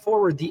high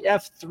forward, the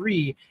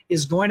F3,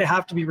 is going to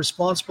have to be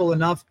responsible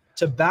enough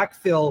to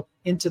backfill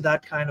into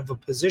that kind of a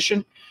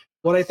position.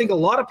 What I think a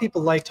lot of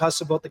people liked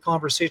us about the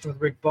conversation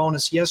with Rick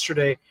Bowness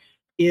yesterday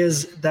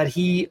is that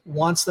he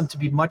wants them to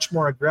be much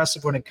more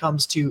aggressive when it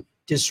comes to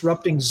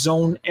disrupting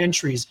zone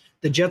entries.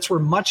 The Jets were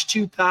much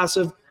too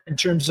passive in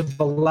terms of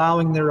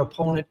allowing their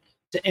opponent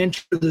to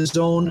enter the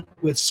zone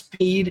with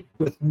speed,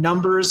 with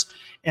numbers,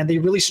 and they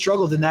really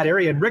struggled in that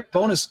area. And Rick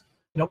Bowness,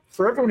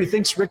 for everyone who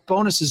thinks Rick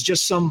Bowness is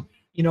just some,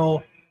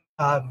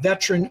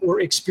 veteran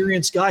or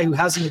experienced guy who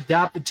hasn't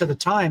adapted to the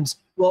times.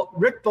 Well,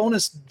 Rick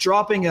Bowness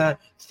dropping a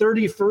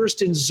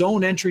 31st in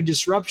zone entry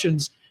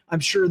disruptions, I'm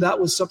sure that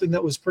was something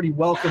that was pretty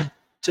welcome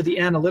to the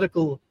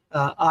analytical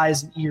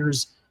eyes and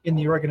ears in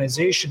the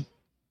organization.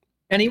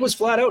 And he was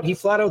flat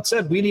out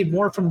said, we need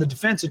more from the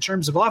defense in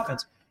terms of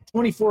offense.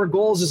 24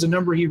 goals is a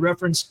number he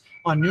referenced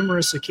on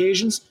numerous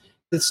occasions.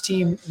 This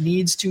team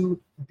needs to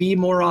be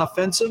more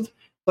offensive,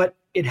 but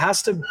it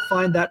has to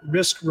find that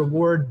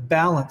risk-reward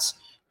balance.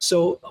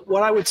 So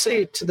what I would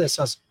say to this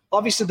is,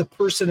 obviously the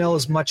personnel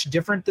is much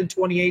different than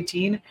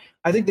 2018.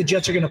 I think the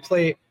Jets are going to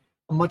play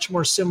a much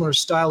more similar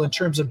style in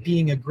terms of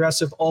being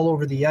aggressive all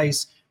over the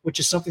ice, which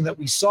is something that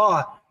we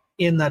saw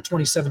in that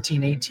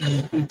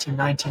 2017-18,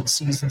 18-19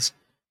 seasons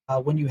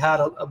when you had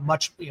a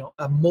much,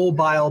 a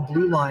mobile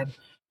blue line.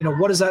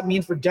 What does that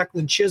mean for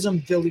Declan Chisholm,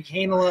 Ville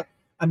Heinola?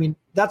 I mean,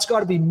 that's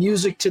got to be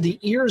music to the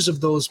ears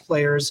of those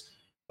players,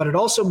 but it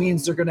also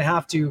means they're going to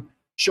have to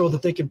show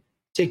that they can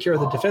take care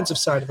of the defensive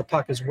side of the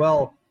puck as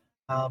well.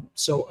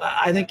 So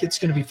I think it's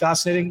going to be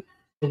fascinating.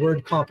 The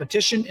word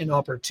competition and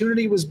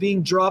opportunity was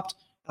being dropped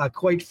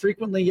quite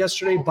frequently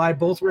yesterday by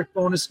both Rick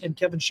Bowness and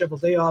Kevin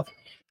Cheveldayoff.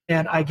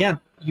 And again,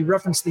 you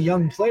referenced the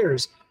young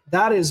players.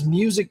 That is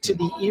music to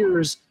the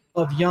ears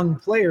of young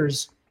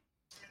players,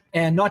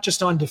 and not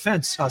just on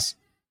defense, Huss.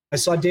 I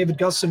saw David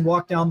Gustafsson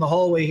walk down the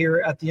hallway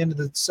here at the end of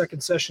the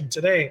second session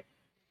today.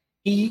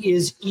 He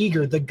is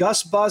eager. The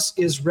Gus bus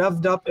is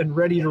revved up and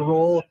ready to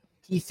roll.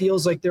 He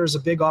feels like there's a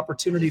big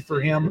opportunity for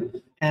him.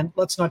 And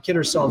let's not kid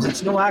ourselves.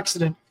 It's no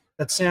accident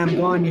that Sam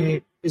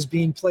Gagner is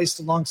being placed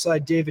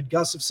alongside David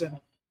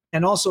Gustafsson,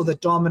 and also that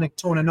Dominic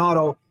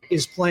Toninato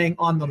is playing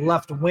on the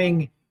left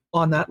wing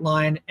on that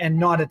line and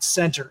not at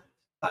center.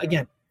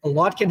 Again, a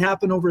lot can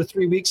happen over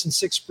 3 weeks and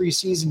 6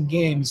 preseason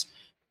games.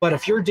 But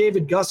if you're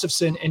David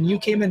Gustafsson and you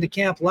came into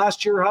camp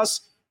last year,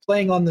 Huss,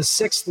 playing on the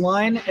 6th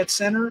line at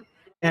center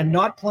and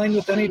not playing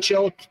with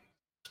NHL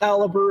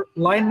caliber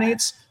line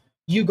mates,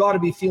 you got to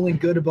be feeling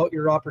good about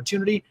your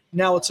opportunity.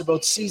 Now it's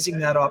about seizing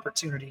that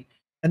opportunity.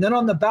 And then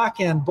on the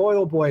back end, boy,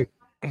 oh boy,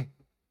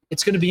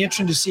 it's going to be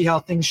interesting to see how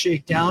things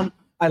shake down.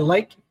 I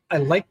like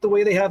the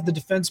way they have the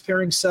defense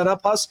pairing set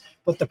up, Huss,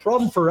 but the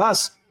problem for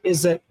us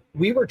is that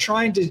we were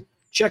trying to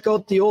check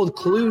out the old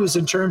clues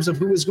in terms of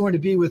who is going to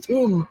be with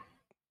whom.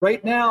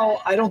 Right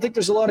now, I don't think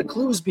there's a lot of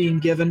clues being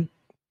given,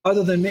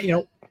 other than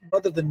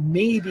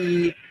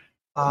maybe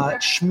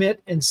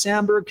Schmidt and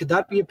Samberg. Could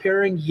that be a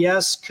pairing?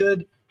 Yes.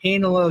 Could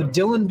Heinola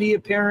Dillon be a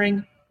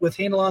pairing with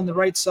Heinola on the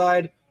right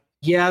side?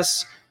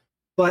 Yes.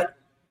 But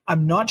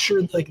I'm not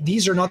sure. Like,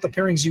 these are not the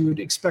pairings you would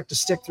expect to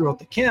stick throughout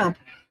the camp.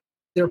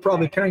 They're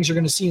probably pairings you're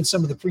going to see in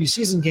some of the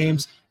preseason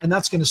games, and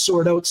that's going to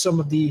sort out some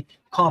of the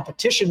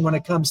competition when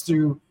it comes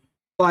through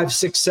 5,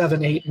 6,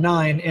 7, 8,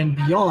 9, and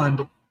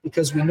beyond,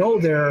 because we know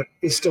there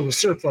is still a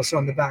surplus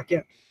on the back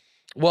end.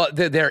 Well,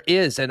 there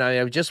is, and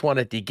I just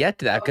wanted to get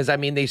to that because, I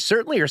mean, they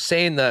certainly are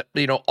saying that,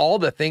 all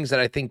the things that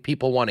I think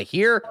people want to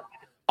hear.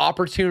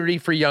 Opportunity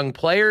for young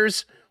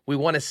players. We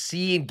want to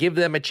see and give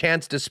them a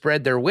chance to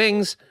spread their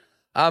wings.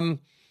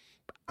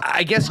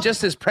 I guess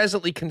just as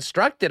presently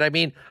constructed, I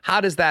mean,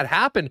 how does that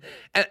happen?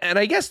 And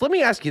I guess, let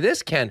me ask you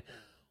this, Ken.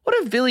 What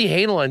if Ville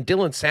Heinola and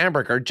Dylan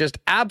Samberg are just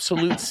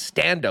absolute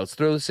standouts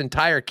through this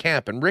entire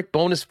camp, and Rick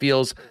Bowness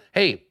feels,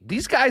 hey,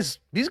 these guys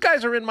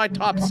are in my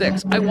top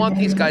 6. I want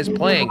these guys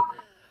playing.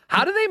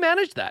 How do they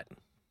manage that?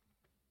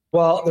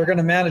 Well, they're going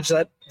to manage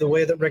that the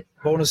way that Rick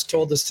Bowness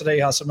told us today,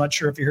 Huss. I'm not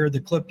sure if you heard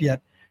the clip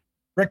yet.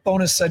 Rick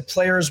Bowness said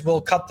players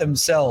will cut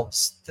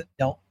themselves.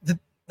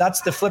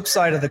 That's the flip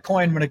side of the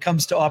coin when it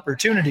comes to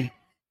opportunity.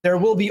 There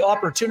will be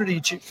opportunity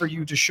for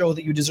you to show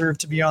that you deserve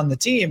to be on the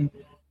team,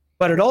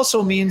 but it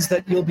also means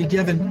that you'll be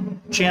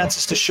given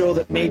chances to show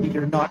that maybe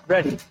you're not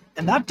ready.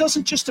 And that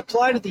doesn't just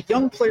apply to the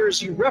young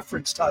players you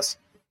referenced, Huss.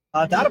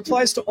 That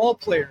applies to all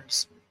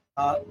players.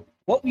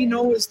 What we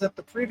know is that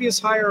the previous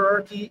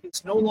hierarchy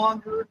is no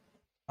longer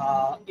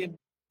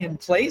in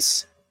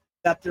place,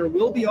 that there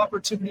will be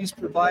opportunities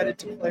provided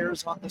to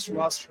players on this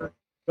roster,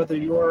 whether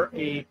you're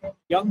a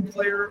young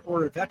player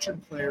or a veteran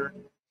player.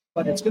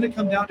 But it's going to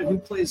come down to who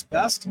plays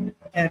best.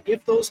 And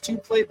if those two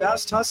play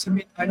best, Huss, I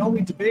mean, I know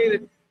we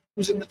debated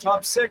who's in the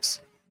top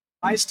 6.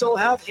 I still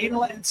have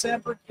Heinola and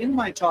Samberg in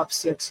my top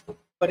 6.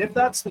 But if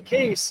that's the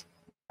case,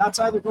 that's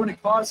either going to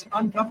cause an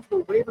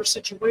uncomfortable waiver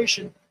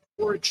situation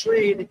or a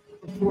trade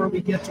before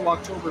we get to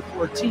October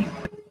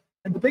 14th.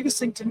 And the biggest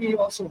thing to me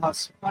also,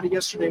 Huss, not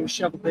yesterday, was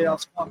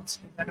Cheveldayoff's comments.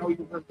 I know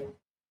you heard them.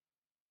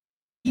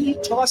 He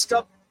tossed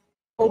up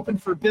open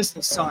for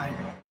business sign.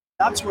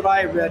 That's what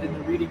I read in the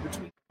reading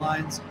between the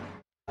lines.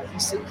 He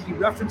said he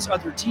referenced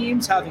other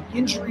teams having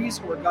injuries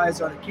or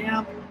guys out of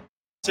camp.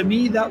 To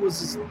me, that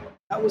was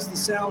the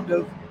sound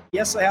of,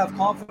 yes, I have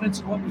confidence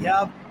in what we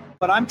have,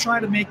 but I'm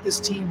trying to make this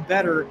team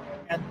better,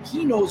 and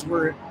he knows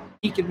where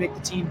he can make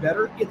the team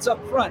better. It's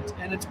up front,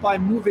 and it's by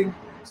moving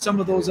some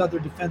of those other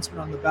defensemen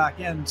on the back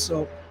end.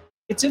 So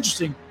it's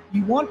interesting.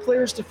 You want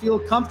players to feel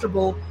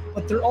comfortable,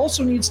 but there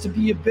also needs to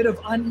be a bit of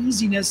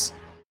uneasiness,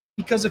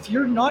 because if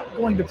you're not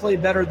going to play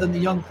better than the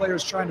young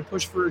players trying to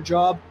push for a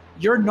job,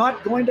 you're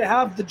not going to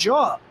have the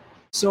job.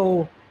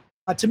 So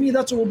to me,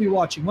 that's what we'll be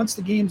watching. Once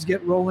the games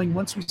get rolling,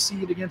 once we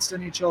see it against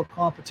NHL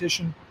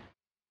competition.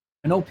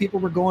 I know people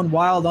were going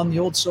wild on the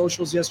old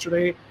socials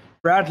yesterday.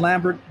 Brad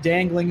Lambert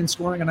dangling and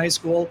scoring a nice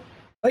goal.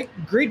 Like,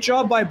 great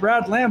job by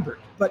Brad Lambert,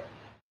 but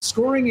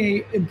scoring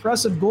a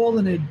impressive goal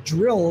in a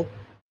drill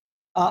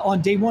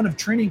on day one of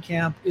training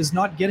camp is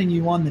not getting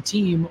you on the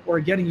team or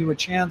getting you a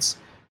chance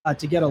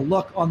to get a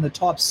look on the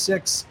top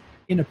 6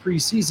 in a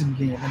preseason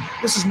game. And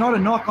this is not a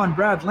knock on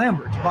Brad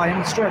Lambert by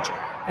any stretch.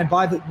 And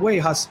by the way,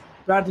 Huss,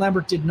 Brad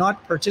Lambert did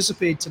not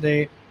participate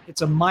today.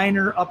 It's a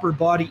minor upper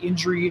body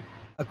injury.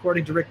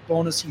 According to Rick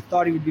Bowness, he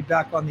thought he would be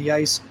back on the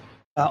ice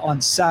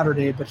on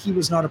Saturday, but he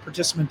was not a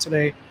participant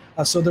today.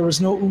 So there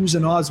was no oohs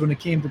and ahs when it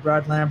came to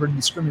Brad Lambert in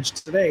the scrimmage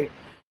today.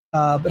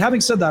 But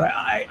having said that,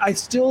 I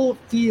still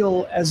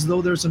feel as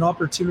though there's an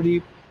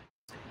opportunity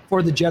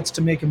for the Jets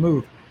to make a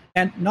move.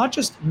 And not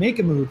just make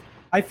a move,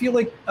 I feel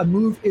like a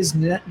move is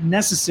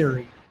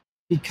necessary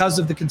because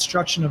of the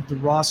construction of the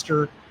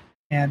roster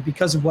and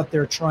because of what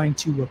they're trying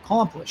to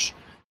accomplish.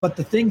 But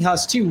the thing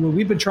has too, where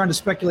we've been trying to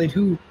speculate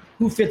who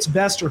fits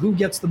best or who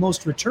gets the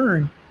most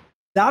return,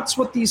 that's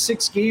what these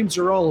 6 games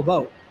are all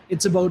about.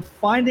 It's about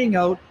finding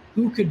out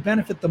who could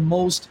benefit the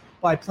most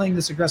by playing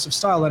this aggressive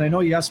style. And I know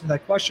you asked me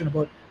that question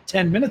about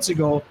 10 minutes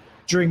ago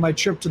during my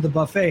trip to the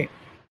buffet.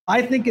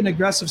 I think an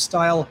aggressive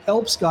style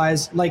helps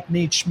guys like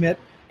Nate Schmidt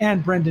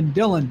and Brendan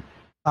Dillon,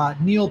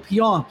 Neil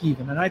Pionk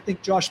even. And I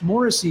think Josh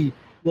Morrissey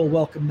will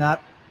welcome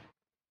that.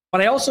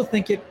 But I also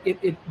think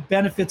it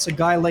benefits a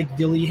guy like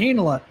Ville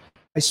Heinola.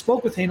 I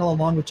spoke with Heinola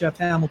along with Jeff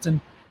Hamilton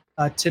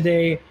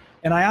today,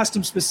 and I asked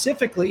him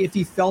specifically if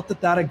he felt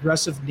that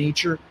aggressive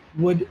nature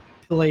would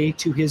play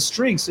to his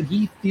strengths, and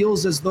he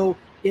feels as though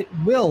it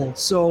will.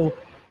 So,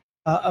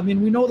 I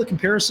mean, we know the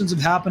comparisons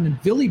have happened,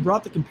 and Ville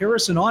brought the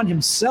comparison on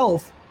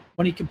himself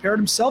when he compared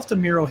himself to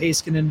Miro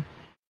Heiskanen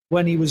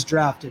when he was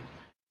drafted.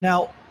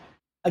 Now,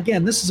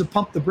 again, this is a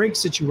pump the brakes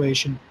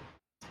situation.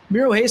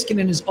 Miro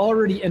Heiskanen is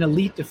already an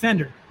elite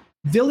defender.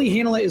 Ville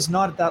Heinola is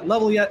not at that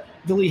level yet.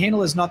 Ville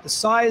Heinola is not the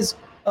size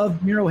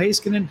of Miro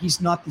Heiskanen. He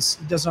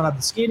does not have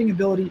the skating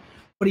ability,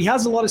 but he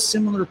has a lot of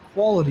similar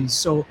qualities.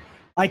 So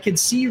I could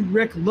see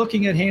Rick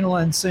looking at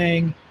Heinola and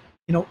saying,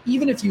 you know,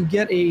 even if you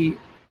get a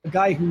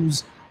guy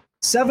who's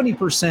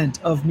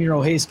 70% of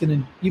Miro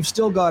Heiskanen, you've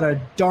still got a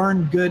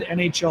darn good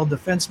NHL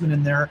defenseman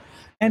in there.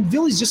 And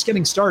Ville's just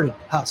getting started,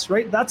 Huss,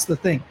 right? That's the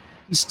thing.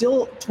 He's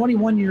still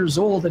 21 years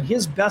old, and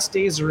his best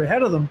days are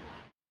ahead of him.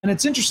 And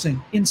it's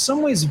interesting. In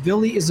some ways,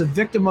 Ville is a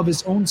victim of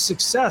his own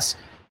success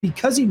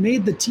because he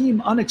made the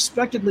team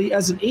unexpectedly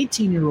as an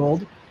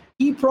 18-year-old.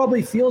 He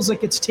probably feels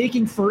like it's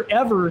taking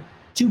forever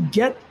to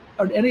get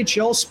an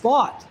NHL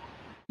spot,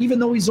 even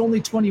though he's only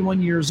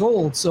 21 years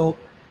old. So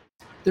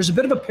there's a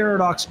bit of a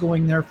paradox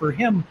going there for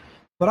him.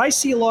 But I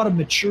see a lot of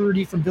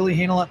maturity from Ville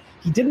Heinola.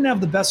 He didn't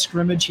have the best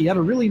scrimmage. He had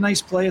a really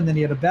nice play, and then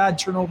he had a bad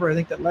turnover, I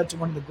think, that led to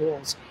one of the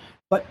goals.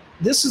 But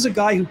this is a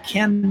guy who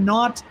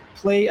cannot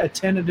play a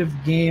tentative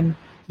game.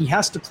 He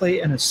has to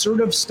play an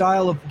assertive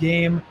style of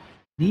game,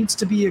 needs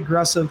to be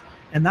aggressive,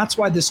 and that's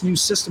why this new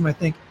system, I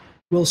think,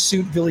 will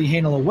suit Ville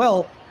Heinola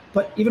well.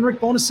 But even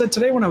Rick Bowness said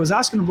today when I was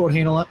asking about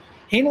Heinola,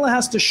 Heinola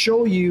has to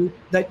show you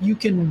that you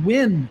can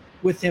win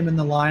with him in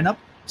the lineup.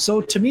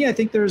 So to me, I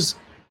think there's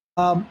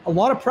a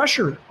lot of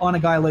pressure on a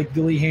guy like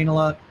Ville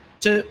Heinola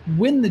to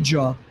win the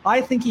job.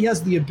 I think he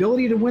has the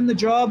ability to win the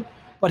job,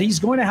 but he's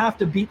going to have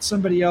to beat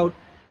somebody out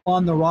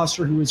on the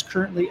roster who is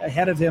currently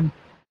ahead of him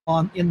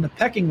in the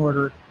pecking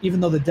order, even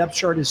though the depth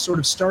chart is sort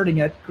of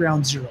starting at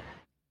ground zero.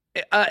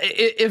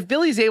 If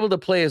Ville's able to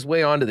play his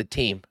way onto the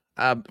team,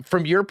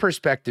 from your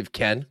perspective,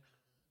 Ken,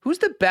 who's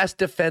the best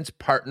defense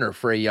partner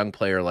for a young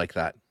player like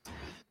that?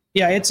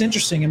 Yeah, it's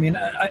interesting. I mean,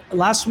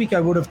 last week I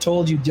would have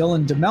told you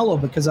Dylan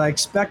DeMello because I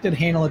expected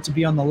Heinola to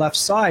be on the left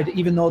side,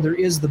 even though there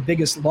is the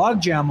biggest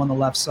logjam on the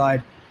left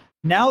side.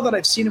 Now that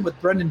I've seen him with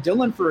Brendan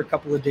Dillon for a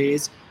couple of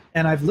days,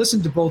 and I've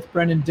listened to both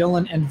Brendan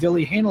Dillon and Ville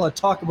Heinola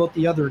talk about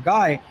the other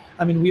guy,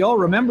 I mean, we all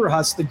remember,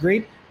 Huss, the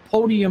great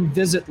podium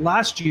visit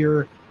last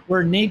year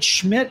where Nate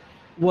Schmidt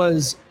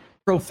was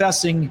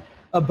professing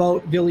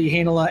about Ville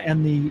Heinola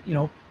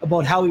and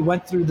about how he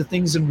went through the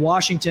things in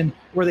Washington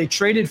where they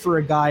traded for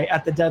a guy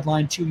at the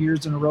deadline 2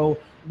 years in a row,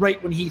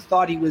 right when he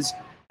thought he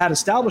had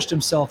established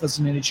himself as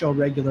an NHL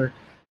regular.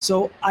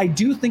 So I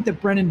do think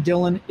that Brendan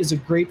Dillon is a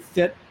great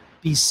fit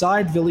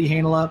beside Ville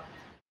Heinola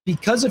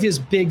because of his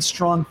big,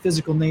 strong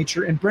physical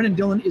nature. And Brendan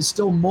Dillon is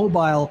still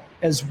mobile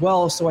as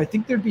well. So I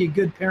think there'd be a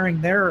good pairing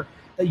there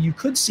that you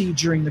could see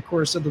during the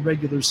course of the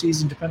regular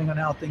season, depending on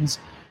how things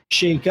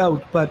shake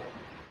out. But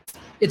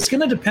it's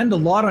going to depend a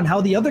lot on how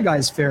the other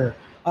guys fare.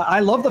 I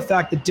love the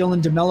fact that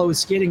Dylan DeMello is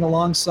skating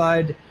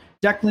alongside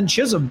Declan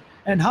Chisholm.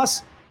 And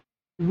Huss,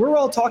 we're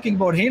all talking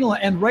about Heinola,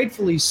 and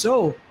rightfully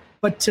so.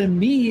 But to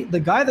me, the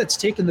guy that's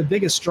taken the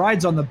biggest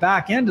strides on the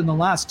back end in the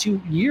last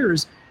 2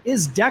 years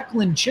is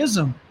Declan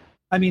Chisholm.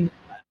 I mean,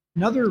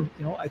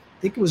 I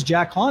think it was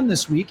Jack Hahn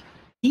this week.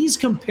 He's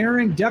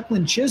comparing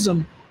Declan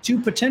Chisholm to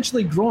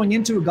potentially growing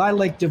into a guy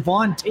like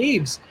Devon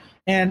Toews.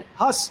 And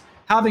Huss,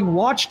 having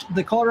watched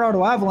the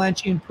Colorado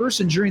Avalanche in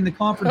person during the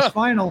conference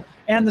final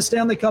and the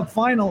Stanley Cup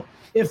final,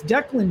 if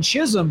Declan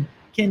Chisholm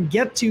can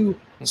get to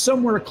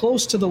somewhere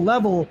close to the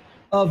level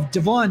of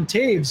Devon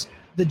Toews,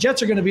 the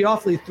Jets are going to be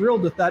awfully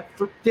thrilled with that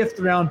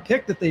 5th round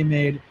pick that they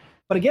made.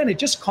 But again, it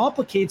just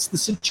complicates the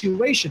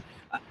situation.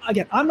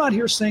 Again, I'm not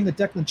here saying that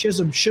Declan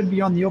Chisholm should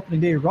be on the opening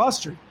day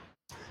roster,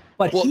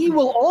 but he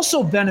will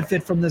also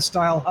benefit from this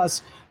style,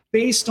 Huss,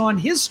 based on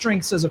his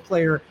strengths as a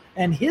player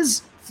and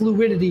his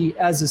fluidity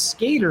as a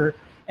skater.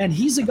 And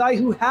he's a guy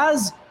who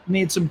has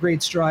made some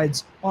great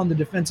strides on the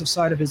defensive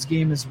side of his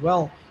game as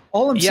well.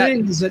 All I'm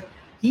saying is that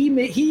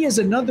he is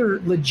another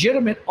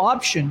legitimate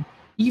option,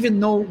 even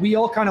though we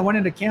all kind of went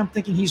into camp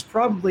thinking he's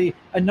probably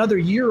another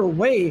year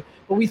away.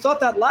 But we thought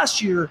that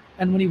last year,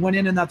 and when he went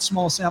in that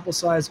small sample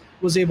size,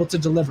 was able to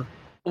deliver.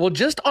 Well,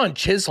 just on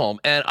Chisholm,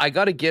 and I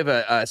got to give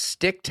a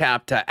stick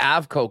tap to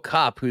Avco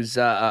Cup, who's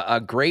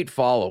a great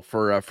follow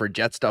for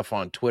Jet Stuff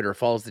on Twitter,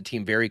 follows the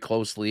team very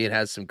closely and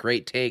has some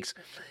great takes.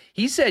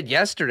 He said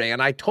yesterday,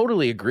 and I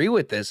totally agree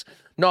with this,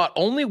 not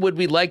only would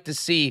we like to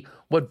see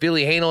what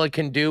Billy Heinola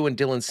can do and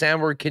Dylan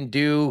Samberg can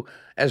do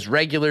as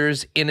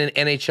regulars in an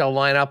NHL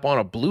lineup on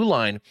a blue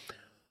line,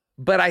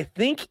 but I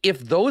think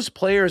if those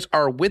players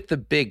are with the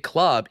big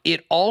club,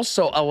 it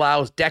also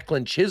allows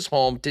Declan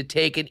Chisholm to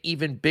take an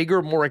even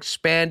bigger, more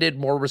expanded,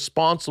 more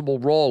responsible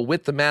role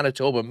with the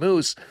Manitoba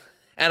Moose.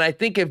 And I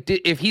think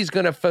if he's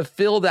going to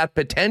fulfill that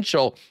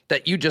potential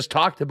that you just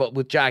talked about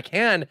with Jack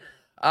Hand,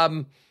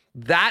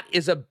 that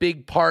is a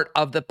big part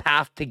of the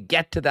path to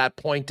get to that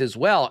point as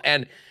well.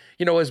 And,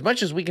 you know, as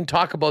much as we can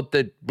talk about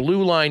the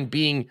blue line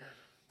being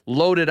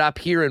loaded up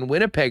here in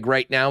Winnipeg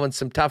right now and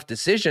some tough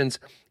decisions,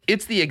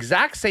 it's the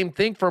exact same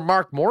thing for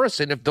Mark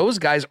Morrison if those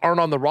guys aren't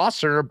on the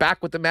roster and are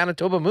back with the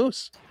Manitoba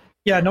Moose.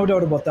 Yeah, no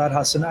doubt about that,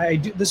 Hassan.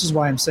 This is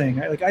why I'm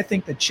saying, I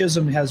think that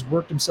Chisholm has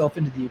worked himself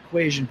into the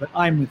equation, but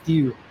I'm with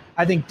you.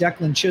 I think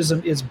Declan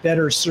Chisholm is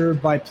better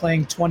served by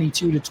playing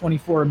 22 to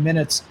 24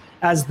 minutes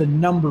as the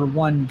number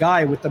one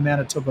guy with the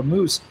Manitoba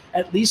Moose,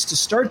 at least to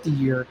start the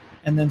year,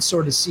 and then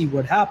sort of see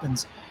what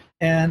happens.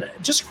 And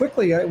just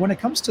quickly, when it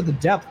comes to the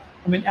depth,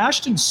 I mean,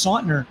 Ashton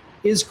Sontner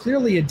is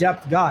clearly a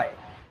depth guy.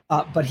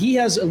 But he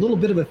has a little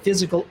bit of a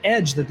physical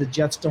edge that the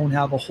Jets don't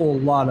have a whole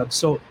lot of.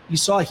 So you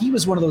saw he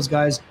was one of those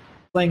guys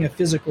playing a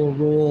physical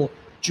role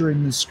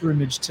during the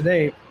scrimmage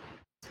today.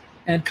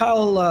 And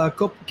Kyle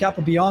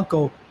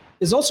Capobianco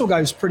is also a guy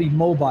who's pretty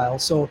mobile.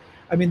 So,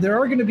 I mean, there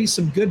are going to be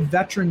some good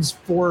veterans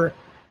for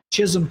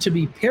Chisholm to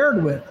be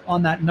paired with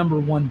on that number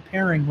one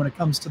pairing when it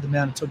comes to the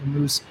Manitoba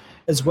Moose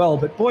as well.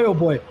 But boy, oh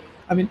boy,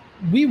 I mean,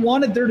 we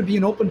wanted there to be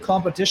an open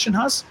competition,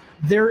 Huss.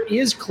 There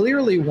is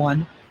clearly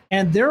one.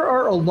 And there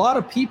are a lot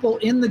of people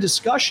in the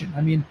discussion.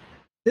 I mean,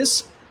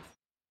 this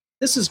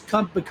has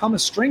become a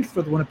strength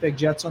for the Winnipeg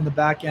Jets on the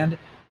back end.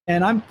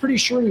 And I'm pretty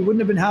sure we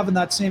wouldn't have been having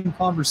that same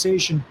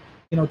conversation,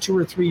 2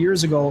 or 3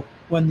 years ago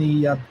when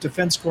the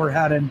defense corps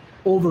had an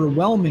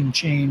overwhelming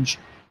change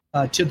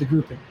to the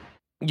grouping.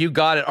 You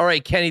got it. All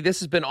right, Kenny,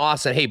 this has been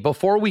awesome. Hey,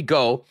 before we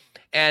go,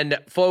 and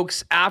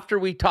folks, after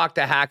we talk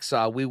to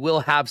Hacksaw, we will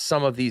have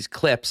some of these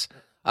clips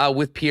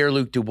with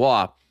Pierre-Luc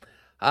Dubois.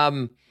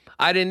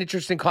 I had an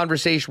interesting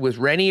conversation with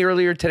Rennie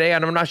earlier today,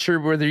 and I'm not sure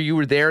whether you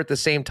were there at the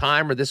same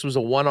time or this was a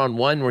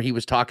one-on-one where he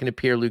was talking to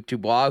Pierre-Luc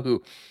Dubois,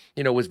 who,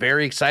 was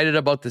very excited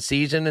about the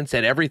season and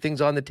said everything's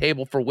on the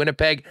table for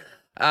Winnipeg,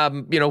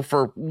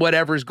 for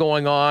whatever's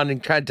going on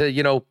and tried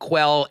to,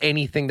 quell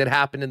anything that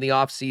happened in the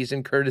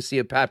offseason, courtesy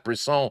of Pat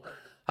Brisson.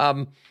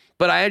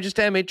 But I just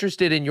am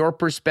interested in your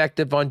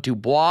perspective on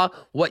Dubois,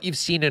 what you've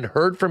seen and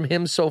heard from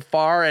him so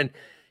far, and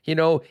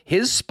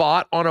his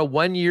spot on a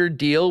 1-year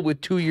deal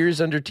with 2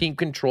 years under team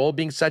control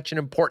being such an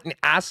important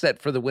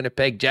asset for the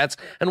Winnipeg Jets,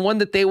 and one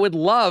that they would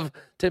love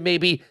to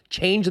maybe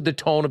change the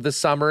tone of the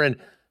summer and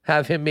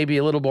have him maybe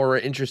a little more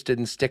interested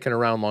in sticking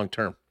around long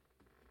term.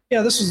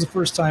 Yeah, this was the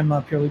first time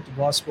Pierre-Luc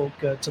Dubois spoke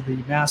to the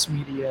mass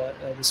media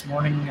this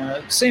morning.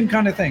 Same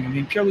kind of thing. I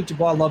mean, Pierre-Luc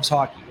Dubois loves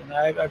hockey, and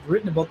I've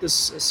written about this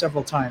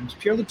several times.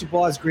 Pierre-Luc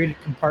Dubois is great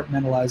at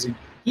compartmentalizing.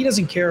 He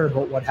doesn't care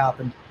about what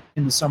happened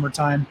in the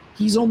summertime.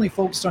 He's only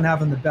focused on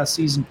having the best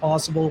season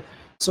possible.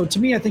 So to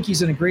me, I think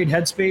he's in a great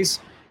headspace.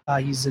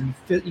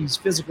 He's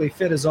physically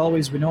fit as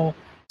always. We know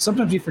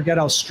sometimes we forget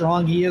how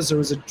strong he is. There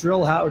was a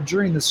drill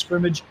during the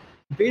scrimmage.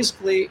 He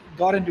basically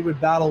got into a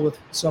battle with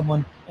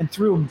someone and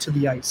threw him to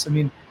the ice. I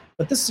mean,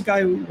 but this is a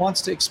guy who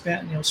wants to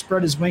expand,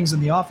 spread his wings on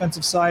the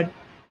offensive side.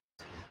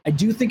 I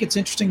do think it's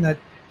interesting that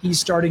he's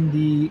starting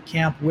the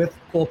camp with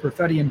Cole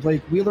Perfetti and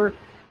Blake Wheeler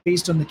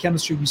based on the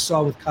chemistry we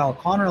saw with Kyle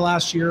Connor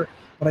last year.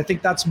 But I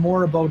think that's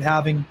more about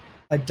having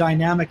a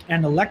dynamic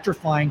and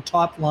electrifying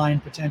top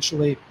line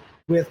potentially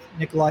with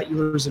Nikolai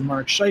Ehlers and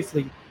Mark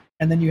Scheifele.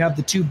 And then you have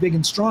the two big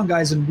and strong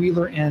guys in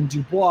Wheeler and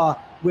Dubois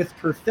with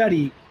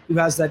Perfetti, who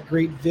has that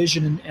great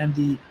vision and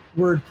the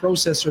word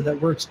processor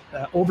that works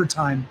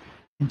overtime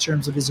in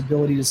terms of his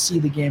ability to see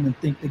the game and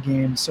think the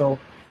game. So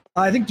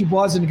I think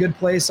Dubois is in a good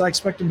place. I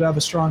expect him to have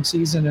a strong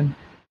season. And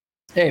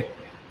hey,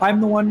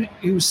 I'm the one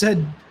who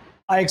said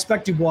I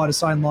expect Dubois to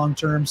sign long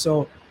term.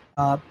 So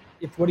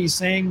if what he's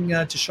saying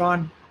to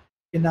Sean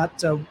in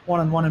that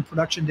one-on-one and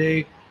production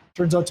day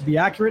turns out to be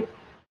accurate.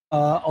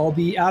 I'll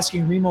be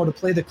asking Remo to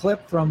play the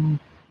clip from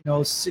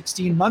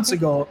 16 months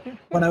ago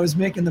when I was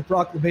making the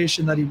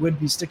proclamation that he would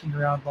be sticking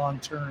around long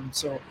term.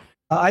 So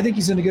I think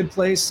he's in a good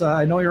place.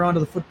 I know you're on to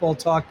the football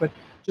talk, but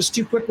just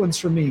two quick ones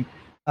for me.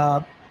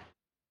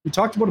 We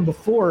talked about him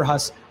before,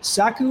 Huss.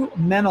 Saku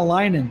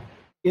Menalainen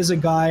is a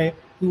guy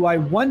who I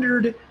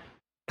wondered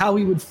how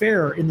he would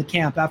fare in the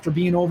camp after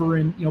being over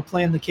in,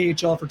 playing the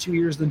KHL for 2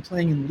 years, then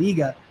playing in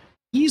Liga.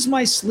 He's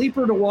my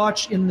sleeper to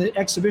watch in the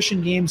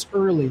exhibition games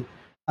early.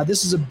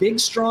 This is a big,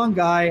 strong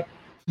guy.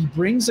 He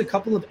brings a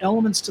couple of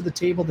elements to the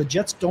table the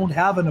Jets don't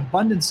have an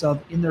abundance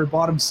of in their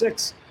bottom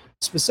six,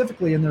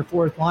 specifically in their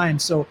fourth line.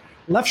 So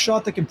left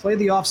shot that can play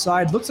the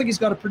offside. Looks like he's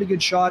got a pretty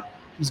good shot.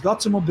 He's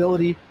got some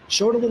mobility,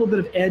 showed a little bit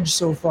of edge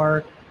so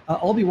far.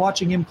 I'll be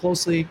watching him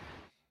closely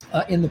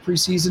in the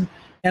preseason.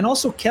 And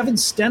also Kevin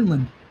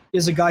Stenlund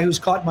is a guy who's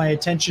caught my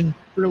attention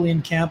early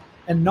in camp.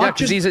 And not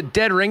because he's a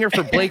dead ringer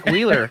for Blake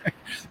Wheeler.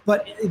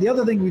 But the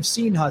other thing we've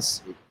seen,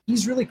 Huss,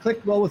 he's really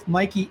clicked well with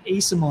Mikey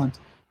Asimont.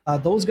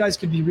 Those guys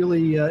could be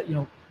really,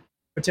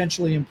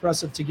 potentially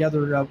impressive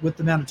together with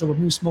the Manitoba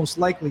Moose, most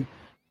likely.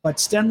 But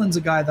Stenlund's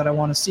a guy that I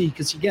want to see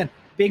because, again,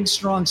 big,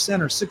 strong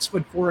center,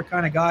 6'4"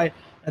 kind of guy.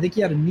 I think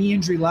he had a knee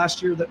injury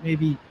last year that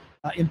maybe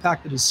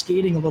impacted his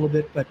skating a little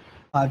bit, but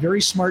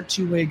very smart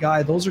two-way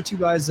guy. Those are two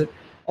guys that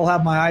I'll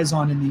have my eyes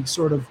on in the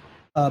sort of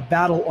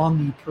battle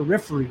on the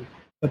periphery.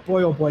 But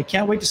boy, oh boy,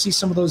 can't wait to see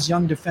some of those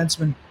young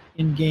defensemen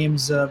in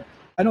games.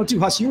 I know, too,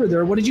 Huss, you were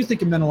there. What did you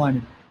think of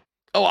Menalainen?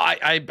 Oh,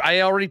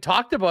 I already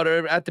talked about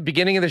it at the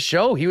beginning of the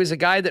show. He was a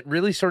guy that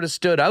really sort of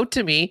stood out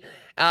to me.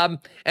 And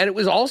it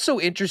was also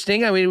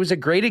interesting. I mean, it was a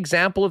great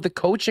example of the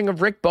coaching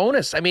of Rick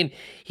Bowness. I mean,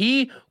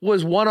 he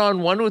was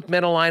one-on-one with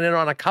Menalainen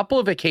on a couple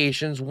of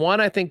occasions.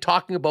 One, I think,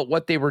 talking about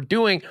what they were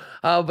doing,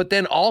 but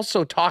then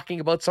also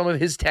talking about some of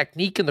his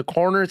technique in the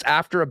corners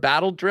after a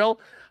battle drill.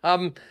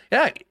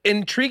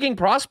 Intriguing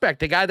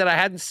prospect, a guy that I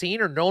hadn't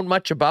seen or known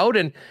much about,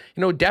 and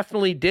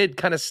definitely did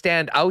kind of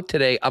stand out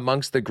today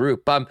amongst the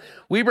group.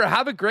 Weber,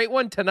 have a great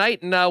one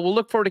tonight, and we'll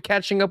look forward to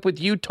catching up with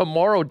you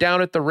tomorrow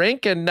down at the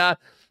rink. And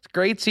it's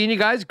great seeing you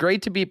guys.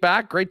 Great to be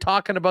back. Great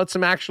talking about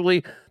some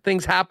actually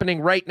things happening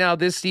right now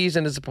this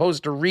season, as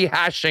opposed to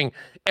rehashing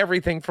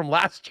everything from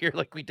last year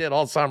like we did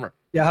all summer.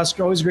 Yeah,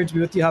 Husker, always great to be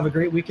with you. Have a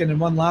great weekend. And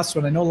one last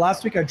one. I know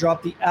last week I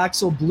dropped the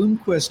Axel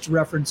Bloomquist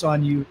reference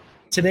on you.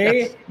 Today,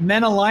 yes.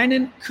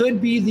 Menalainen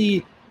could be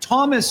the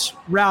Thomas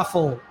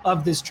Raffle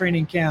of this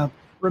training camp.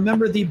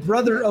 Remember, the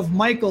brother of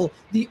Michael,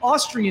 the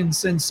Austrian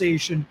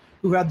sensation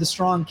who had the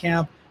strong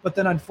camp, but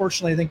then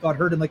unfortunately I think got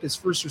hurt in like his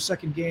first or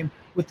second game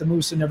with the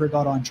Moose and never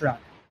got on track.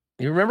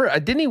 You remember,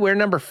 didn't he wear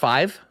number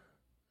 5?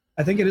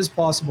 I think it is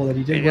possible that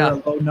he did wear a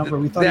low number.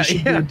 We thought he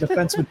should be a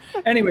defenseman.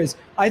 Anyways,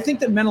 I think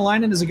that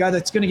Menalainen is a guy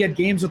that's going to get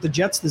games with the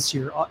Jets this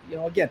year.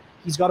 Again,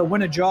 he's got to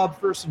win a job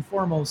first and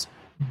foremost,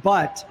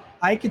 but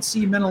I could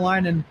see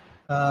Menalainen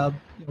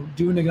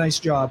doing a nice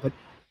job, but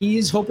he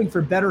is hoping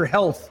for better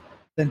health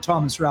than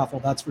Thomas Raffle,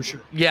 that's for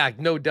sure. Yeah,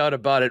 no doubt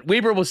about it.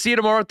 Weber, we'll see you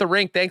tomorrow at the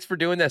rink. Thanks for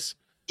doing this.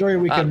 Enjoy your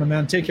weekend, my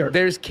man. Take care.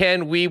 There's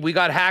Ken. We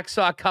got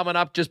Hacksaw coming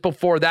up just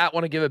before that.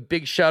 Want to give a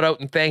big shout out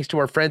and thanks to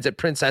our friends at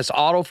Princess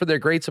Auto for their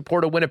great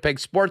support of Winnipeg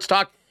Sports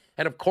Talk.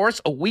 And of course,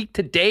 a week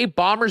today,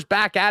 Bombers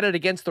back at it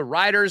against the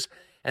Riders.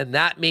 And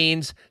that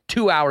means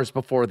 2 hours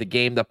before the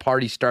game, the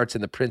party starts in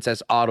the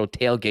Princess Auto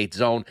tailgate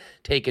zone.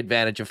 Take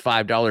advantage of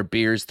 $5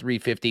 beers,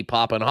 $3.50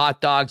 poppin'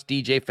 hot dogs,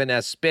 DJ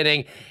Finesse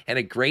spinning, and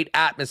a great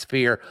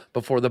atmosphere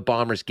before the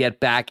Bombers get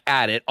back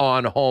at it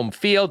on home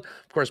field.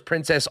 Of course,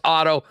 Princess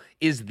Auto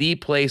is the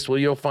place where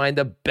you'll find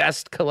the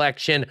best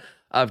collection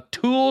of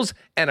tools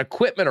and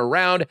equipment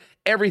around.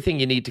 Everything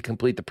you need to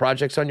complete the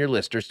projects on your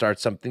list or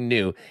start something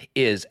new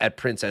is at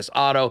Princess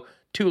Auto.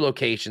 2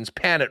 locations,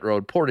 Panet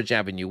Road, Portage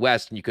Avenue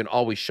West, and you can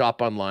always shop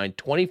online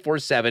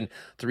 24/7,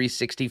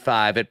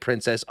 365 at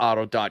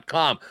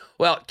princessauto.com.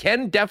 Well,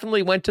 Ken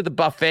definitely went to the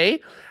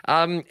buffet,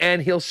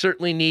 and he'll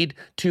certainly need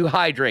to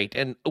hydrate.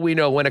 And we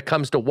know when it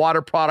comes to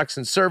water products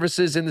and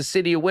services in the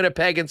city of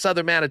Winnipeg and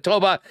southern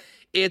Manitoba,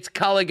 it's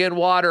Culligan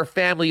Water,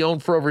 family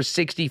owned for over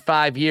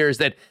 65 years,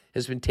 that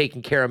has been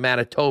taking care of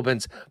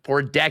Manitobans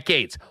for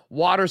decades.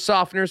 Water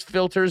softeners,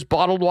 filters,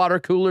 bottled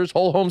water coolers,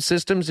 whole home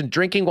systems, and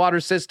drinking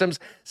water systems,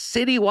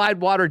 citywide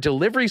water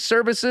delivery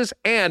services,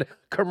 and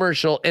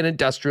commercial and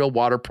industrial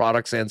water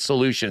products and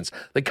solutions.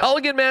 The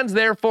Culligan Man's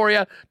there for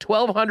you,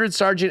 1200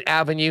 Sargent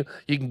Avenue.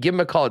 You can give them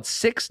a call at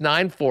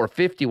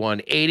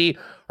 694-5180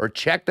 or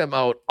check them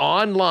out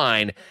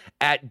online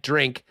at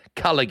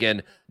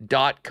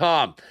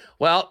drinkculligan.com.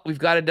 Well, we've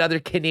got another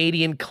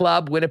Canadian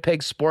Club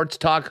Winnipeg Sports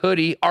Talk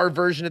hoodie, our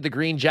version of the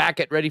green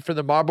jacket, ready for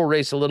the marble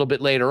race a little bit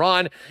later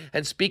on.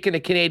 And speaking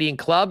of Canadian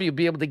Club, you'll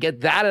be able to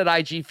get that at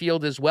IG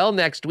Field as well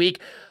next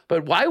week.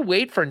 But why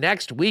wait for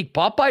next week?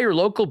 Pop by your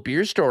local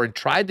beer store and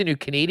try the new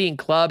Canadian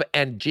Club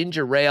and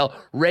Ginger Ale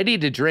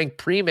ready-to-drink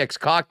premix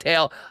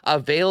cocktail,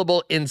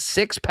 available in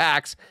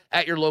 6-packs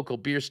at your local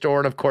beer store.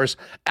 And, of course,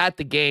 at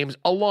the games,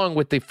 along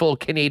with the full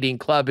Canadian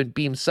Club and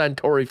Beam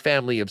Suntory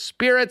family of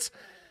spirits.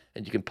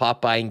 and you can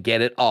pop by and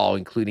get it all,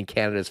 including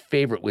Canada's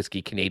favorite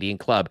whiskey Canadian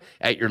club,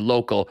 at your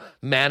local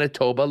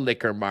Manitoba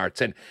Liquor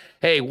Marts. And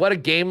hey, what a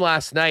game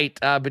last night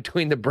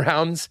between the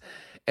Browns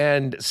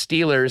and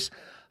Steelers.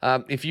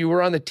 If you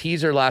were on the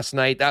teaser last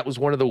night, that was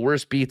one of the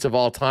worst beats of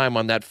all time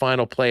on that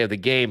final play of the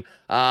game.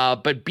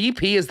 But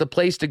BP is the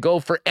place to go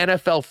for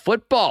NFL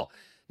football.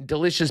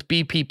 Delicious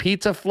BP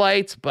pizza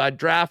flights, but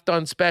draft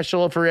on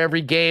special for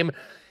every game,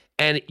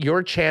 and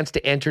your chance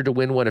to enter to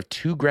win one of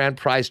 2 grand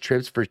prize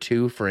trips for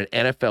 2 for an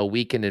NFL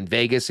weekend in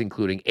Vegas,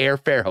 including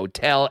airfare,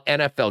 hotel,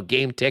 NFL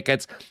game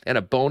tickets, and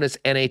a bonus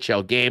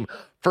NHL game.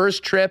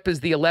 First trip is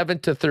the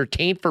 11th to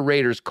 13th for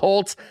Raiders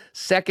Colts.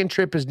 Second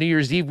trip is New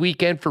Year's Eve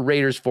weekend for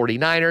Raiders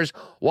 49ers.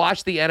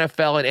 Watch the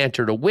NFL and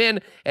enter to win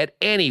at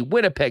any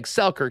Winnipeg,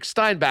 Selkirk,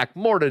 Steinbach,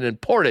 Morden, and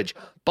Portage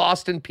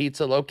Boston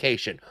Pizza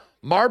location.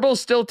 Marbles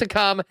still to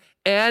come,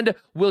 and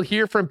we'll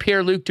hear from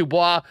Pierre-Luc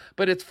Dubois,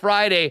 but it's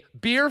Friday,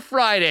 Beer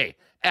Friday,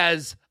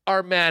 as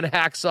our man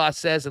Hacksaw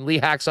says, and Lee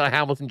Hacksaw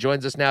Hamilton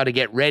joins us now to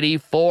get ready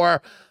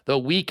for the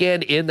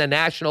weekend in the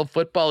National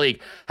Football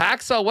League.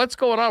 Hacksaw, what's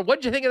going on? What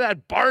did you think of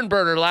that barn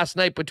burner last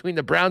night between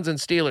the Browns and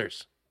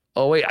Steelers?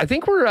 Oh, wait, I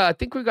think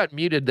we got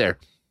muted there.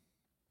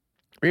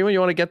 Remo, you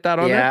want to get that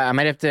on there? Yeah, I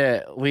might have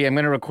to, Lee, I'm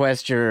going to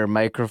request your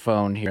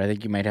microphone here. I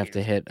think you might have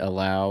to hit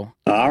allow.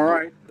 All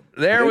right.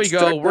 There we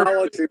go.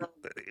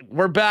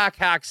 We're back,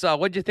 Hacksaw.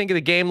 What did you think of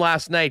the game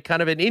last night?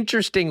 Kind of an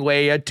interesting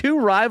way. 2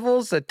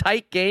 rivals, a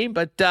tight game,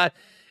 but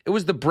it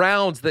was the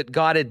Browns that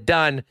got it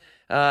done,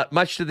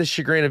 much to the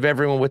chagrin of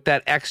everyone, with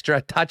that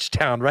extra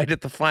touchdown right at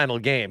the final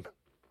game.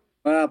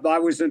 I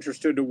was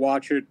interested to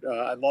watch it.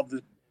 I love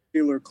the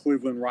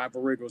Steeler-Cleveland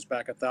rivalry. It goes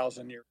back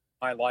 1,000 years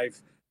in my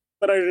life.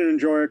 But I didn't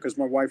enjoy it because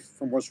my wife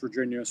from West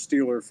Virginia, a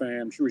Steeler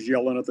fan, she was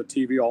yelling at the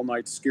TV all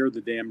night, scared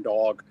the damn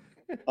dog.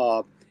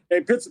 Hey,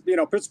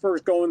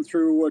 Pittsburgh's going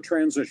through a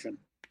transition.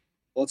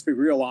 Let's be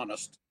real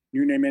honest.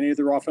 You name any of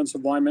their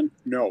offensive linemen?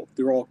 No.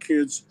 They're all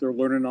kids. They're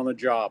learning on the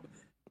job.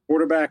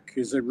 Quarterback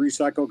is a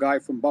recycle guy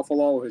from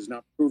Buffalo, has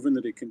not proven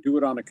that he can do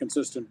it on a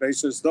consistent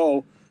basis,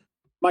 though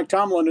Mike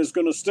Tomlin is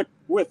going to stick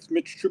with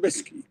Mitch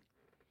Trubisky.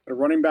 A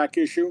running back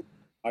issue.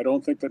 I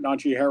don't think that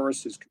Najee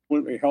Harris is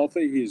completely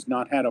healthy. He's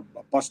not had a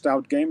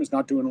bust-out game. He's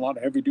not doing a lot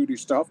of heavy-duty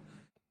stuff.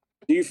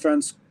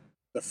 Defense,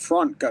 the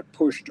front got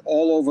pushed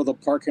all over the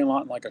parking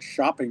lot like a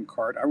shopping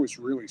cart. I was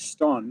really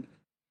stunned.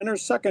 And their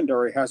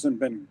secondary hasn't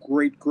been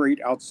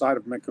great outside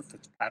of Minkah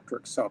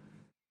Fitzpatrick. So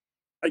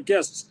I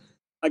guess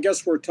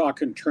we're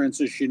talking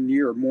transition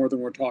year more than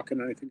we're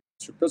talking anything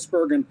else for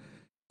Pittsburgh. And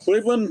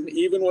Cleveland,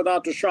 even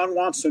without Deshaun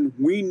Watson,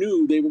 we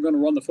knew they were going to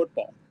run the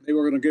football. They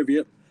were going to give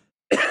you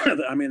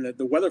I mean,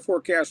 the weather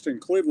forecast in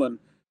Cleveland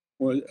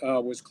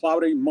was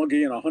cloudy,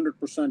 muggy, and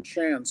 100%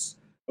 chance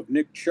of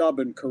Nick Chubb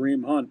and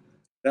Kareem Hunt.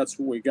 That's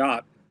what we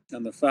got.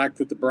 And the fact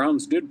that the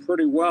Browns did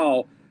pretty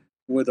well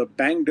with a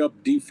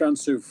banged-up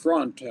defensive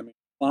front. I mean,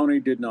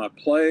 Clowney did not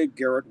play.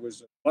 Garrett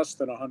was less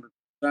than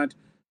 100%.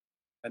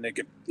 And they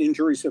get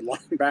injuries at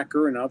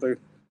linebacker, and now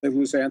they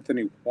lose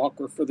Anthony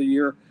Walker for the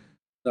year.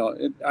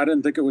 So I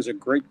didn't think it was a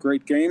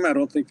great game. I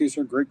don't think these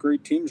are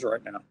great teams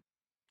right now.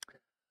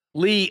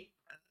 Lee,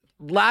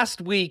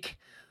 last week,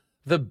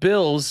 the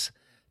Bills,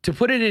 to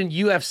put it in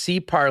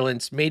UFC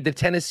parlance, made the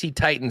Tennessee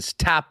Titans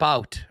tap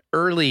out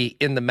early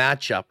in the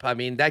matchup. I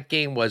mean, that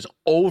game was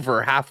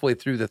over halfway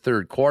through the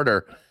third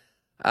quarter.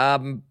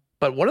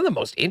 But one of the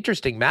most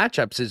interesting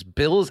matchups is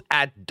Bills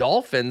at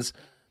Dolphins,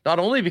 not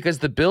only because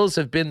the Bills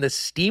have been the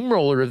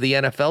steamroller of the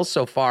NFL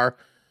so far,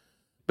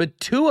 but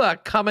Tua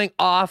coming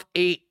off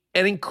an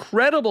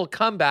incredible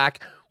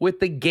comeback with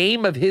the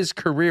game of his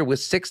career with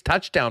 6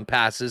 touchdown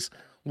passes.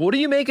 What do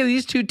you make of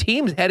these two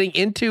teams heading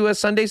into a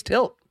Sunday's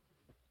tilt?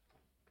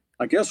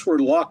 I guess we're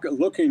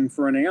looking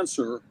for an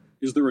answer.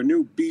 Is there a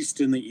new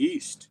beast in the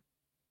East?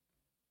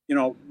 You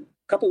know,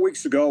 a couple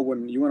weeks ago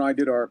when you and I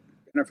did our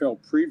NFL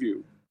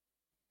preview,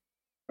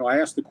 I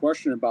asked the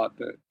question about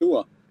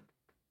Tua.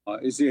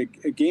 Is he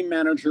a game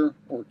manager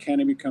or can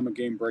he become a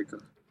game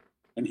breaker?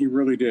 And he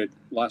really did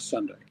last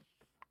Sunday.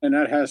 And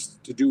that has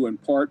to do in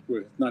part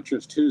with not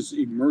just his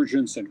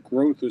emergence and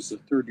growth as a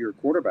third-year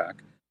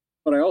quarterback,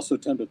 but I also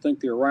tend to think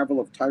the arrival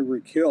of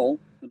Tyreek Hill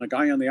and the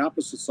guy on the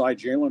opposite side,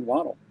 Jalen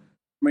Waddle.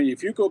 I mean,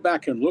 if you go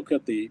back and look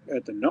at the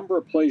number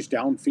of plays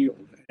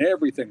downfield,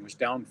 everything was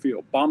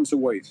downfield, bombs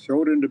away,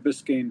 throw it into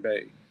Biscayne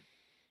Bay.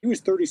 He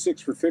was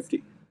 36 for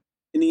 50.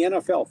 In the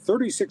NFL,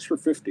 36 for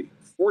 50,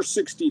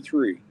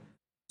 463,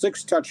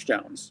 6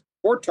 touchdowns,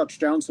 4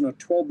 touchdowns in a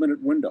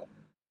 12-minute window.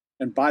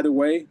 And by the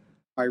way,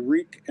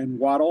 Tyreek and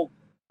Waddle,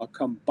 a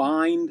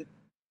combined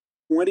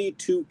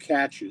 22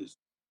 catches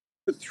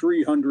for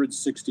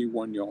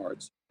 361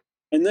 yards.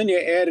 And then you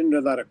add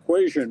into that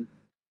equation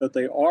that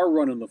they are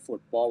running the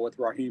football with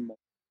Raheem Morris.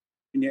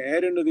 And you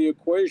add into the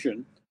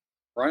equation,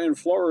 Brian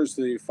Flores,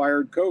 the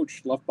fired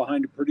coach, left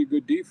behind a pretty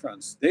good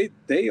defense.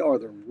 They are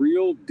the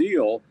real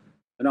deal.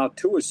 And now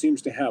Tua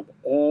seems to have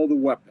all the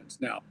weapons.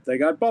 Now, they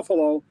got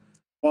Buffalo.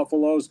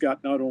 Buffalo's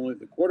got not only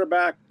the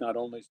quarterback, not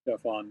only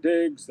Stephon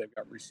Diggs, they've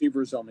got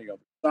receivers on the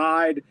other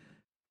side.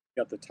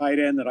 Got the tight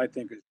end that I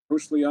think is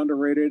grossly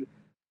underrated.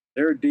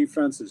 Their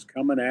defense is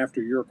coming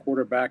after your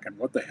quarterback, and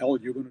what the hell are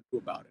you going to do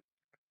about it?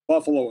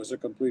 Buffalo is a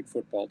complete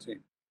football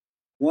team.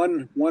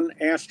 One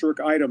asterisk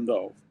item,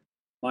 though.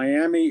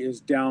 Miami is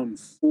down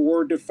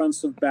 4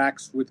 defensive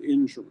backs with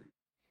injury.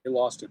 They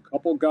lost a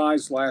couple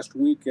guys last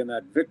week in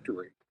that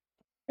victory.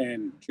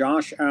 And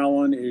Josh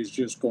Allen is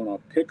just going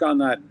to pick on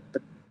that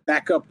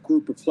backup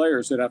group of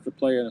players that have to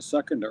play in a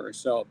secondary.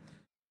 So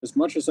as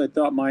much as I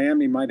thought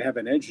Miami might have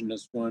an edge in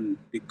this one,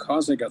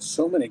 because they got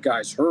so many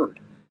guys hurt,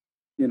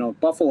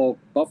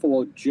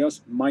 Buffalo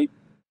just might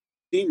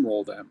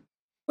steamroll them.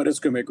 But it's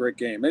going to be a great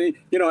game. And,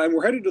 and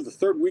we're headed to the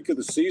 3rd week of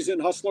the season,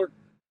 Hustler.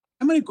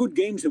 How many good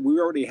games have we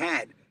already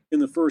had in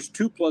the first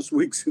 2+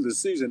 weeks of the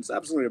season? It's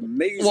absolutely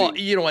amazing. Well,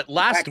 you know what?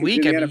 Last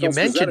week, you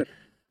mentioned.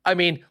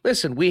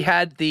 Listen, we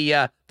had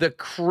the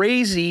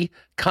crazy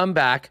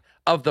comeback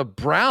of the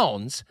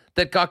Browns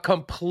that got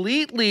of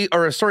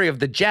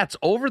the Jets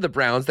over the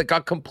Browns that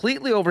got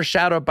completely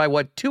overshadowed by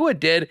what Tua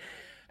did.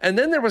 And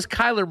then there was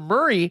Kyler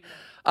Murray.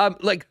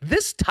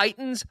 This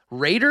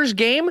Titans-Raiders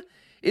game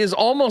is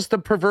almost the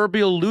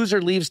proverbial loser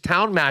leaves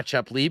town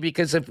matchup, Lee,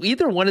 because if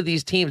either one of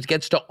these teams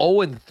gets to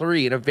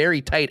 0-3 in a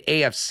very tight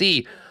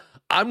AFC,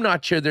 I'm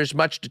not sure there's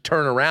much to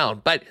turn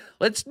around. But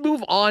let's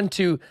move on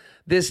to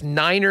this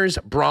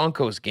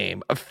Niners-Broncos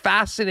game. A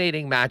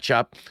fascinating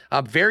matchup,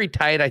 very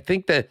tight. I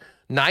think the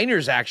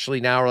Niners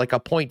actually now are like a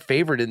point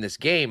favorite in this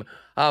game.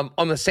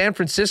 On the San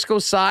Francisco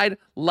side,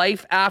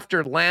 life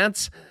after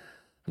Lance,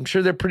 I'm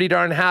sure they're pretty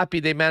darn happy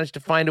they managed to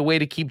find a way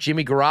to keep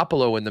Jimmy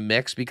Garoppolo in the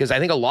mix, because I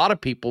think a lot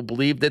of people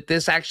believe that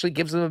this actually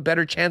gives them a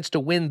better chance to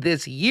win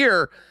this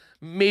year.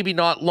 Maybe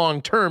not long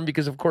term,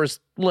 because of course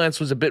Lance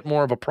was a bit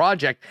more of a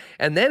project.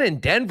 And then in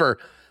Denver,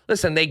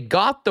 listen, they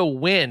got the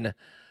win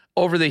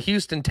over the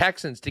Houston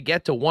Texans to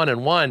get to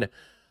 1-1.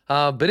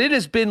 But it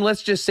has been,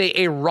 let's just say,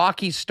 a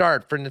rocky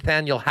start for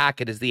Nathaniel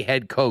Hackett as the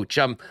head coach.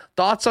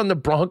 Thoughts on the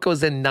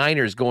Broncos and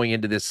Niners going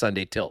into this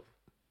Sunday tilt?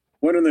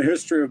 When in the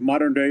history of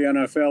modern-day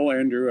NFL,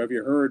 Andrew, have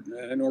you heard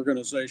an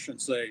organization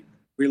say,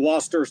 we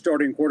lost our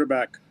starting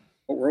quarterback,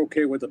 but we're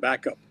okay with the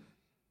backup?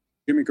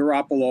 Jimmy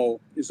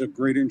Garoppolo is a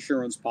great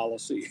insurance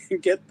policy.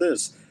 Get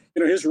this.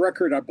 His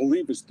record, I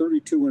believe, is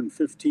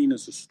 32-15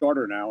 as a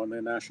starter now in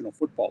the National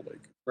Football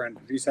League.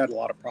 Granted, he's had a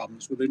lot of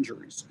problems with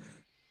injuries.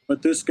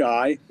 But this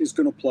guy is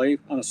going to play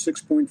on a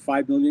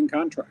 $6.5 million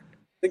contract.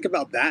 Think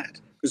about that,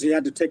 because he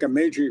had to take a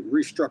major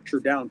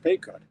restructure down pay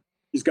cut.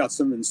 He's got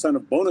some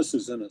incentive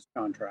bonuses in his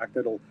contract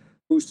that'll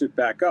boost it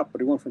back up,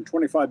 but he went from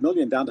 $25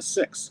 million down to $6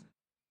 million.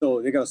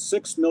 So they got a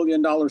 $6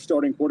 million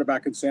starting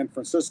quarterback in San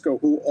Francisco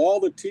who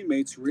all the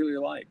teammates really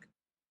like.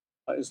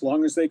 As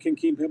long as they can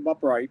keep him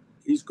upright,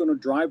 he's going to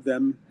drive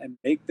them and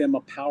make them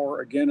a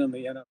power again in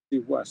the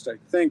NFC West. I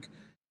think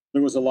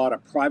there was a lot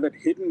of private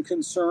hidden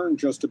concern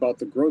just about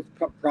the growth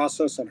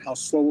process and how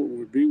slow it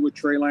would be with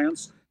Trey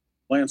Lance.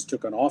 Lance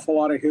took an awful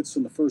lot of hits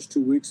in the first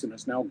 2 weeks and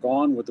is now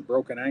gone with the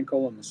broken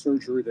ankle and the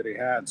surgery that he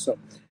had. So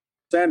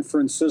San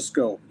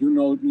Francisco, you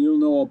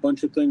know a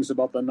bunch of things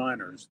about the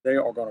Niners. They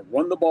are going to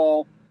run the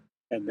ball,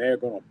 and they're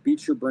going to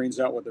beat your brains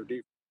out with their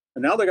defense.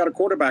 And now they got a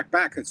quarterback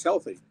back that's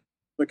healthy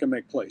that can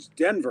make plays.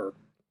 Denver,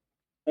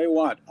 tell you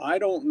what, I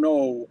don't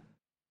know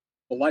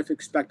the life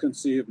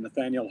expectancy of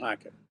Nathaniel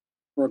Hackett.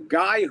 For a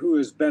guy who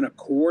has been a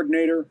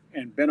coordinator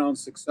and been on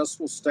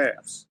successful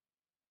staffs,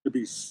 to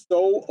be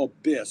so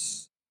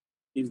abyss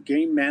in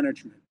game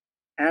management,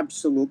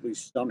 absolutely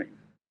stunning.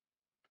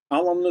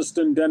 Columnists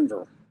in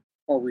Denver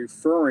are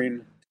referring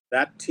to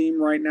that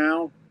team right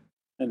now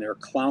and their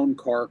clown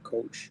car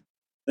coach.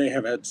 They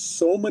have had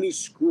so many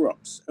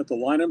screw-ups at the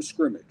line of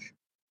scrimmage,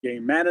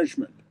 game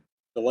management,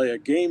 delay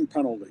of game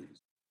penalties,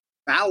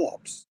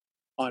 foul-ups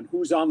on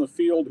who's on the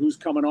field, who's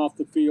coming off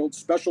the field,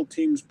 special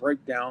teams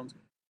breakdowns.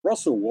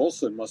 Russell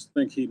Wilson must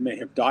think he may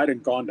have died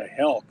and gone to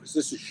hell, because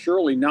this is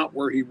surely not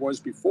where he was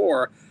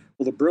before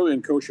with a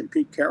brilliant coach in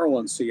Pete Carroll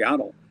in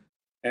Seattle.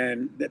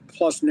 And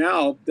plus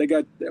now they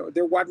got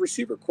their wide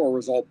receiver core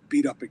is all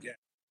beat up again.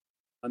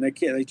 And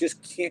they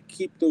just can't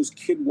keep those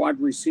kid wide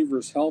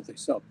receivers healthy.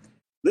 So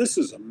this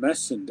is a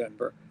mess in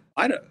Denver.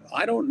 I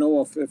don't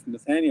know if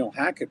Nathaniel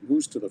Hackett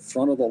moves to the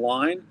front of the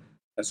line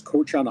as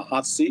coach on a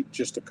hot seat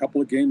just a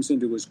couple of games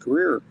into his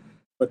career.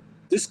 But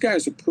this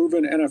guy's a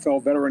proven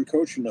NFL veteran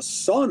coach and the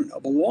son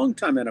of a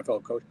longtime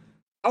NFL coach.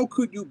 How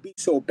could you be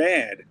so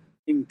bad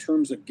in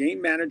terms of game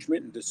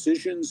management and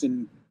decisions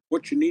and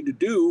what you need to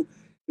do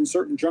in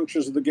certain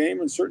junctures of the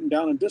game and certain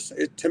down and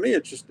distance? To me,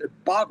 it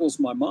boggles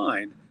my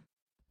mind.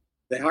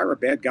 They hire a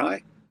bad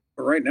guy.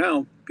 But right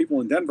now,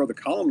 people in Denver, the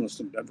columnists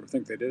in Denver,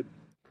 think they did.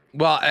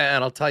 Well,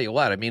 and I'll tell you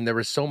what, I mean, there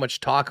was so much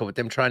talk with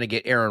them trying to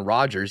get Aaron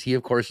Rodgers. He,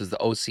 of course, is the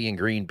OC in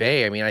Green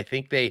Bay. I mean, I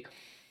think there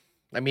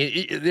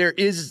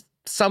is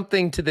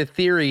something to the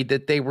theory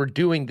that they were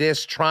doing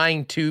this,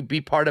 trying to be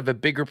part of a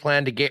bigger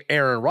plan to get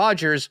Aaron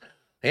Rodgers.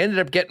 They ended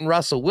up getting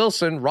Russell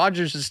Wilson.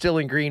 Rodgers is still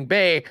in Green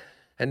Bay.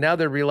 And now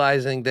they're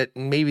realizing that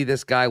maybe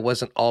this guy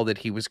wasn't all that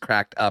he was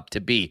cracked up to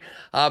be.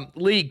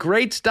 Lee,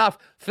 great stuff.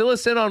 Fill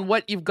us in on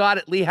what you've got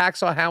at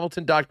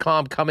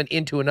LeeHacksawHamilton.com coming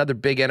into another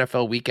big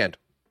NFL weekend.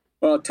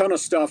 Well, a ton of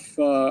stuff.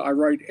 I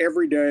write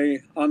every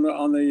day on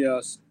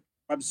the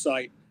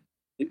website.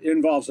 It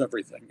involves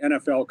everything: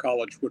 NFL,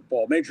 college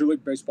football, Major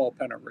League Baseball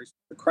pennant race,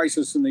 the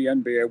crisis in the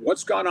NBA,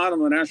 what's gone on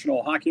in the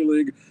National Hockey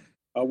League,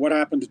 what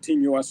happened to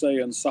Team USA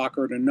in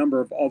soccer, and a number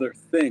of other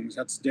things.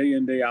 That's day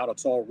in, day out.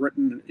 It's all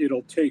written.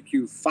 It'll take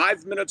you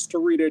 5 minutes to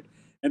read it.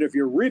 And if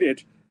you read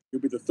it,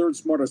 you'll be the third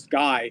smartest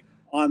guy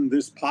on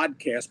this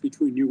podcast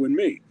between you and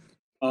me.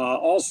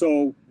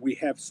 Also, we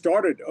have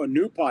started a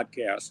new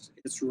podcast.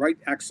 It's right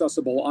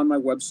accessible on my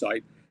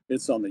website.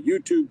 It's on the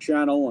YouTube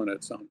channel, and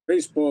it's on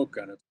Facebook,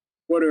 and it's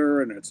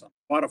Twitter, and it's on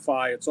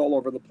Spotify. It's all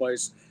over the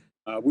place.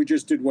 We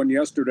just did one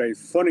yesterday,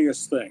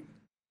 Funniest Thing.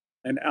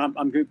 And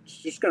I'm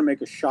just going to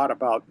make a shot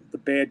about the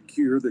bad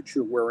gear that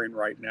you're wearing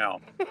right now.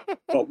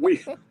 But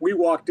we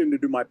walked in to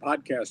do my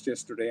podcast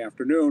yesterday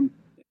afternoon,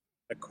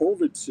 a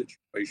COVID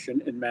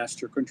situation in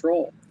master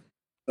control.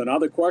 So now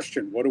the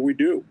question, what do we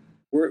do?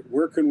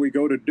 Where can we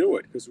go to do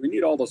it? Because we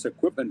need all this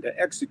equipment to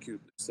execute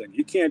this thing.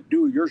 You can't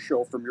do your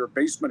show from your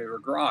basement or your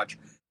garage.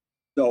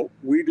 So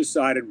we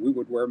decided we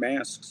would wear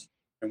masks.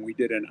 And we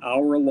did an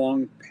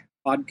hour-long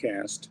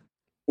podcast,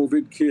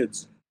 COVID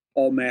Kids,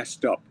 all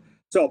masked up.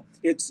 So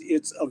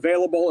it's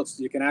available.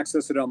 You can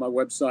access it on my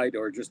website,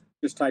 or just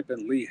type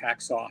in Lee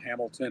Hacksaw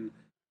Hamilton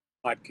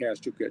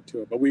podcast. You'll get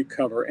to it. But we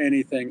cover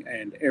anything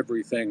and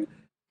everything.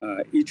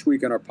 Each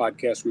week on our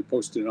podcast, we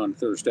post it on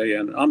Thursday.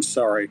 And I'm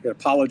sorry,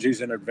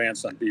 apologies in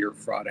advance on Beer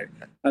Friday.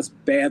 That's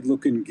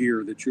bad-looking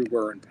gear that you're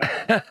wearing,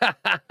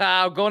 Pat.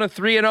 I'm going to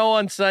 3-0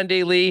 on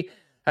Sunday, Lee.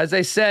 As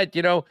I said,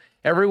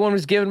 everyone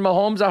was giving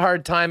Mahomes a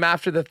hard time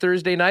after the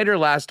Thursday nighter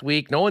last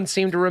week. No one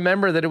seemed to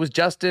remember that it was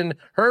Justin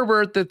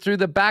Herbert that threw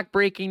the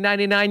back-breaking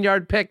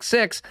 99-yard pick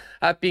six.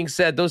 That being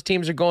said, those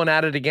teams are going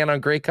at it again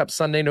on Grey Cup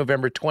Sunday,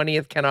 November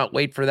 20th. Cannot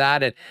wait for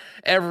that. And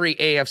every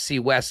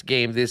AFC West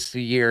game this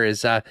year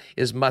is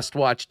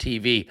must-watch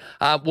TV.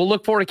 We'll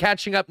look forward to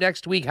catching up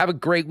next week. Have a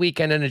great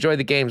weekend and enjoy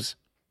the games.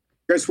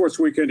 Great sports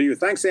weekend to you.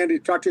 Thanks, Andy.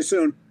 Talk to you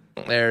soon.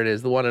 There it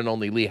is, the one and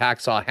only Lee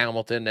Hacksaw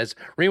Hamilton. As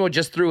Remo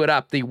just threw it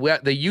up, the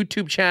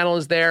YouTube channel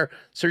is there.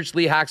 Search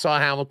Lee Hacksaw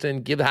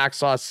Hamilton, give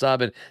Hacksaw a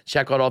sub, and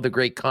check out all the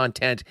great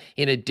content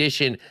in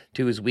addition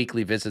to his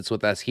weekly visits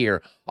with us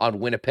here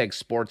on Winnipeg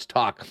Sports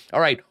Talk. All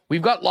right,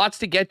 we've got lots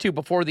to get to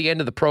before the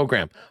end of the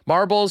program.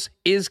 Marbles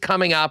is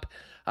coming up,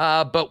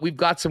 but we've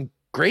got some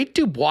great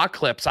Dubois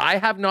clips. I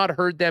have not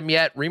heard them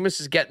yet. Remus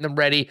is getting them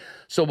ready,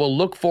 so we'll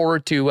look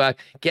forward to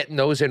getting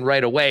those in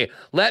right away.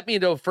 Let me,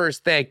 though,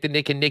 first thank the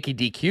Nick and Nicky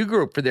DQ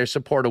Group for their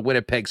support of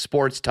Winnipeg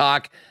Sports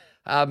Talk.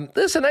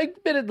 Listen,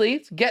 admittedly,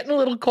 it's getting a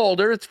little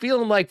colder. It's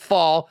feeling like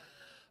fall,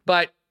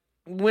 but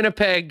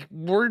Winnipeg,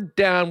 we're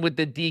down with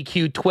the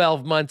DQ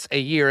 12 months a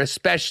year,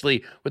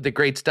 especially with the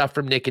great stuff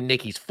from Nick and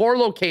Nicky's. 4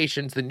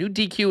 locations, the new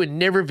DQ in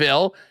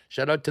Niverville.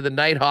 Shout out to the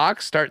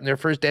Nighthawks starting their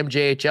first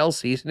MJHL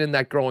season in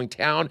that growing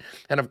town.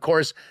 And of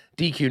course,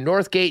 DQ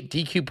Northgate,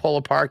 DQ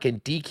Polo Park,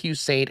 and DQ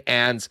St.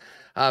 Anne's.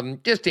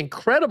 Just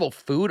incredible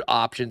food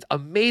options,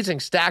 amazing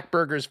stack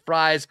burgers,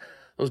 fries.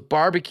 Those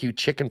barbecue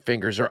chicken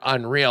fingers are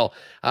unreal.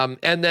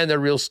 And then the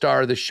real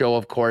star of the show,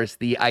 of course,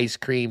 the ice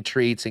cream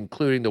treats,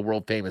 including the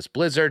world-famous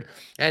Blizzard.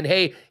 And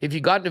hey, if you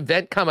got an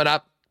event coming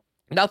up,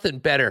 nothing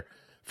better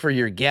for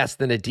your guests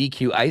than a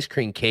DQ ice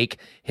cream cake.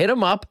 Hit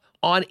them up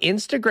on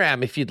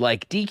Instagram if you'd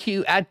like.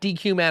 DQ at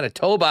DQ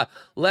Manitoba.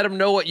 Let them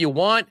know what you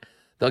want.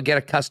 They'll get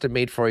a custom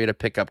made for you to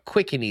pick up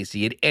quick and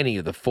easy at any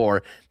of the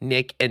 4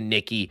 Nick and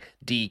Nicky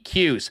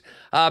DQs.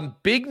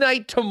 Big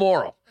night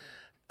tomorrow.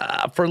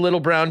 For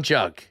Little Brown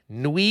Jug.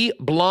 Nuit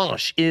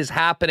Blanche is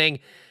happening,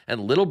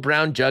 and Little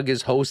Brown Jug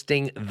is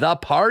hosting the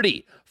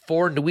party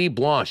for Nuit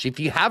Blanche. If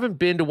you haven't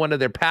been to one of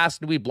their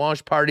past Nuit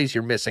Blanche parties,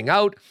 you're missing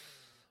out.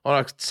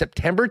 On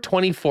September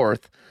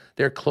 24th,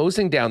 they're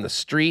closing down the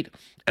street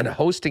and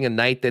hosting a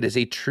night that is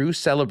a true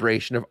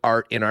celebration of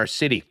art in our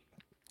city.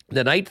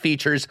 The night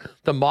features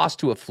the Moss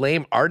to a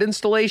Flame art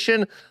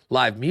installation,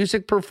 live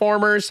music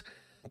performers,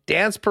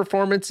 dance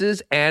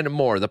performances, and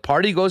more. The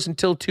party goes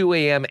until 2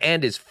 a.m.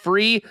 and is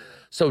free,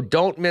 so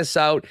don't miss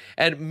out.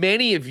 And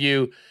many of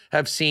you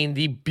have seen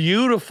the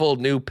beautiful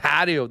new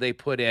patio they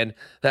put in.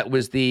 That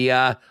was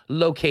the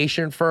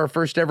location for our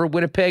first ever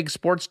Winnipeg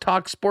Sports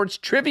Talk Sports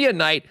Trivia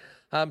Night.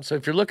 So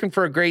if you're looking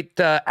for a great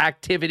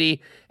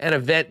activity and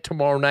event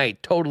tomorrow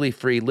night, totally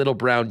free, Little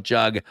Brown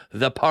Jug,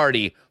 the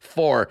party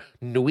for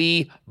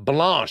Nuit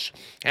Blanche.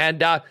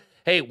 And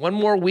hey, one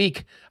more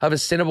week of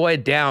Assiniboia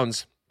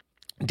Downs.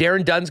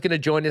 Darren Dunn's going to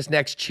join us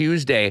next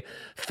Tuesday,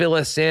 fill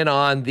us in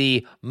on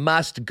the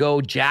must-go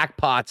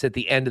jackpots at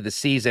the end of the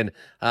season.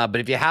 But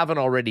if you haven't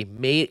already,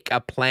 make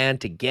a plan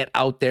to get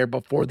out there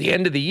before the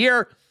end of the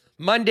year.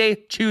 Monday,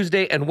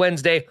 Tuesday, and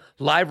Wednesday,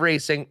 live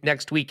racing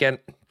next weekend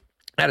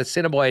at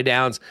Assiniboia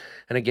Downs.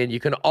 And again, you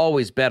can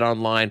always bet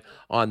online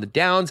on the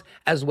Downs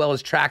as well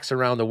as tracks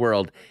around the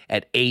world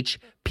at hpibet.com.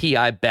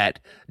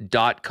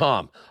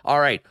 All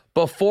right,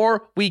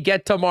 before we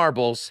get to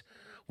marbles,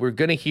 we're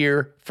going to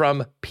hear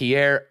from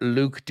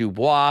Pierre-Luc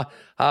Dubois.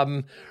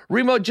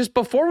 Remo, just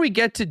before we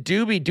get to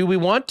Doobie, do we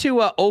want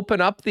to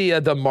open up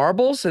the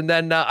marbles, and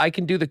then I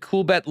can do the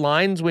cool bet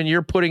lines when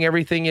you're putting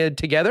everything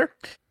together?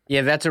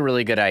 Yeah, that's a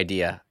really good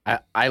idea.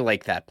 I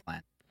like that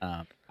plan.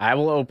 I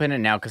will open it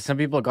now because some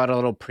people got a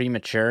little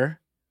premature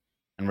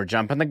and we're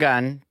jumping the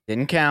gun.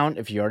 Didn't count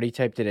if you already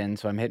typed it in,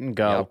 so I'm hitting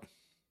go. Yep.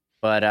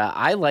 But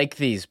I like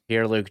these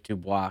Pierre-Luc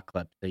Dubois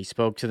clips. He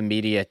spoke to the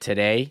media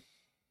today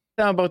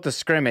about the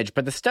scrimmage,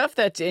 but the stuff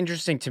that's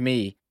interesting to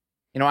me,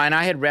 and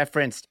I had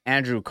referenced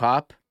Andrew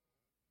Kopp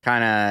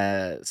kind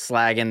of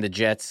slagging the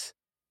Jets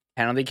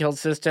penalty kill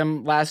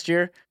system last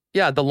year.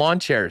 Yeah, the lawn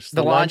chairs.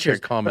 The lawn chair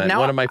comment.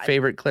 One of my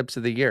favorite clips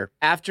of the year.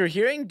 After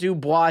hearing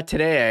Dubois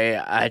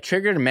today, I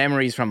triggered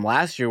memories from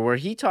last year where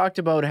he talked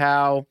about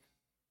how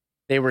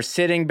they were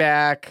sitting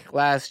back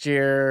last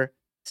year,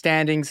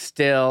 standing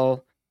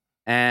still,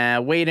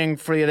 waiting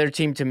for the other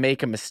team to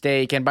make a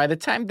mistake. And by the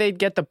time they'd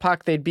get the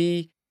puck, they'd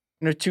be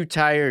too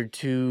tired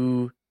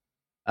to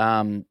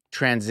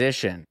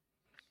transition.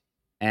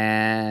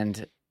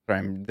 And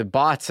the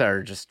bots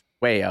are just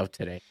way out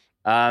today.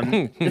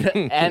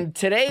 And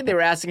today they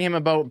were asking him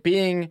about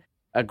being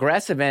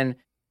aggressive. And,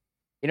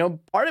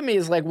 part of me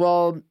is like,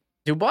 well,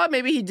 Dubois,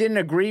 maybe he didn't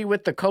agree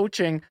with the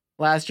coaching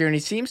last year and he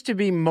seems to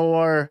be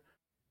more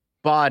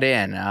bought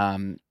in.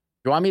 Do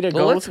you want me to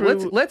go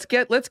through? Let's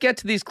get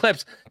to these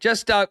clips.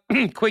 Just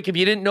quick, if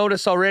you didn't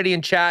notice already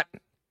in chat,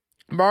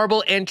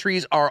 marble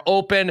entries are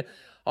open.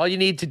 All you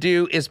need to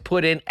do is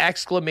put in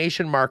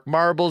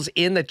 !marbles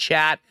in the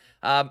chat.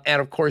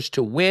 And of course,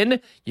 to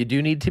win, you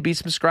do need to be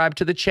subscribed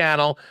to the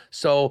channel.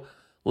 So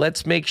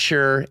let's make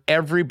sure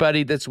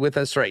everybody that's with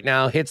us right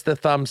now hits the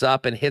thumbs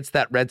up and hits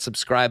that red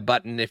subscribe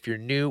button. If you're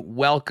new,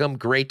 welcome.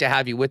 Great to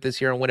have you with us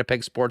here on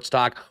Winnipeg Sports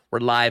Talk. We're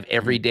live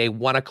every day,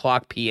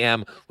 1:00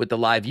 p.m. with the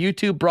live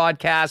YouTube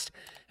broadcast.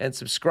 And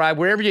subscribe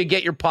wherever you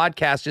get your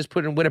podcast. Just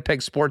put in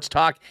Winnipeg Sports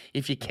Talk.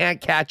 If you can't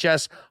catch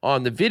us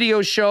on the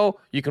video show,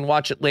 you can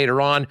watch it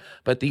later on.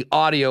 But the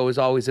audio is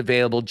always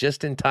available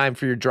just in time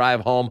for your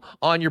drive home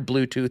on your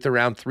Bluetooth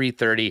around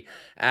 3:30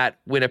 at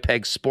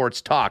Winnipeg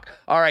Sports Talk.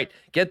 All right,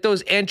 get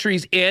those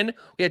entries in.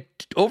 We had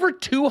over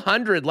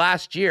 200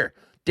 last year.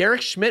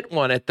 Derek Schmidt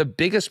won at the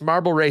biggest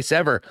marble race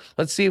ever.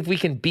 Let's see if we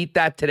can beat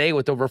that today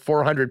with over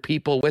 400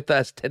 people with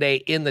us today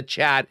in the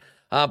chat.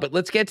 But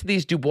let's get to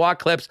these Dubois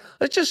clips.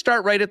 Let's just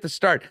start right at the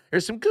start.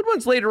 There's some good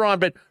ones later on,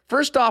 but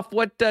first off,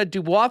 what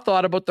Dubois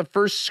thought about the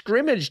first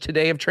scrimmage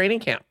today of training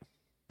camp.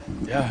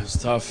 Yeah,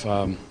 it's tough,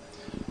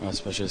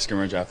 especially a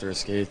scrimmage after a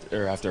skate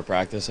or after a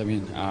practice. I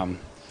mean,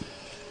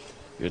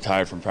 you're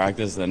tired from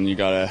practice, then you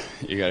gotta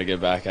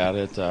get back at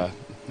it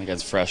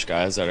against fresh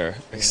guys that are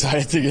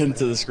excited to get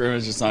into the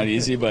scrimmage. It's not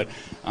easy, but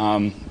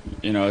I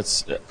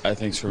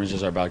think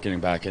scrimmages are about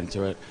getting back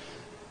into it.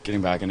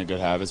 Getting back into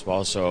good habits, but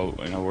also,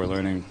 we're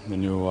learning the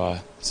new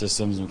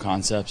systems, new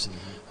concepts.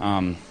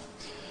 We're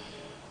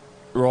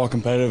all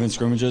competitive in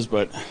scrimmages,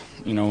 but,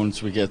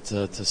 once we get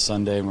to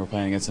Sunday and we're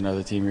playing against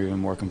another team, you're even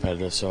more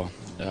competitive. So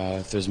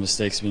if there's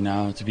mistakes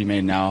to be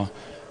made now,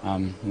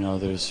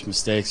 there's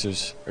mistakes,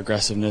 there's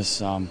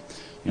aggressiveness.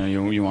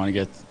 You want to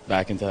get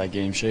back into that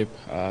game shape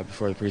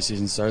before the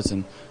preseason starts,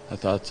 and I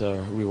thought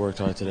we worked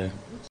hard today.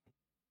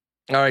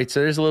 All right, so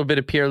there's a little bit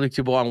of Pierre-Luc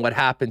Dubois on what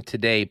happened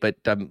today, but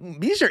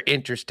these are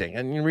interesting.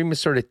 And Remus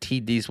sort of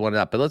teed these one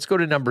up, but let's go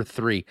to number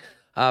 3.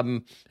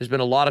 There's been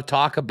a lot of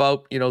talk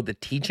about, the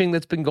teaching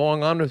that's been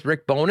going on with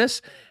Rick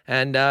Bowness,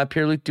 and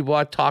Pierre-Luc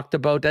Dubois talked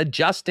about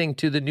adjusting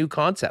to the new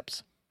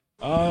concepts.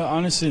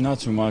 Honestly, not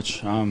too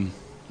much.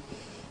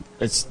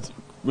 It's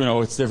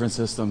different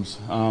systems,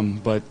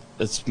 but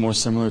it's more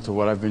similar to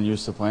what I've been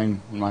used to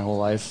playing my whole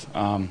life.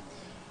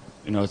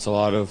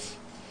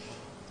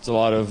 It's a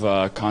lot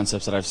of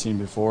concepts that I've seen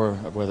before,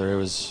 whether it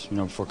was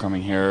before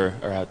coming here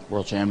or at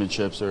World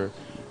Championships or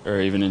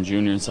even in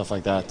junior and stuff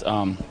like that.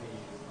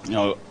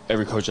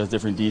 Every coach has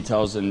different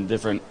details and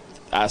different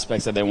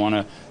aspects that they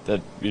want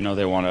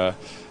to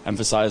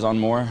emphasize on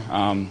more.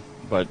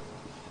 But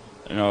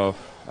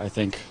I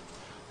think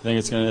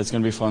it's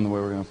gonna be fun the way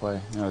we're gonna play.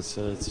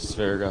 It's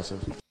very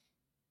aggressive.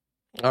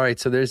 All right,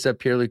 so there's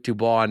Pierre-Luc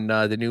Dubois on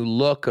the new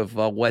look of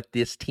what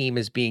this team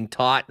is being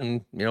taught,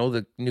 and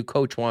the new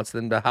coach wants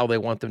them to how they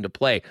want them to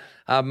play.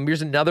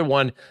 Here's another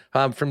one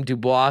from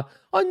Dubois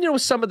on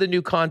some of the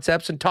new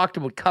concepts, and talked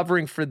about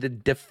covering for the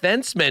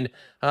defenseman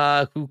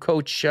who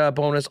Coach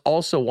Bowness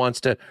also wants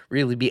to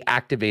really be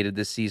activated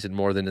this season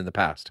more than in the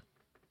past.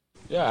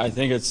 Yeah, I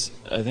think it's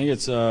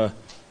a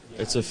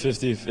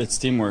 50. It's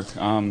teamwork.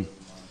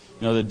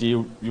 The D,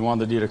 you want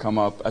the D to come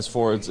up. As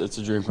forwards, it's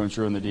a dream come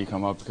true when the D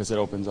come up because it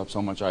opens up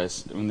so much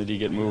ice. When the D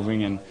get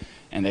moving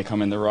and they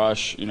come in the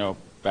rush,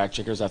 back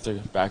checkers have to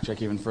back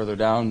check even further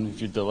down.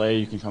 If you delay,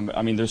 you can come.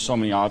 I mean, there's so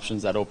many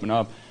options that open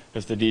up.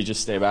 If the D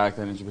just stay back,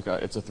 then it's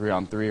a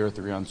 3-on-3 or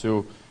 3-on-2,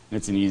 and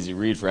it's an easy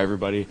read for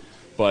everybody.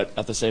 But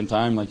at the same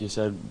time, like you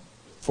said,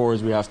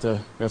 forwards we have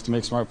to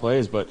make smart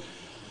plays. But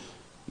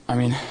I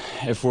mean,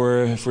 if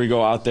we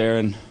go out there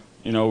and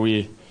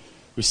we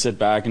sit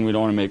back and we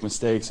don't want to make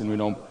mistakes and we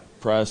don't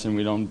press and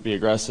we don't be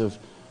aggressive,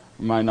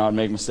 might not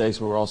make mistakes,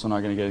 but we're also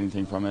not going to get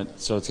anything from it.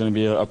 So it's going to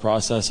be a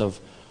process of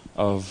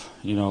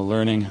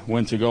learning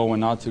when to go, when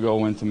not to go,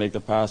 when to make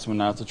the pass, when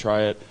not to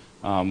try it,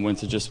 when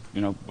to just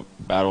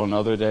battle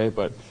another day.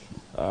 But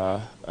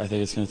I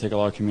think it's going to take a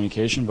lot of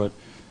communication. But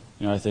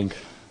I think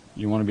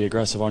you want to be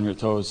aggressive on your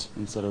toes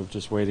instead of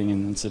just waiting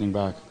and sitting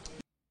back.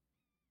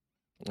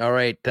 All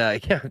right.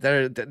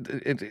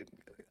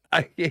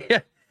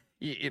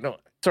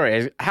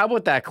 Sorry, how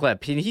about that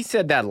clip? He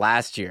said that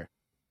last year,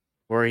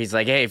 where he's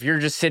like, "Hey, if you're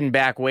just sitting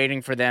back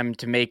waiting for them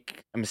to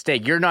make a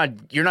mistake, you're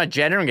not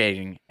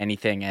generating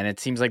anything." And it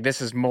seems like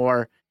this is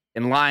more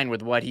in line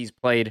with what he's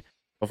played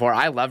before.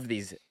 I love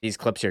these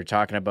clips here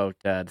talking about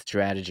the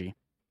strategy.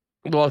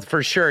 Well,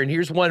 for sure. And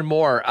here's one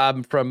more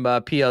from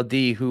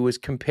PLD, who was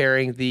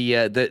comparing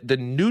the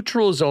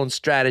neutral zone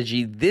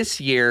strategy this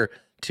year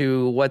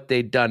to what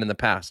they'd done in the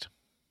past.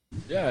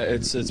 Yeah,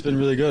 it's been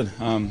really good.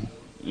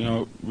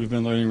 We've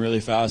been learning really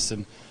fast,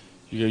 and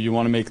you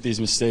want to make these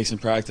mistakes in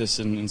practice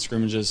and in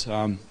scrimmages.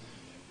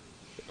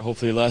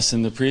 Hopefully less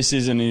in the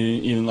preseason,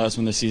 even less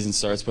when the season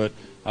starts. But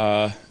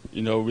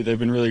they've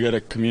been really good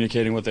at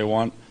communicating what they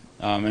want,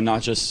 and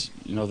not just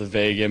the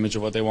vague image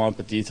of what they want,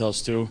 but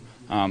details too.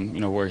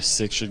 Where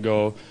 6 should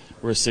go,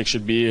 where 6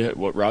 should be,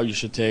 what route you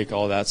should take,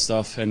 all that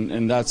stuff.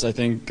 And that's, I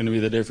think, going to be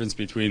the difference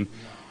between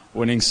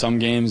winning some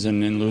games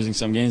and losing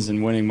some games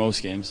and winning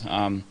most games.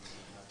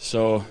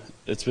 So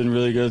it's been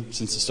really good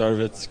since the start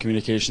of it. The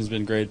communication's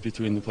been great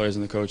between the players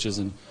and the coaches,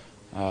 and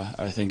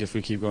I think if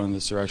we keep going in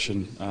this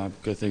direction,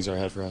 good things are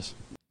ahead for us.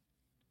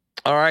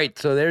 All right,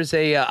 so there's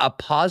a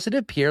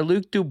positive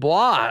Pierre-Luc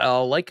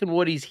Dubois, liking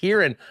what he's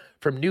hearing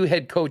from new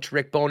head coach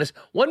Rick Bowness.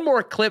 One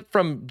more clip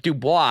from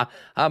Dubois.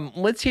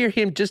 Let's hear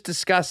him just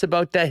discuss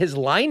about his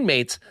line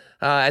mates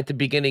at the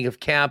beginning of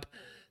camp,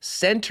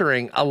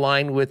 centering a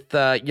line with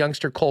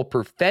youngster Cole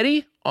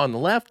Perfetti on the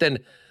left and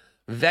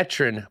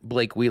veteran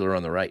Blake Wheeler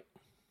on the right.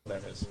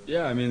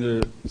 Yeah,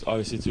 they're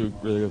obviously two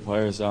really good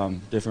players,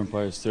 different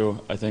players too.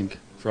 I think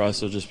for us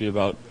it'll just be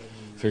about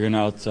figuring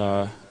out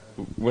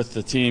with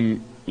the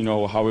team,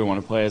 how we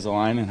want to play as a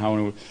line and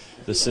how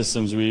the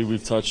systems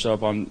we've touched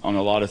up on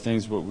a lot of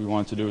things, what we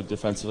want to do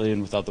defensively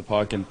and without the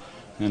puck. And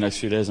in the next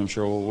few days, I'm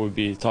sure we'll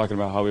be talking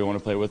about how we want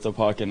to play with the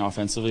puck and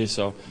offensively.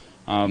 So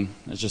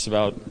it's just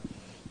about,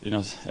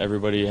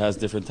 everybody has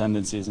different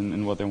tendencies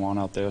and what they want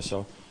out there.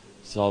 So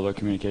it's all about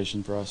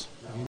communication for us.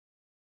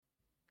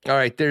 All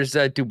right, there's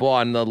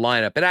Dubois in the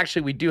lineup. And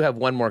actually, we do have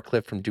one more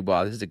clip from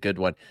Dubois. This is a good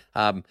one.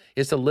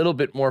 It's a little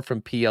bit more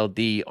from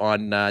PLD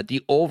on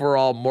the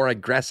overall more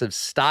aggressive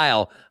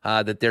style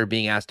that they're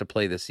being asked to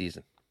play this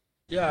season.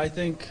 Yeah, I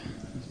think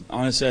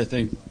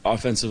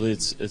offensively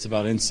it's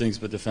about instincts,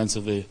 but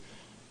defensively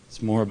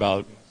it's more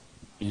about,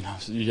 you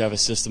have a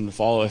system to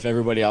follow. If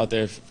everybody out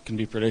there can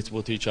be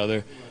predictable to each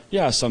other,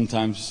 yeah,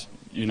 sometimes,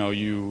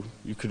 you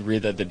could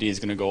read that the D is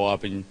going to go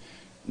up, and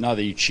not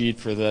that you cheat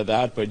for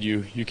that, but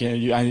you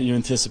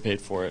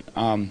anticipate for it.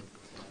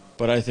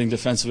 But I think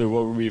defensively,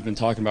 what we've been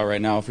talking about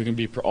right now, if we can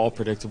be all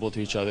predictable to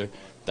each other,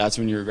 that's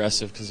when you're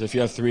aggressive. Because if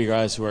you have 3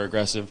 guys who are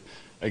aggressive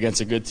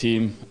against a good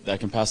team that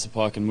can pass the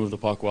puck and move the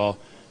puck well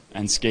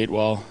and skate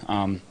well,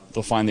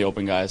 they'll find the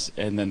open guys,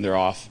 and then they're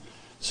off.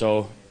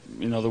 So,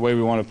 the way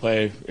we want to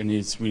play, we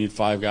need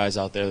 5 guys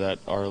out there that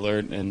are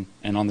alert and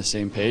on the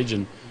same page,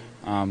 and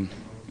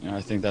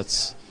I think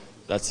that's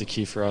the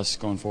key for us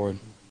going forward.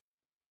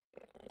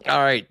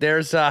 All right,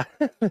 there's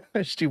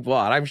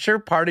Dubois. I'm sure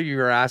part of you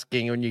are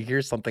asking when you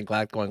hear something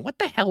like that going, what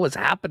the hell was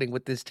happening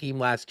with this team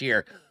last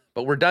year?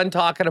 But we're done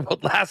talking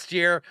about last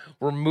year.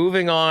 We're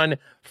moving on.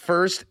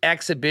 First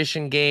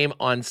exhibition game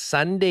on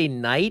Sunday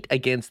night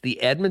against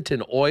the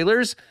Edmonton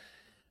Oilers.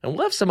 And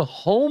we'll have some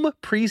home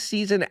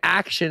preseason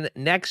action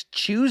next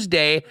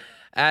Tuesday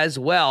as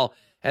well.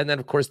 And then,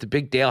 of course, the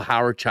big Dale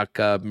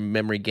Hawerchuk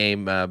memory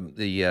game, and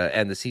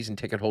the season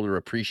ticket holder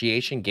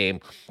appreciation game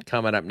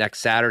coming up next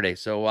Saturday.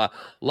 So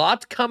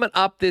lots coming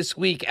up this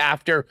week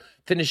after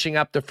finishing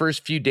up the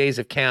first few days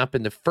of camp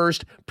and the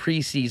first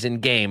preseason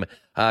game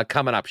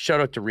coming up. Shout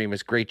out to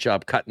Remus. Great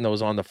job cutting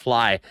those on the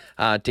fly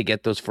to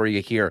get those for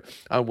you here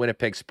on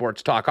Winnipeg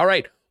Sports Talk. All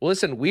right. Well,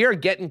 listen, we are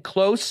getting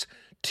close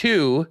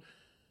to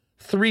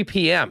 3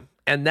 p.m.,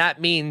 and that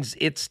means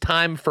it's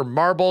time for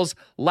marbles.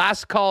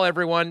 Last call,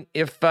 everyone.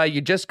 If you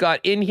just got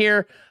in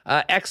here,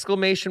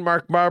 exclamation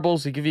mark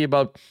marbles. We'll give you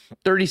about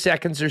 30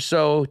 seconds or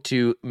so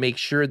to make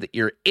sure that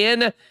you're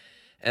in.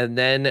 And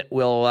then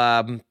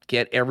we'll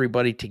get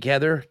everybody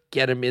together,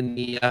 get them in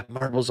the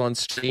marbles on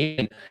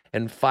stream,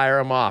 and fire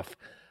them off.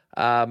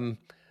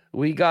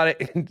 We got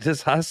it.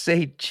 Does Huss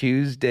say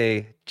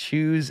Tuesday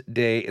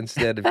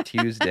instead of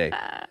Tuesday?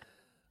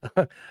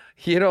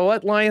 You know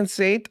what, Lion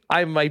Saint?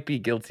 I might be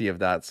guilty of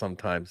that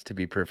sometimes, to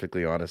be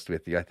perfectly honest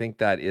with you. I think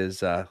that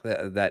is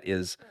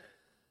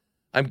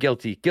I'm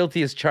guilty.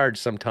 Guilty as charged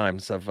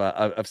sometimes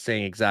of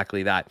saying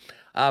exactly that.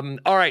 All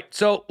right,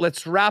 so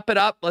let's wrap it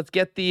up. Let's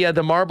get the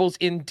marbles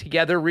in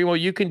together. Remo,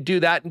 you can do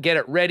that and get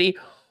it ready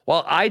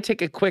while I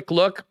take a quick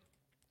look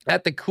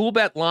at the Cool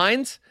Bet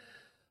lines.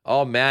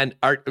 Oh man,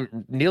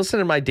 Nielsen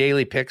and my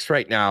daily picks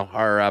right now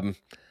are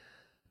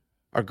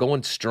are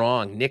going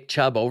strong. Nick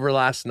Chubb over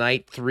last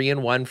night,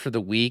 3-1 for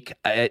the week.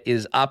 It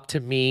is up to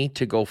me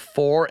to go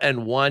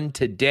 4-1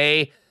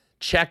 today.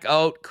 Check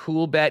out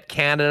Coolbet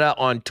Canada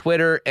on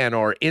Twitter and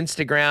or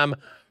Instagram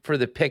for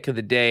the pick of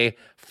the day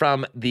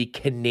from the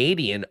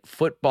Canadian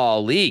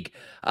Football League.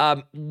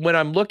 When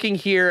I'm looking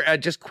here,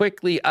 just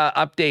quickly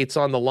updates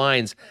on the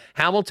lines.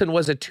 Hamilton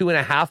was a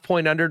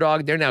 2.5-point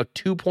underdog. They're now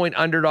 2-point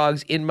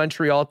underdogs in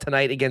Montreal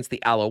tonight against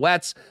the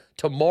Alouettes.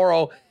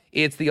 Tomorrow,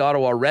 it's the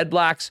Ottawa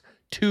Redblacks,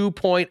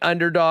 2-point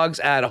underdogs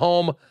at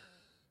home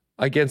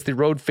against the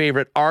road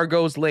favorite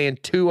Argos, laying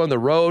 2 on the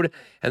road.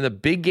 And the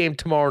big game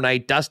tomorrow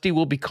night, Dusty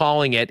will be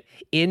calling it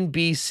in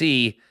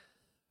BC.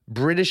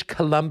 British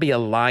Columbia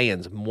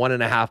Lions,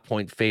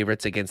 1.5-point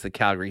favorites against the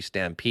Calgary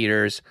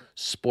Stampeders.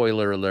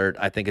 Spoiler alert,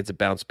 I think it's a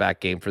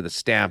bounce-back game for the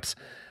Stamps.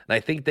 And I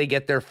think they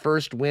get their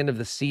first win of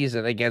the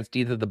season against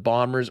either the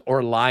Bombers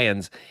or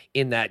Lions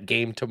in that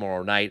game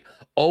tomorrow night.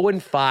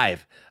 0-5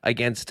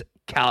 against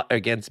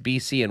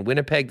BC and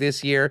Winnipeg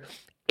this year.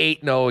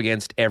 8-0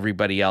 against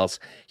everybody else.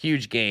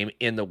 Huge game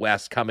in the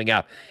West coming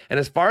up. And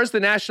as far as the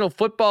National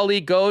Football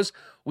League goes,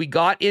 we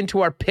got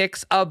into our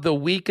picks of the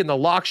week in the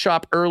Lock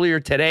Shop earlier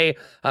today.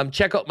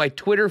 Check out my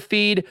Twitter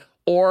feed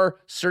or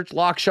search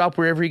Lock Shop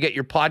wherever you get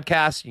your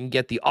podcasts. You can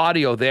get the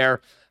audio there.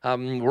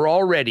 We're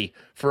all ready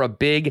for a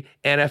big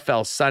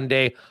NFL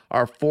Sunday.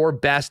 Our 4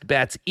 best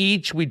bets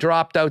each we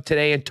dropped out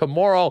today, and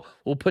tomorrow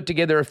we'll put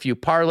together a few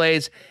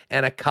parlays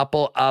and a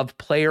couple of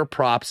player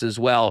props as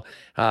well,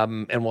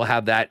 and we'll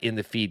have that in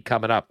the feed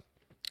coming up.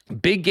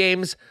 Big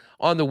games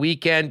on the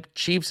weekend.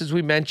 Chiefs, as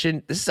we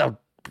mentioned, this is a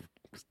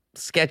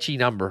sketchy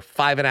number,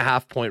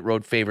 5.5-point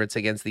road favorites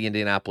against the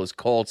Indianapolis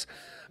Colts.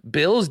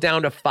 Bills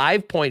down to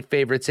 5-point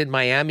favorites in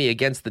Miami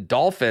against the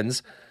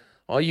Dolphins.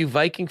 All you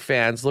Viking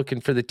fans looking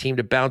for the team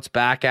to bounce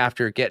back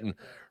after getting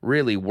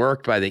really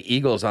worked by the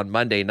Eagles on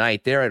Monday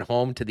night. They're at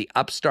home to the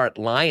upstart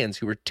Lions,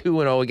 who were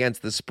 2-0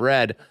 against the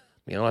spread. To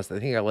be honest, I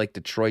think I like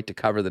Detroit to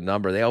cover the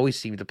number. They always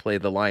seem to play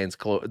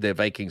the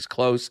Vikings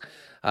close.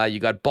 You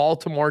got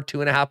Baltimore,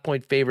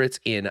 2.5-point favorites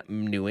in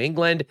New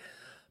England.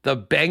 The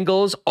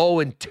Bengals,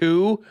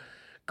 0-2,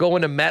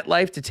 going to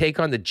MetLife to take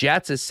on the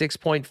Jets as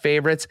 6-point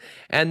favorites.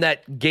 And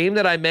that game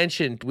that I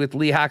mentioned with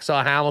Lee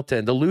Hacksaw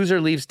Hamilton, the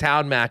loser leaves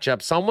town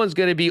matchup, someone's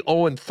going to be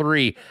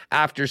 0-3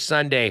 after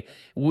Sunday.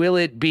 Will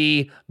it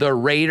be the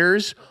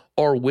Raiders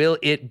or will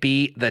it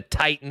be the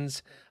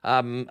Titans?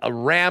 Rams,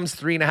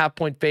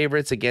 3.5-point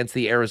favorites against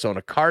the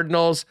Arizona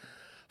Cardinals.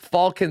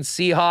 Falcons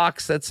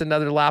Seahawks, that's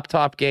another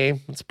laptop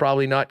game. It's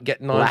probably not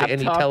getting onto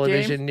any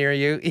television game near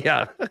you.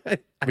 Yeah.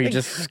 You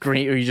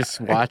just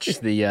watch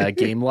the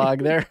game log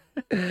there.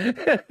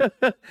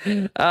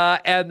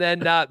 And then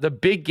the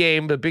big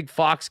game, the big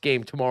Fox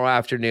game tomorrow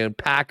afternoon,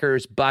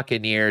 Packers,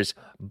 Buccaneers.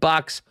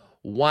 Bucks,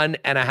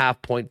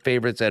 1.5-point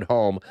favorites at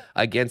home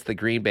against the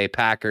Green Bay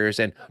Packers,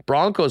 and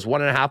Broncos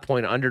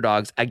 1.5-point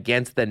underdogs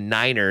against the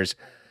Niners.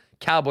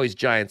 Cowboys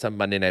Giants on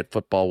Monday Night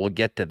Football. We'll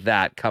get to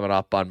that coming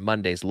up on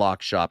Monday's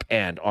Lock Shop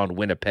and on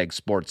Winnipeg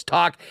Sports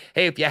Talk.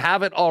 Hey, if you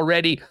haven't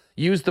already,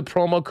 use the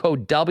promo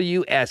code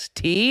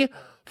WST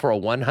for a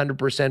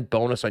 100%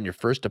 bonus on your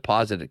first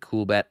deposit at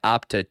Coolbet,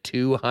 up to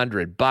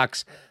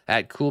 $200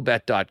 at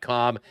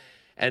coolbet.com.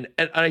 And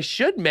I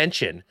should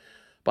mention,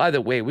 by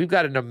the way, we've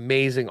got an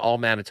amazing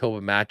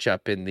all-Manitoba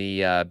matchup in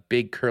the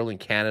Big Curling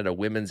Canada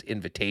Women's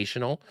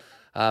Invitational.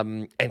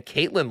 And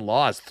Caitlin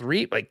Laws,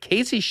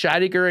 Casey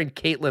Scheidegger and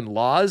Caitlin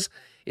Laws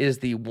is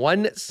the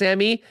one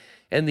semi,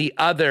 and the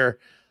other,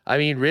 I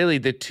mean, really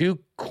the two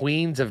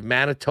queens of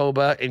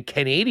Manitoba and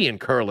Canadian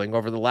curling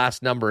over the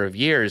last number of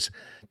years.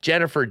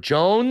 Jennifer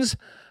Jones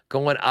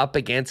going up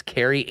against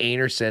Carrie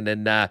Anderson,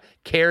 and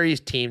Carrie's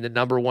team, the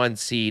number 1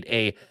 seed,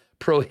 a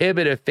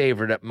prohibitive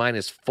favorite at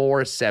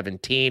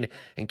 -417,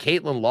 and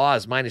Caitlin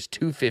Laws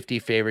 -250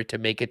 favorite to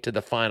make it to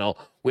the final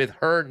with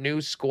her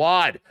new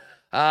squad.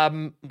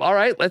 All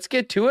right, let's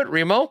get to it,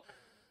 Remo.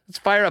 Let's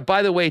fire up.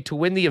 By the way, to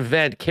win the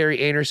event, Carrie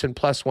Anderson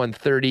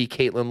 +130,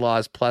 Caitlin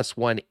Laws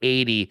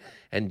 +180,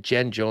 and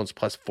Jen Jones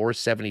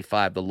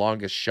 +475, the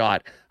longest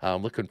shot.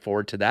 I'm looking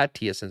forward to that.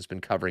 TSN's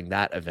been covering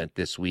that event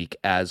this week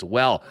as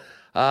well.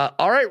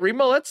 All right,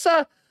 Remo, let's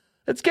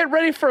get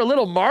ready for a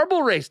little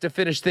marble race to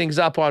finish things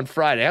up on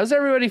Friday. How's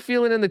everybody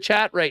feeling in the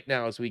chat right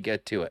now as we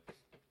get to it?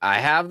 I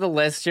have the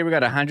list here. We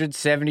got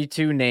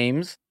 172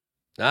 names.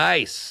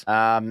 Nice.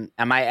 Am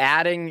I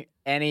adding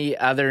any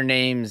other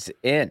names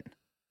in?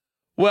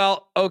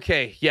 Well,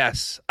 okay,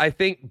 yes. I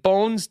think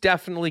Bones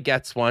definitely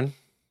gets one.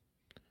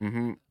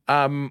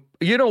 Mm-hmm.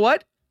 You know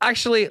what?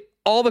 Actually,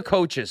 all the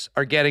coaches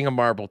are getting a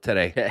marble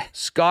today.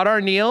 Scott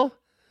Arniel,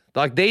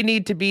 like, they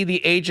need to be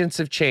the agents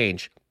of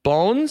change.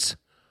 Bones,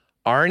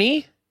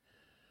 Arnie,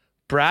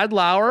 Brad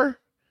Lauer,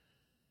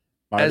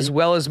 as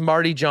well as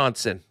Marty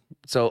Johnson.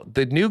 So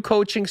the new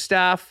coaching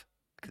staff,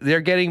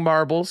 they're getting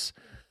marbles.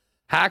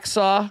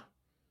 Hacksaw,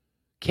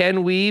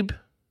 Ken Wiebe,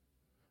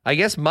 I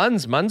guess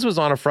Munz was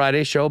on a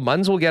Friday show.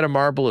 Munz will get a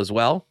marble as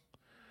well.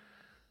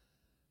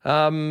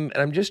 And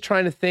I'm just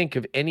trying to think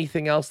of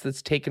anything else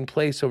that's taken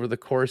place over the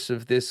course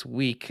of this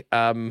week.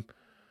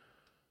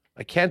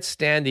 I can't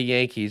stand the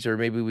Yankees, or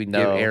maybe we give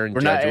No, Aaron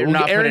we're Judge.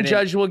 not Aaron putting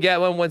Judge will get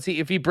one once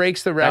if he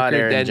breaks the record.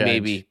 Aaron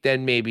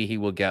Then maybe he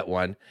will get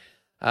one.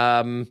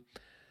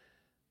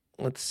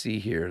 Let's see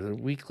here. The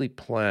weekly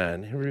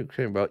plan. Who are we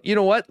talking about? You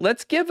know what?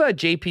 Let's give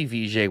JP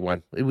Vijay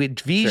one.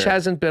 Vij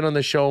hasn't been on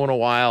the show in a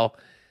while.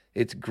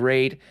 It's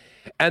great.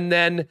 And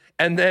then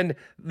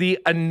the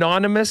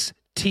anonymous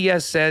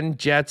TSN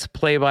Jets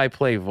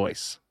play-by-play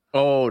voice.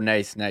 Oh,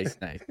 nice.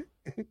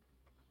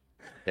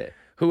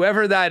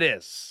 Whoever that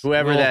is.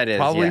 We'll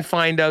probably yeah.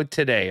 find out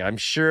today. I'm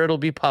sure it'll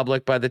be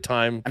public by the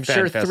time I'm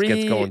sure FanFest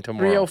gets going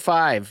tomorrow.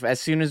 3:05. As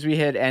soon as we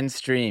hit end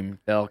stream,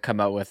 they'll come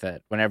out with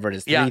it. Whenever it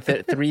is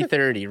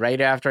 3:30, right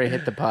after I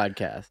hit the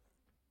podcast.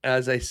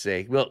 As I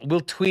say, we'll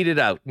tweet it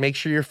out. Make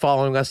sure you're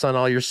following us on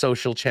all your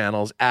social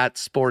channels at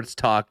Sports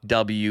Talk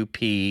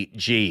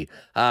WPG.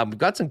 We've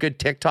got some good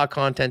TikTok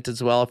content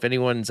as well. If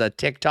anyone's a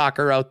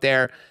TikToker out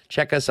there,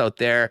 check us out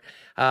there.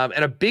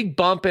 And a big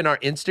bump in our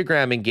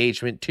Instagram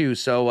engagement too.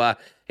 So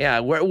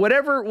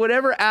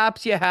whatever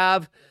apps you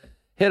have,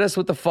 hit us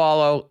with the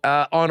follow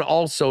on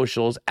all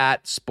socials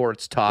at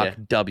Sports Talk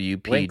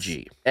WPG. Links,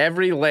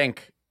 every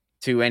link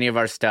to any of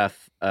our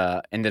stuff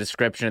in the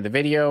description of the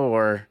video,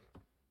 or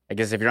I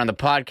guess if you're on the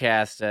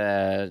podcast,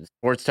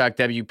 Sports Talk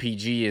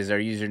WPG is our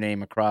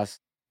username across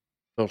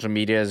social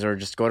medias, or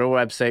just go to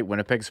our website,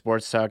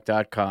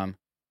 winnipegsportstalk.com.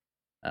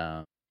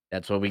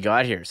 That's what we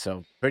got here.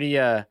 So pretty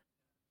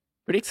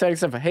exciting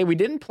stuff. Hey, we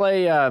didn't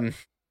play.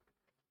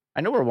 I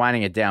know we're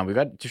winding it down.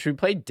 Should we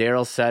play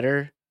Daryl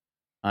Sutter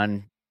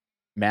on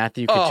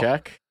Matthew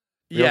Tkachuk?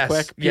 Real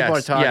quick. People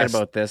are talking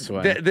about this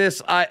one.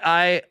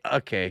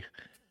 Okay.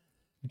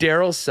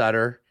 Daryl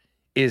Sutter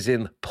is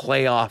in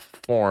playoff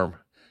form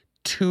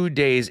 2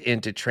 days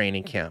into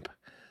training camp.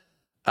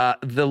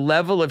 The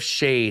level of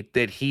shade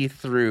that he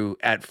threw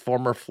at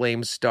former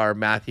Flames star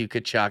Matthew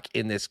Tkachuk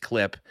in this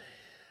clip,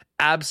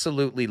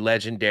 absolutely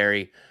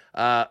legendary.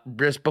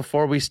 Just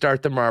before we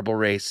start the marble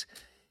race,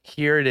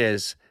 here it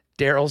is.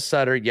 Daryl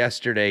Sutter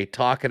yesterday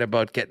talking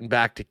about getting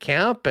back to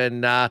camp,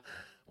 and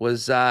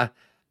was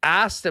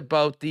asked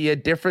about the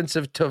difference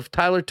of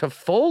Tyler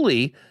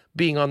Toffoli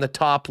being on the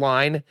top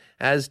line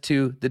as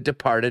to the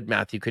departed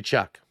Matthew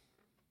Tkachuk.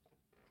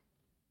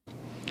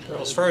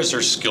 Well, as far as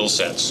their skill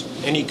sets,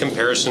 any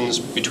comparisons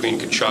between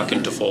Tkachuk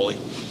and Toffoli?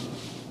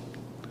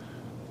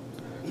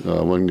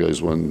 One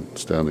guy's won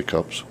Stanley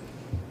Cups,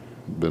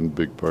 been a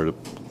big part of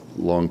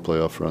long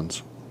playoff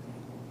runs.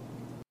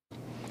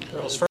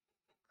 Well, as far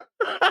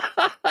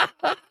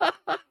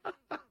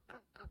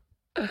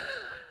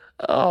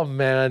Oh,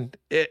 man.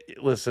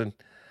 Listen,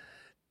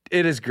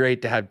 it is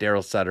great to have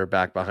Daryl Sutter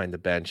back behind the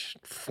bench.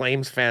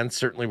 Flames fans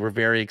certainly were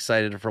very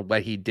excited for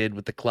what he did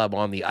with the club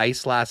on the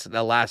ice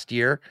last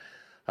year.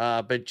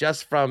 But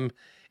just from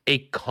a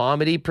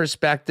comedy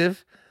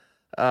perspective,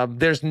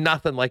 there's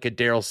nothing like a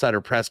Daryl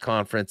Sutter press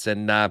conference.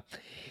 And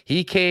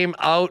he came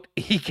out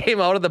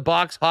of the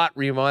box hot,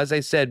 Remo, as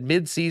I said,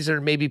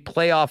 mid-season, maybe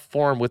playoff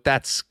form with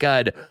that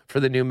scud for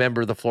the new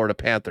member of the Florida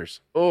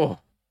Panthers. Oh,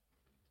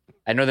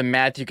 I know the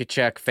Matthew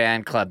Tkachuk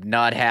fan club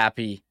not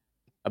happy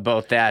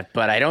about that,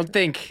 but I don't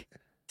think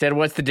said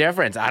what's the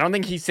difference. I don't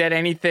think he said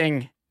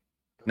anything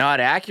not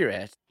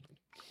accurate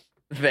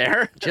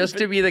there. Just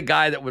to be the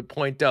guy that would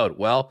point out,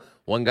 well,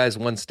 one guy's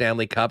won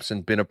Stanley Cups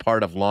and been a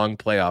part of long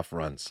playoff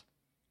runs.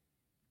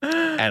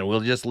 And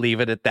we'll just leave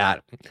it at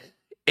that.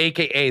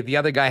 AKA, the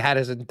other guy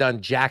hasn't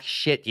done jack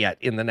shit yet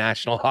in the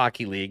National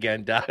Hockey League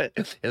and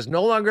is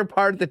no longer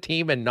part of the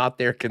team and not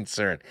their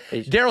concern.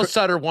 Daryl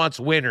Sutter wants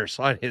winners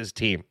on his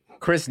team.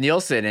 Chris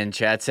Nielsen in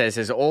chat says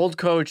his old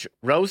coach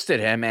roasted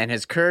him, and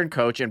his current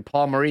coach and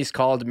Paul Maurice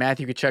called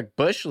Matthew Tkachuk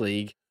Bush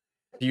League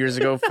a few years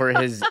ago for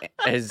his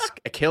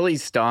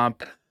Achilles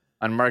stomp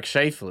on Mark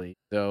Scheifele.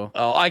 So,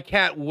 I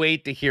can't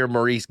wait to hear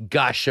Maurice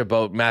gush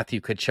about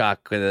Matthew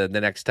Tkachuk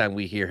the next time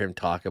we hear him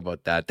talk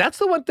about that. That's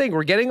the one thing.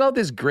 We're getting all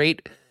this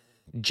great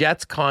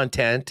Jets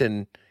content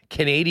and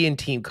Canadian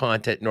team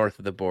content north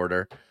of the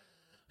border.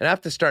 And I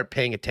have to start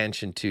paying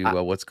attention to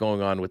what's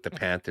going on with the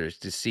Panthers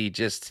to see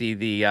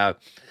the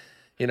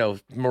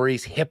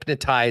Maurice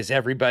hypnotize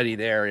everybody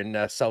there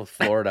in South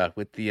Florida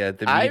with the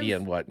media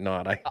and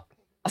whatnot.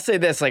 I'll say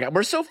this, like,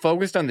 we're so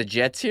focused on the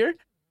Jets here.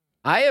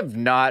 I have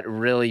not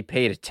really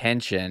paid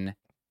attention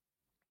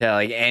to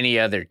like any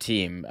other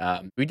team.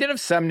 We did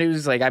have some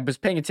news, like I was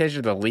paying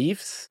attention to the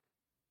Leafs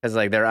because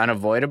like they're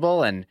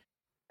unavoidable, and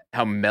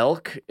how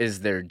Milk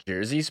is their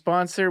jersey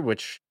sponsor,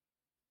 which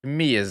to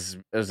me is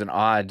an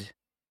odd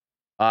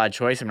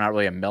choice. I'm not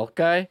really a Milk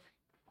guy.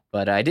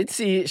 But I did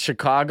see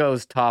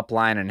Chicago's top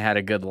line and had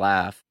a good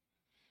laugh.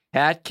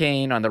 Pat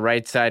Kane on the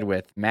right side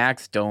with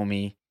Max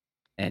Domi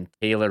and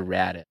Taylor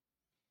Raddysh.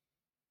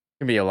 It's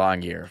going to be a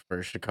long year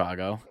for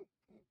Chicago.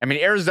 I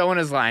mean,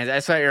 Arizona's lines. I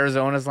saw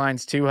Arizona's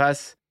lines too,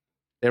 Huss.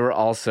 They were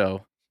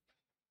also...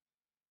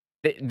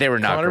 They were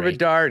not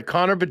great.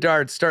 Connor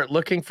Bedard, start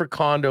looking for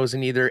condos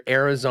in either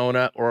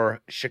Arizona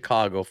or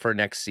Chicago for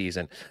next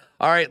season.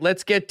 All right,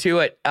 let's get to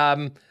it.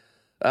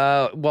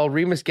 While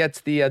Remus gets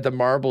the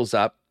marbles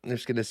up, I'm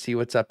just going to see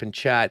what's up in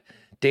chat.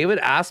 David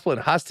Asplin,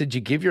 Huss, did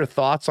you give your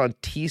thoughts on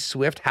T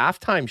Swift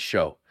halftime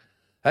show?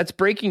 That's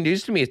breaking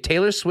news to me. Is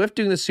Taylor Swift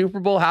doing the Super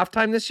Bowl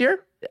halftime this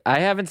year? I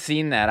haven't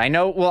seen that. I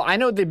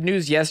know the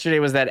news yesterday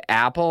was that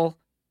Apple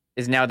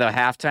is now the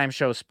halftime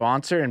show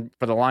sponsor, and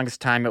for the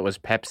longest time it was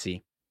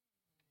Pepsi.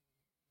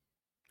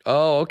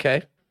 Oh,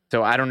 okay.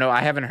 So I don't know. I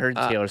haven't heard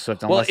Taylor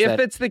Swift. Well, if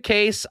it's the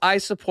case, I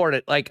support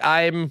it. Like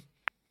I'm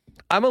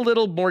a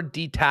little more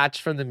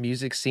detached from the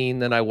music scene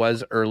than I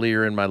was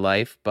earlier in my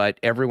life, but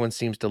everyone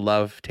seems to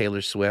love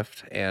Taylor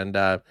Swift,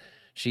 and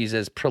she's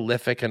as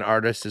prolific an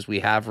artist as we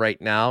have right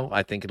now.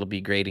 I think it'll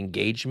be great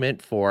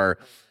engagement for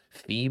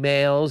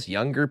females,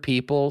 younger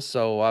people.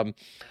 So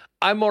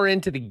I'm more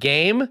into the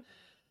game.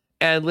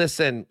 And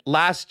listen,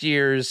 last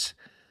year's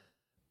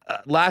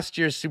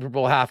Super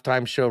Bowl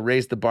halftime show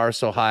raised the bar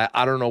so high.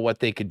 I don't know what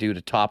they could do to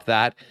top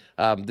that.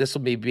 This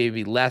will be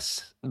maybe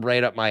less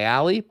right up my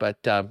alley, but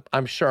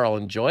I'm sure I'll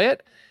enjoy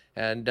it.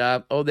 And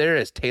there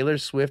it is. Taylor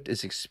Swift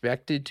is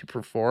expected to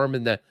perform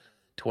in the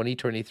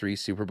 2023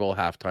 Super Bowl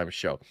halftime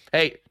show.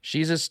 Hey,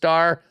 she's a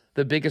star.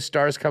 The biggest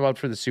stars come out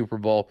for the Super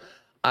Bowl.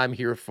 I'm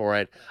here for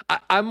it.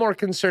 I'm more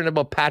concerned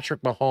about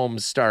Patrick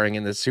Mahomes starring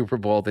in the Super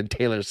Bowl than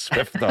Taylor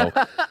Swift, though.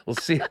 We'll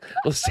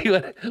see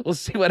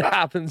what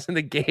happens in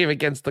the game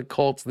against the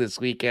Colts this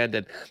weekend,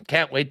 and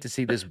can't wait to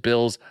see this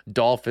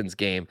Bills-Dolphins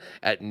game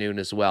at noon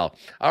as well.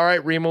 All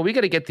right, Remo, we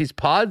got to get these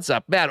pods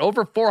up. Man,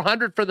 over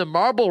 400 for the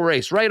marble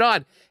race. Right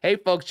on. Hey,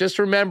 folks, just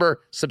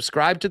remember,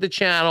 subscribe to the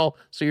channel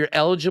so you're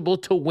eligible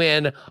to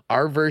win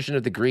our version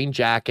of the green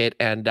jacket.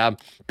 And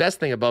best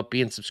thing about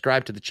being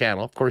subscribed to the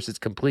channel, of course, it's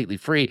completely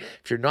free.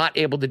 If you're not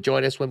able to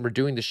join us when we're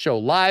doing the show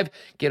live,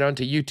 get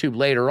onto YouTube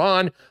later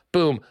on.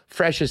 Boom,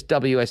 freshest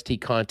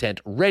WST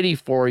content ready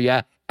for you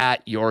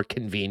at your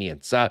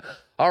convenience.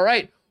 All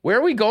right, where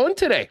are we going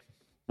today?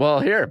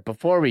 Well, here,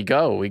 before we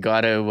go, we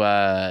got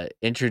to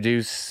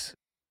introduce...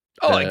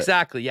 Oh,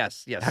 exactly.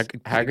 Yes.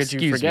 How could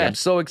you forget? Me. I'm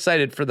so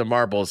excited for the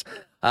marbles.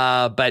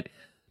 But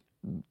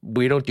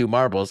we don't do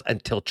marbles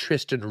until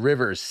Tristan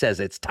Rivers says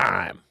it's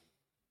time.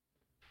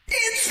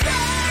 It's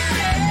Friday.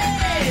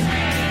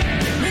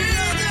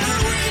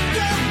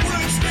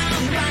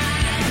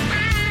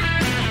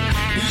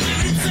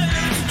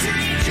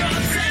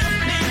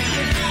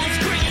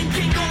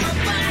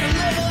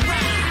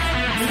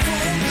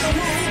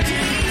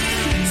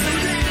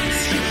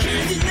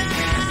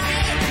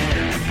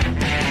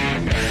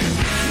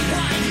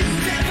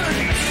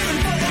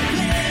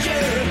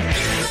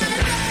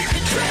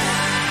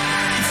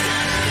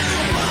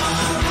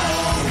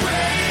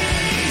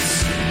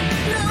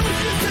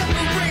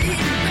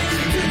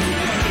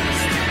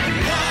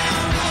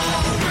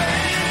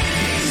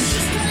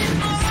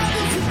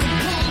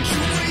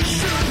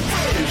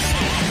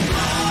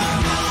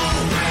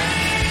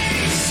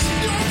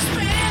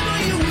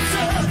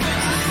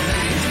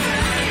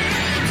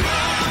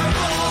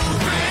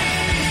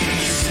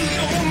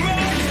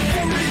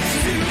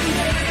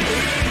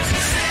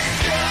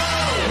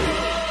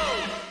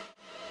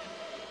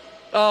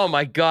 Oh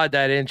my God,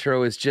 that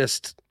intro is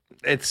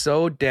it's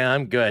so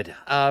damn good.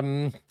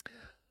 All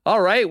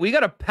right, we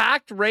got a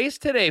packed race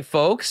today,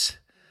 folks.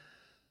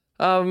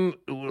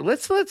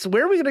 Let's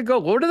where are we gonna go?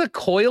 What are the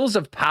coils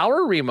of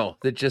power, Remo,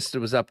 that just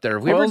was up there?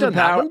 Have we ever done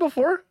that one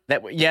before?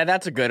 Yeah,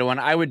 that's a good one.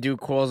 I would do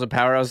coils of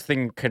power. I was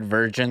thinking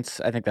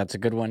convergence. I think that's a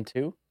good one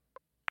too.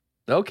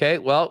 Okay,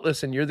 well,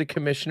 listen, you're the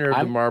commissioner of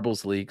the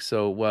Marbles League,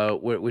 so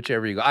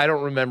whichever you go. I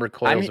don't remember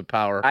coils of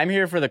power. I'm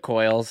here for the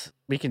coils.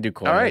 We can do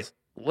coils. All right.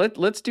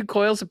 Let's do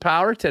coils of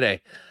power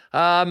today.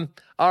 All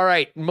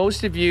right,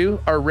 most of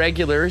you are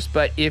regulars,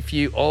 but if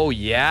you, oh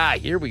yeah,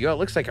 here we go. It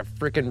looks like a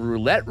freaking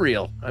roulette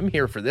reel. I'm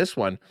here for this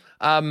one.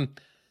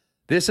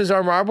 This is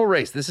our marble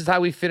race. This is how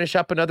we finish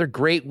up another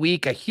great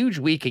week, a huge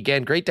week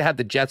again. Great to have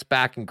the Jets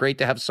back and great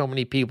to have so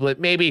many people that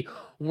maybe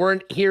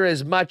weren't here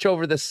as much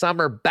over the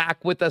summer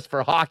back with us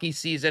for hockey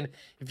season.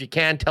 If you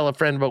can, tell a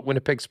friend about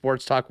Winnipeg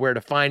Sports Talk, where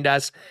to find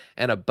us,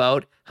 and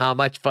about how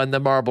much fun the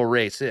marble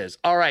race is.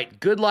 All right,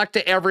 good luck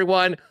to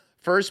everyone.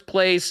 First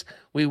place,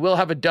 we will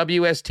have a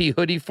WST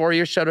hoodie for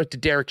you. Shout out to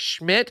Derek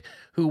Schmidt,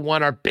 who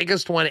won our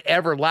biggest one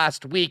ever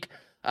last week.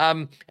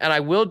 And I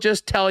will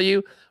just tell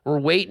you, we're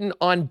waiting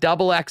on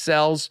double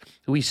XLs.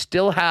 We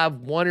still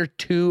have one or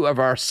two of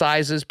our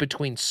sizes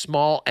between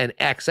small and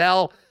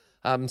XL.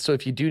 So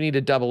if you do need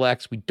a double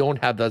X, we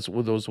don't have those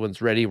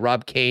ones ready.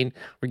 Rob Kane,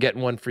 we're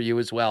getting one for you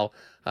as well.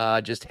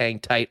 Just hang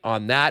tight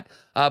on that.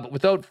 But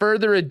without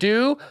further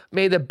ado,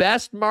 may the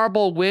best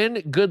marble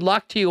win. Good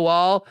luck to you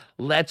all.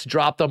 Let's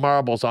drop the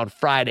marbles on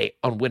Friday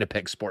on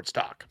Winnipeg Sports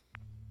Talk.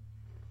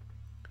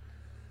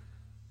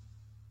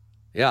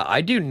 Yeah,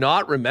 I do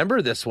not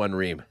remember this one,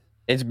 Reem.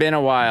 It's been a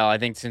while, I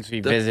think, since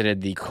we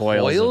visited the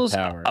coils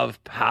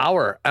of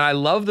power. And I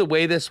love the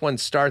way this one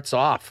starts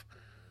off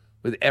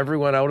with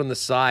everyone out on the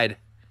side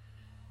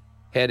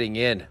heading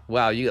in.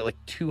 Wow, you got like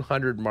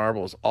 200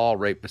 marbles all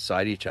right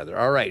beside each other.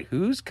 All right,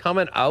 who's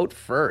coming out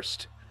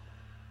first?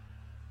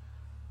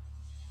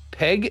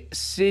 Peg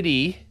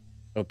City.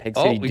 Oh, Peg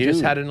City. We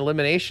just had an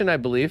elimination, I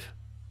believe.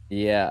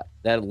 Yeah,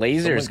 that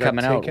laser's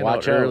coming out.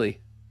 Watch out. Early.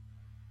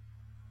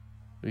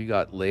 We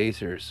got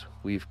lasers.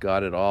 We've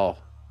got it all.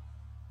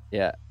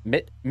 Yeah.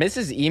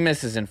 Mrs.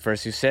 Emis is in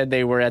first, who said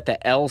they were at the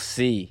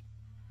LC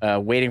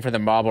waiting for the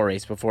marble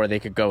race before they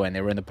could go in.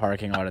 They were in the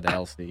parking lot of the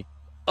LC.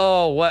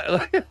 Oh,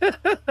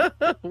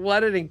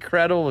 what an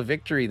incredible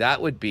victory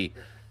that would be.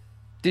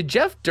 Did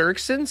Jeff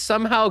Dirksen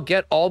somehow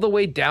get all the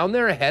way down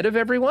there ahead of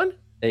everyone?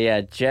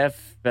 Yeah,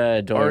 Jeff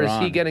Doron. Or is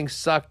he getting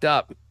sucked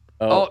up?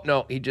 Oh,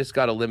 no, he just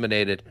got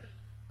eliminated.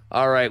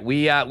 All right,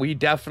 we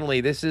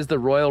definitely, this is the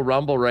Royal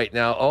Rumble right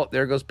now. Oh,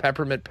 there goes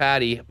Peppermint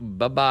Patty.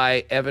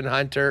 Bye-bye, Evan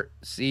Hunter.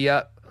 See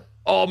ya.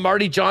 Oh,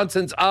 Marty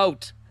Johnson's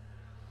out.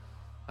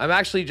 I'm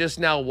actually just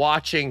now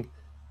watching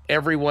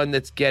everyone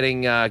that's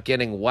getting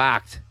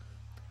whacked.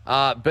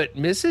 But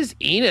Mrs.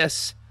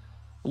 Enos,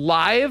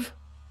 live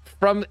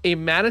from a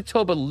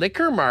Manitoba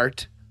Liquor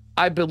Mart,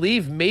 I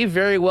believe may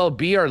very well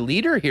be our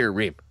leader here,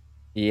 Reem.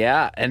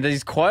 Yeah, and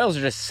these coils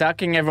are just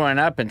sucking everyone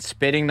up and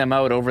spitting them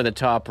out over the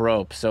top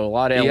rope. So a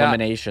lot of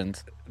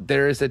eliminations.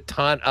 There is a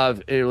ton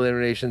of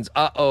eliminations.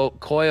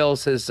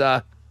 Coils has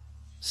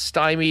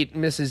stymied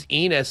Mrs.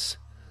 Enos.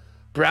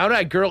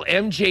 Brown-eyed girl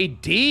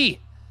MJD,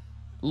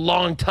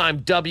 longtime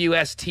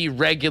WST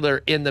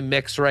regular in the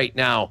mix right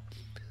now.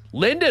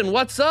 Lyndon,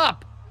 what's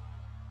up?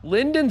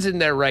 Lyndon's in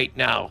there right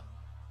now.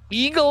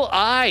 Eagle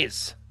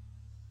Eyes.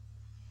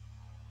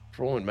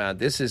 Rowan, man,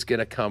 this is going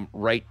to come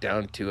right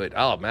down to it.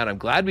 Oh, man, I'm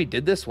glad we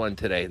did this one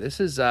today. This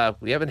is,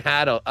 we haven't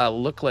had a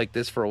look like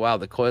this for a while.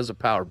 The Coils of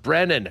Power.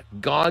 Brennan,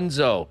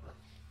 Gonzo.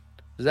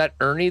 Is that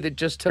Ernie that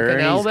just took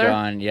an L there?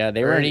 Gone. Yeah,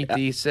 they Ernie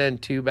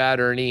decent. Too bad,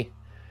 Ernie.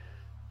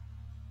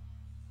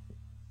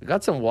 We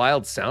got some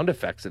wild sound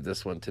effects of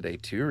this one today,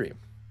 too, Reem.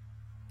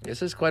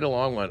 This is quite a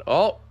long one.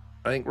 Oh,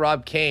 I think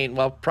Rob Kane,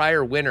 well,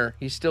 prior winner,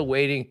 he's still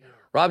waiting.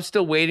 Rob's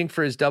still waiting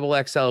for his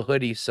XXL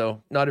hoodie,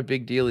 so not a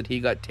big deal that he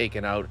got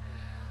taken out.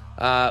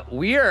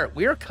 We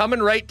are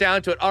coming right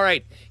down to it. All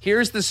right,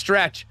 here's the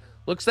stretch.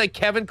 Looks like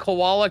Kevin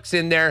Kowalek's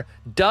in there.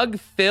 Doug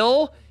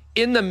Phil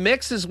in the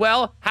mix as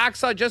well.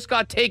 Hacksaw just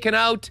got taken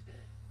out.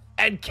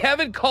 And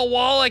Kevin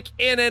Kowalek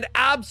in an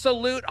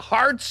absolute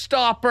heart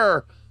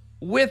stopper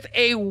with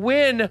a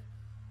win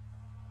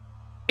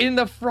in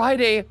the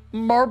Friday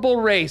marble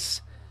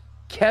race.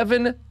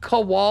 Kevin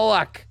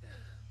Kowalek.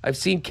 I've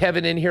seen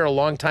Kevin in here a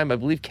long time. I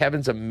believe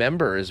Kevin's a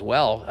member as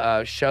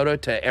well. Shout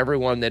out to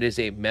everyone that is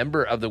a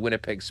member of the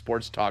Winnipeg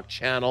Sports Talk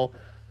channel.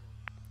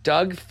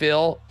 Doug,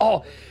 Phil.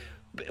 Oh,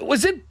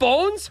 was it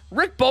Bones?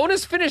 Rick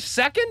Bowness finished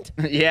second?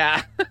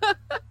 Yeah.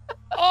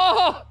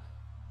 Oh,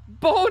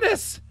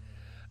 Bonus.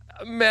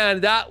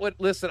 Man, that would,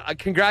 listen,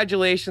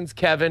 congratulations,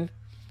 Kevin.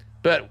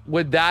 But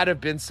would that have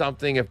been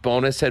something if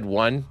Bonus had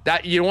won?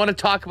 That, you want to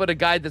talk about a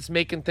guy that's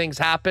making things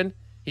happen?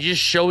 He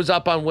just shows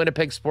up on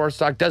Winnipeg Sports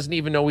Talk, doesn't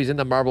even know he's in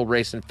the marble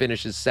race and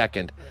finishes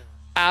second.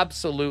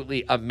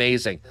 Absolutely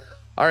amazing.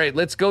 All right,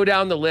 let's go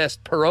down the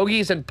list.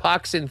 Pierogies and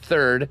Pucks in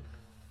third.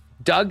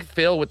 Doug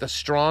Phil with a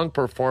strong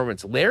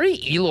performance. Larry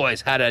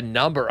Eloy's had a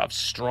number of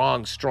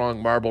strong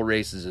marble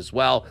races as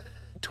well.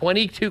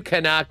 22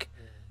 Canuck,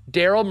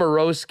 Daryl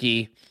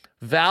Morosky,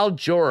 Val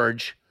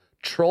George,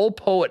 Troll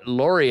Poet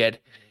Laureate,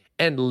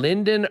 and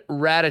Lyndon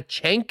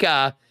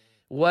Radichenka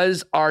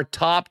was our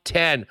top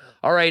 10.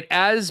 All right,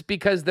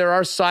 because there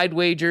are side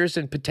wagers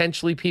and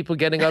potentially people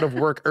getting out of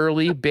work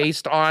early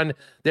based on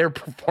their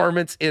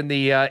performance in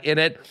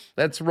it.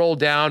 Let's roll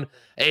down.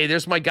 Hey,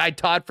 there's my guy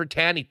Todd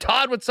Fertani.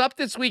 Todd, what's up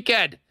this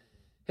weekend?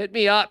 Hit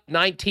me up.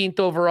 19th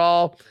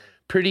overall.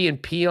 Pretty and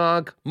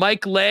Pionk.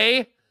 Mike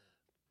Lay.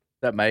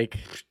 That Mike.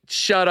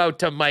 Shout out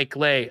to Mike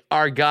Lay,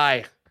 our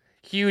guy.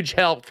 Huge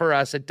help for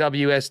us at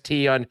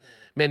WST on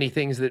many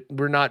things that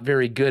we're not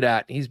very good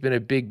at. He's been a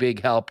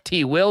big help.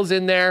 T. Will's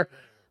in there.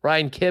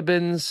 Ryan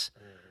Kibbins.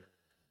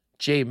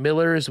 Jay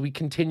Miller as we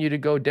continue to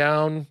go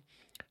down.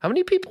 How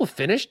many people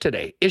finished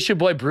today? Issue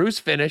Boy Bruce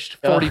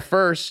finished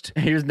 41st.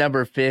 He was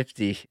number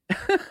 50.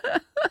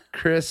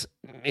 Chris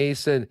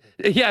Mason.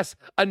 Yes,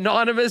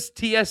 anonymous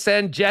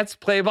TSN Jets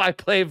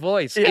play-by-play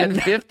voice in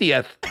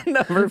 50th.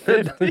 Number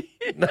 50.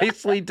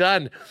 Nicely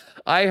done.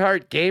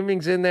 iHeart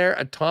Gaming's in there.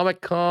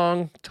 Atomic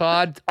Kong,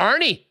 Todd,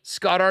 Arnie,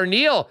 Scott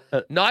Arneal.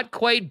 Not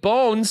quite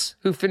Bones,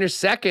 who finished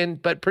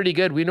second, but pretty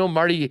good. We know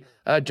Marty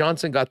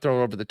Johnson got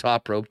thrown over the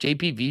top rope.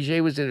 JP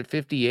Vijay was in at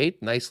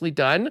 58. Nicely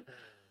done.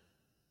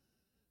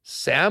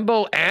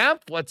 Sambo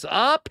Amp, what's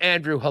up?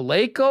 Andrew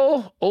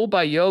Haleko.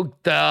 Obayog,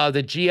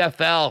 the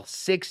GFL,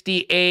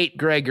 68,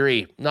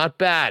 Gregory. Not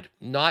bad.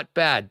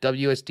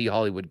 WSD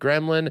Hollywood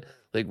Gremlin,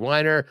 Lig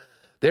Weiner.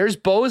 There's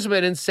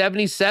Bozeman in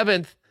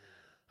 77th.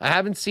 I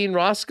haven't seen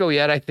Roscoe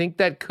yet. I think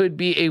that could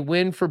be a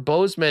win for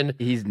Bozeman.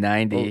 He's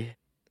 90.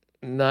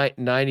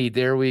 90.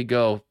 There we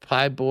go.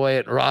 Pie Boy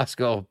at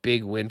Roscoe.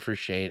 Big win for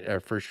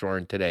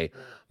Shorn today.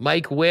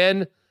 Mike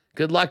Wynn.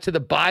 Good luck to the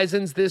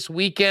Bisons this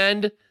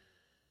weekend.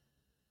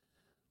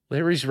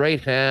 Larry's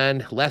right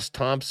hand. Les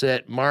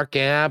Thompson. Mark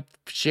Amp.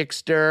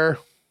 Schickster.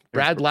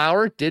 Brad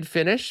Lauer did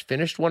finished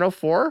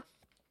 104.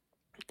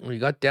 We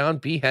got down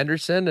B.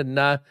 Henderson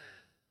and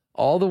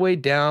all the way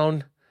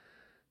down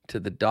to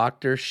the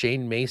doctor,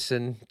 Shane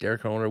Mason,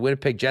 Derek Honer,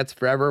 Winnipeg Jets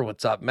forever.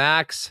 What's up,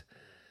 Max?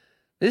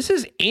 This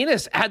is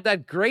Enos had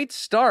that great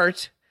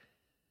start.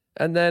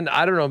 And then,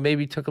 I don't know,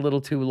 maybe took a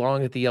little too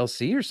long at the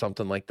LC or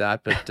something like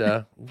that. But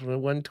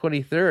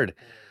 123rd,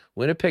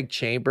 Winnipeg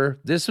Chamber.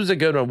 This was a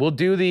good one. We'll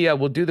do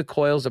the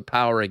Coils of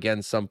Power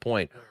again some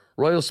point.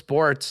 Royal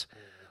Sports,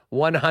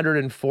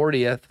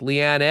 140th.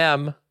 Leanne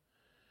M.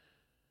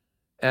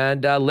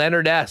 And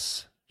Leonard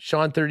S.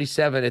 Sean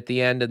 37 at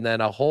the end. And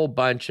then a whole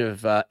bunch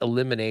of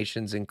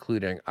eliminations,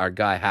 including our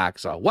guy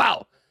Hacksaw.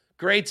 Wow,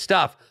 great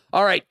stuff.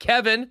 All right,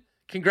 Kevin,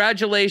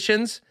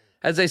 congratulations.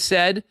 As I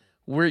said,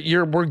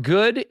 we're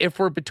good if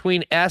we're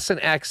between S and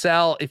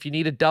XL. If you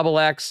need a double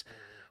X,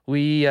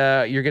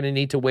 you're going to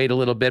need to wait a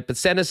little bit. But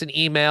send us an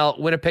email,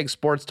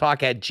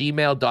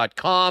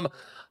 winnipegsportstalk@gmail.com.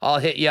 I'll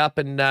hit you up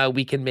and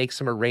we can make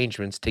some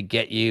arrangements to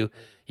get you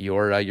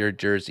your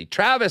jersey.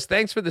 Travis,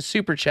 thanks for the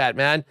super chat,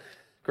 man.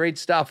 Great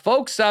stuff.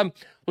 Folks, we'll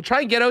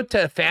try and get out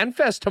to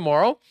FanFest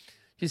tomorrow.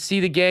 You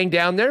see the gang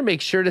down there, make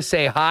sure to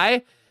say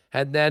hi.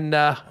 And then,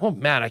 oh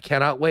man, I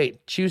cannot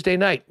wait. Tuesday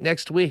night,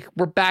 next week,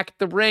 we're back at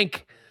the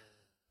rink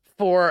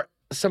for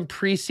some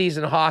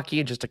preseason hockey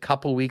and just a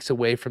couple weeks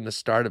away from the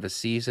start of a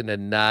season.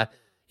 And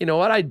you know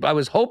what? I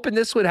was hoping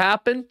this would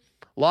happen.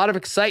 A lot of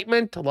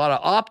excitement, a lot of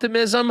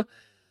optimism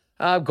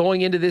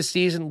going into this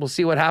season. We'll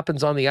see what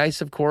happens on the ice,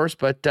 of course,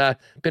 but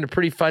been a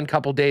pretty fun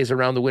couple days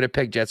around the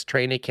Winnipeg Jets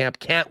training camp.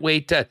 Can't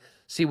wait to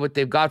see what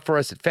they've got for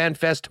us at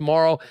FanFest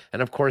tomorrow.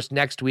 And of course,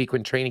 next week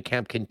when training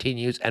camp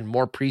continues and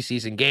more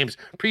preseason games.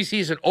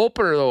 Preseason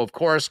opener, though, of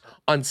course,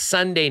 on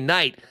Sunday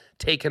night,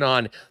 taking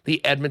on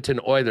the Edmonton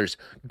Oilers.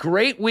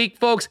 Great week,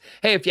 folks.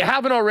 Hey, if you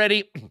haven't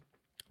already,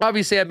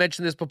 obviously I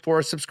mentioned this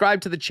before,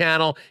 subscribe to the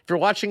channel. If you're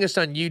watching us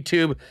on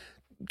YouTube,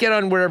 get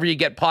on wherever you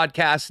get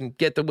podcasts and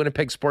get the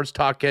Winnipeg Sports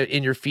Talk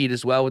in your feed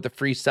as well with a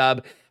free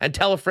sub. And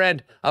tell a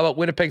friend about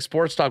Winnipeg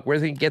Sports Talk, where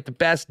they can get the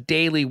best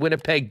daily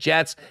Winnipeg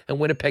Jets and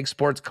Winnipeg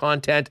sports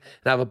content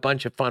and have a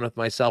bunch of fun with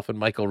myself and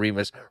Michael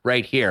Remus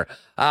right here.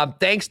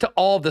 Thanks to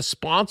all the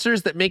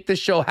sponsors that make this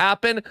show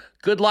happen.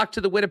 Good luck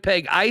to the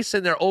Winnipeg Ice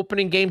in their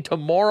opening game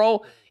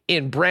tomorrow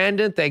in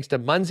Brandon. Thanks to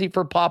Munsey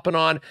for popping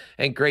on,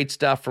 and great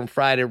stuff from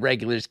Friday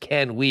regulars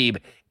Ken Wiebe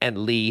and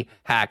Lee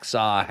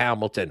Hacksaw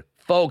Hamilton.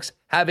 Folks,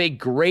 have a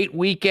great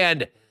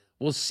weekend.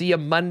 We'll see you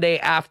Monday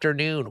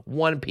afternoon,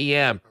 1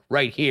 p.m.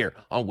 right here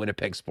on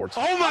Winnipeg Sports.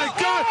 Oh, my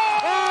God.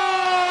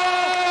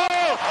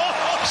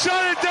 Oh!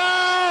 Shut it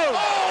down.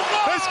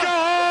 Let's go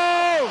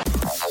home.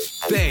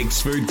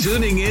 Thanks for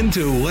tuning in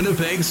to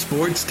Winnipeg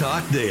Sports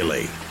Talk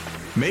Daily.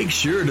 Make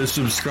sure to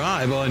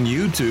subscribe on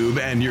YouTube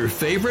and your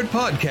favorite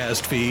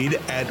podcast feed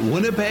at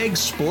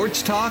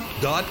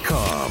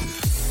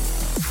winnipegsportstalk.com.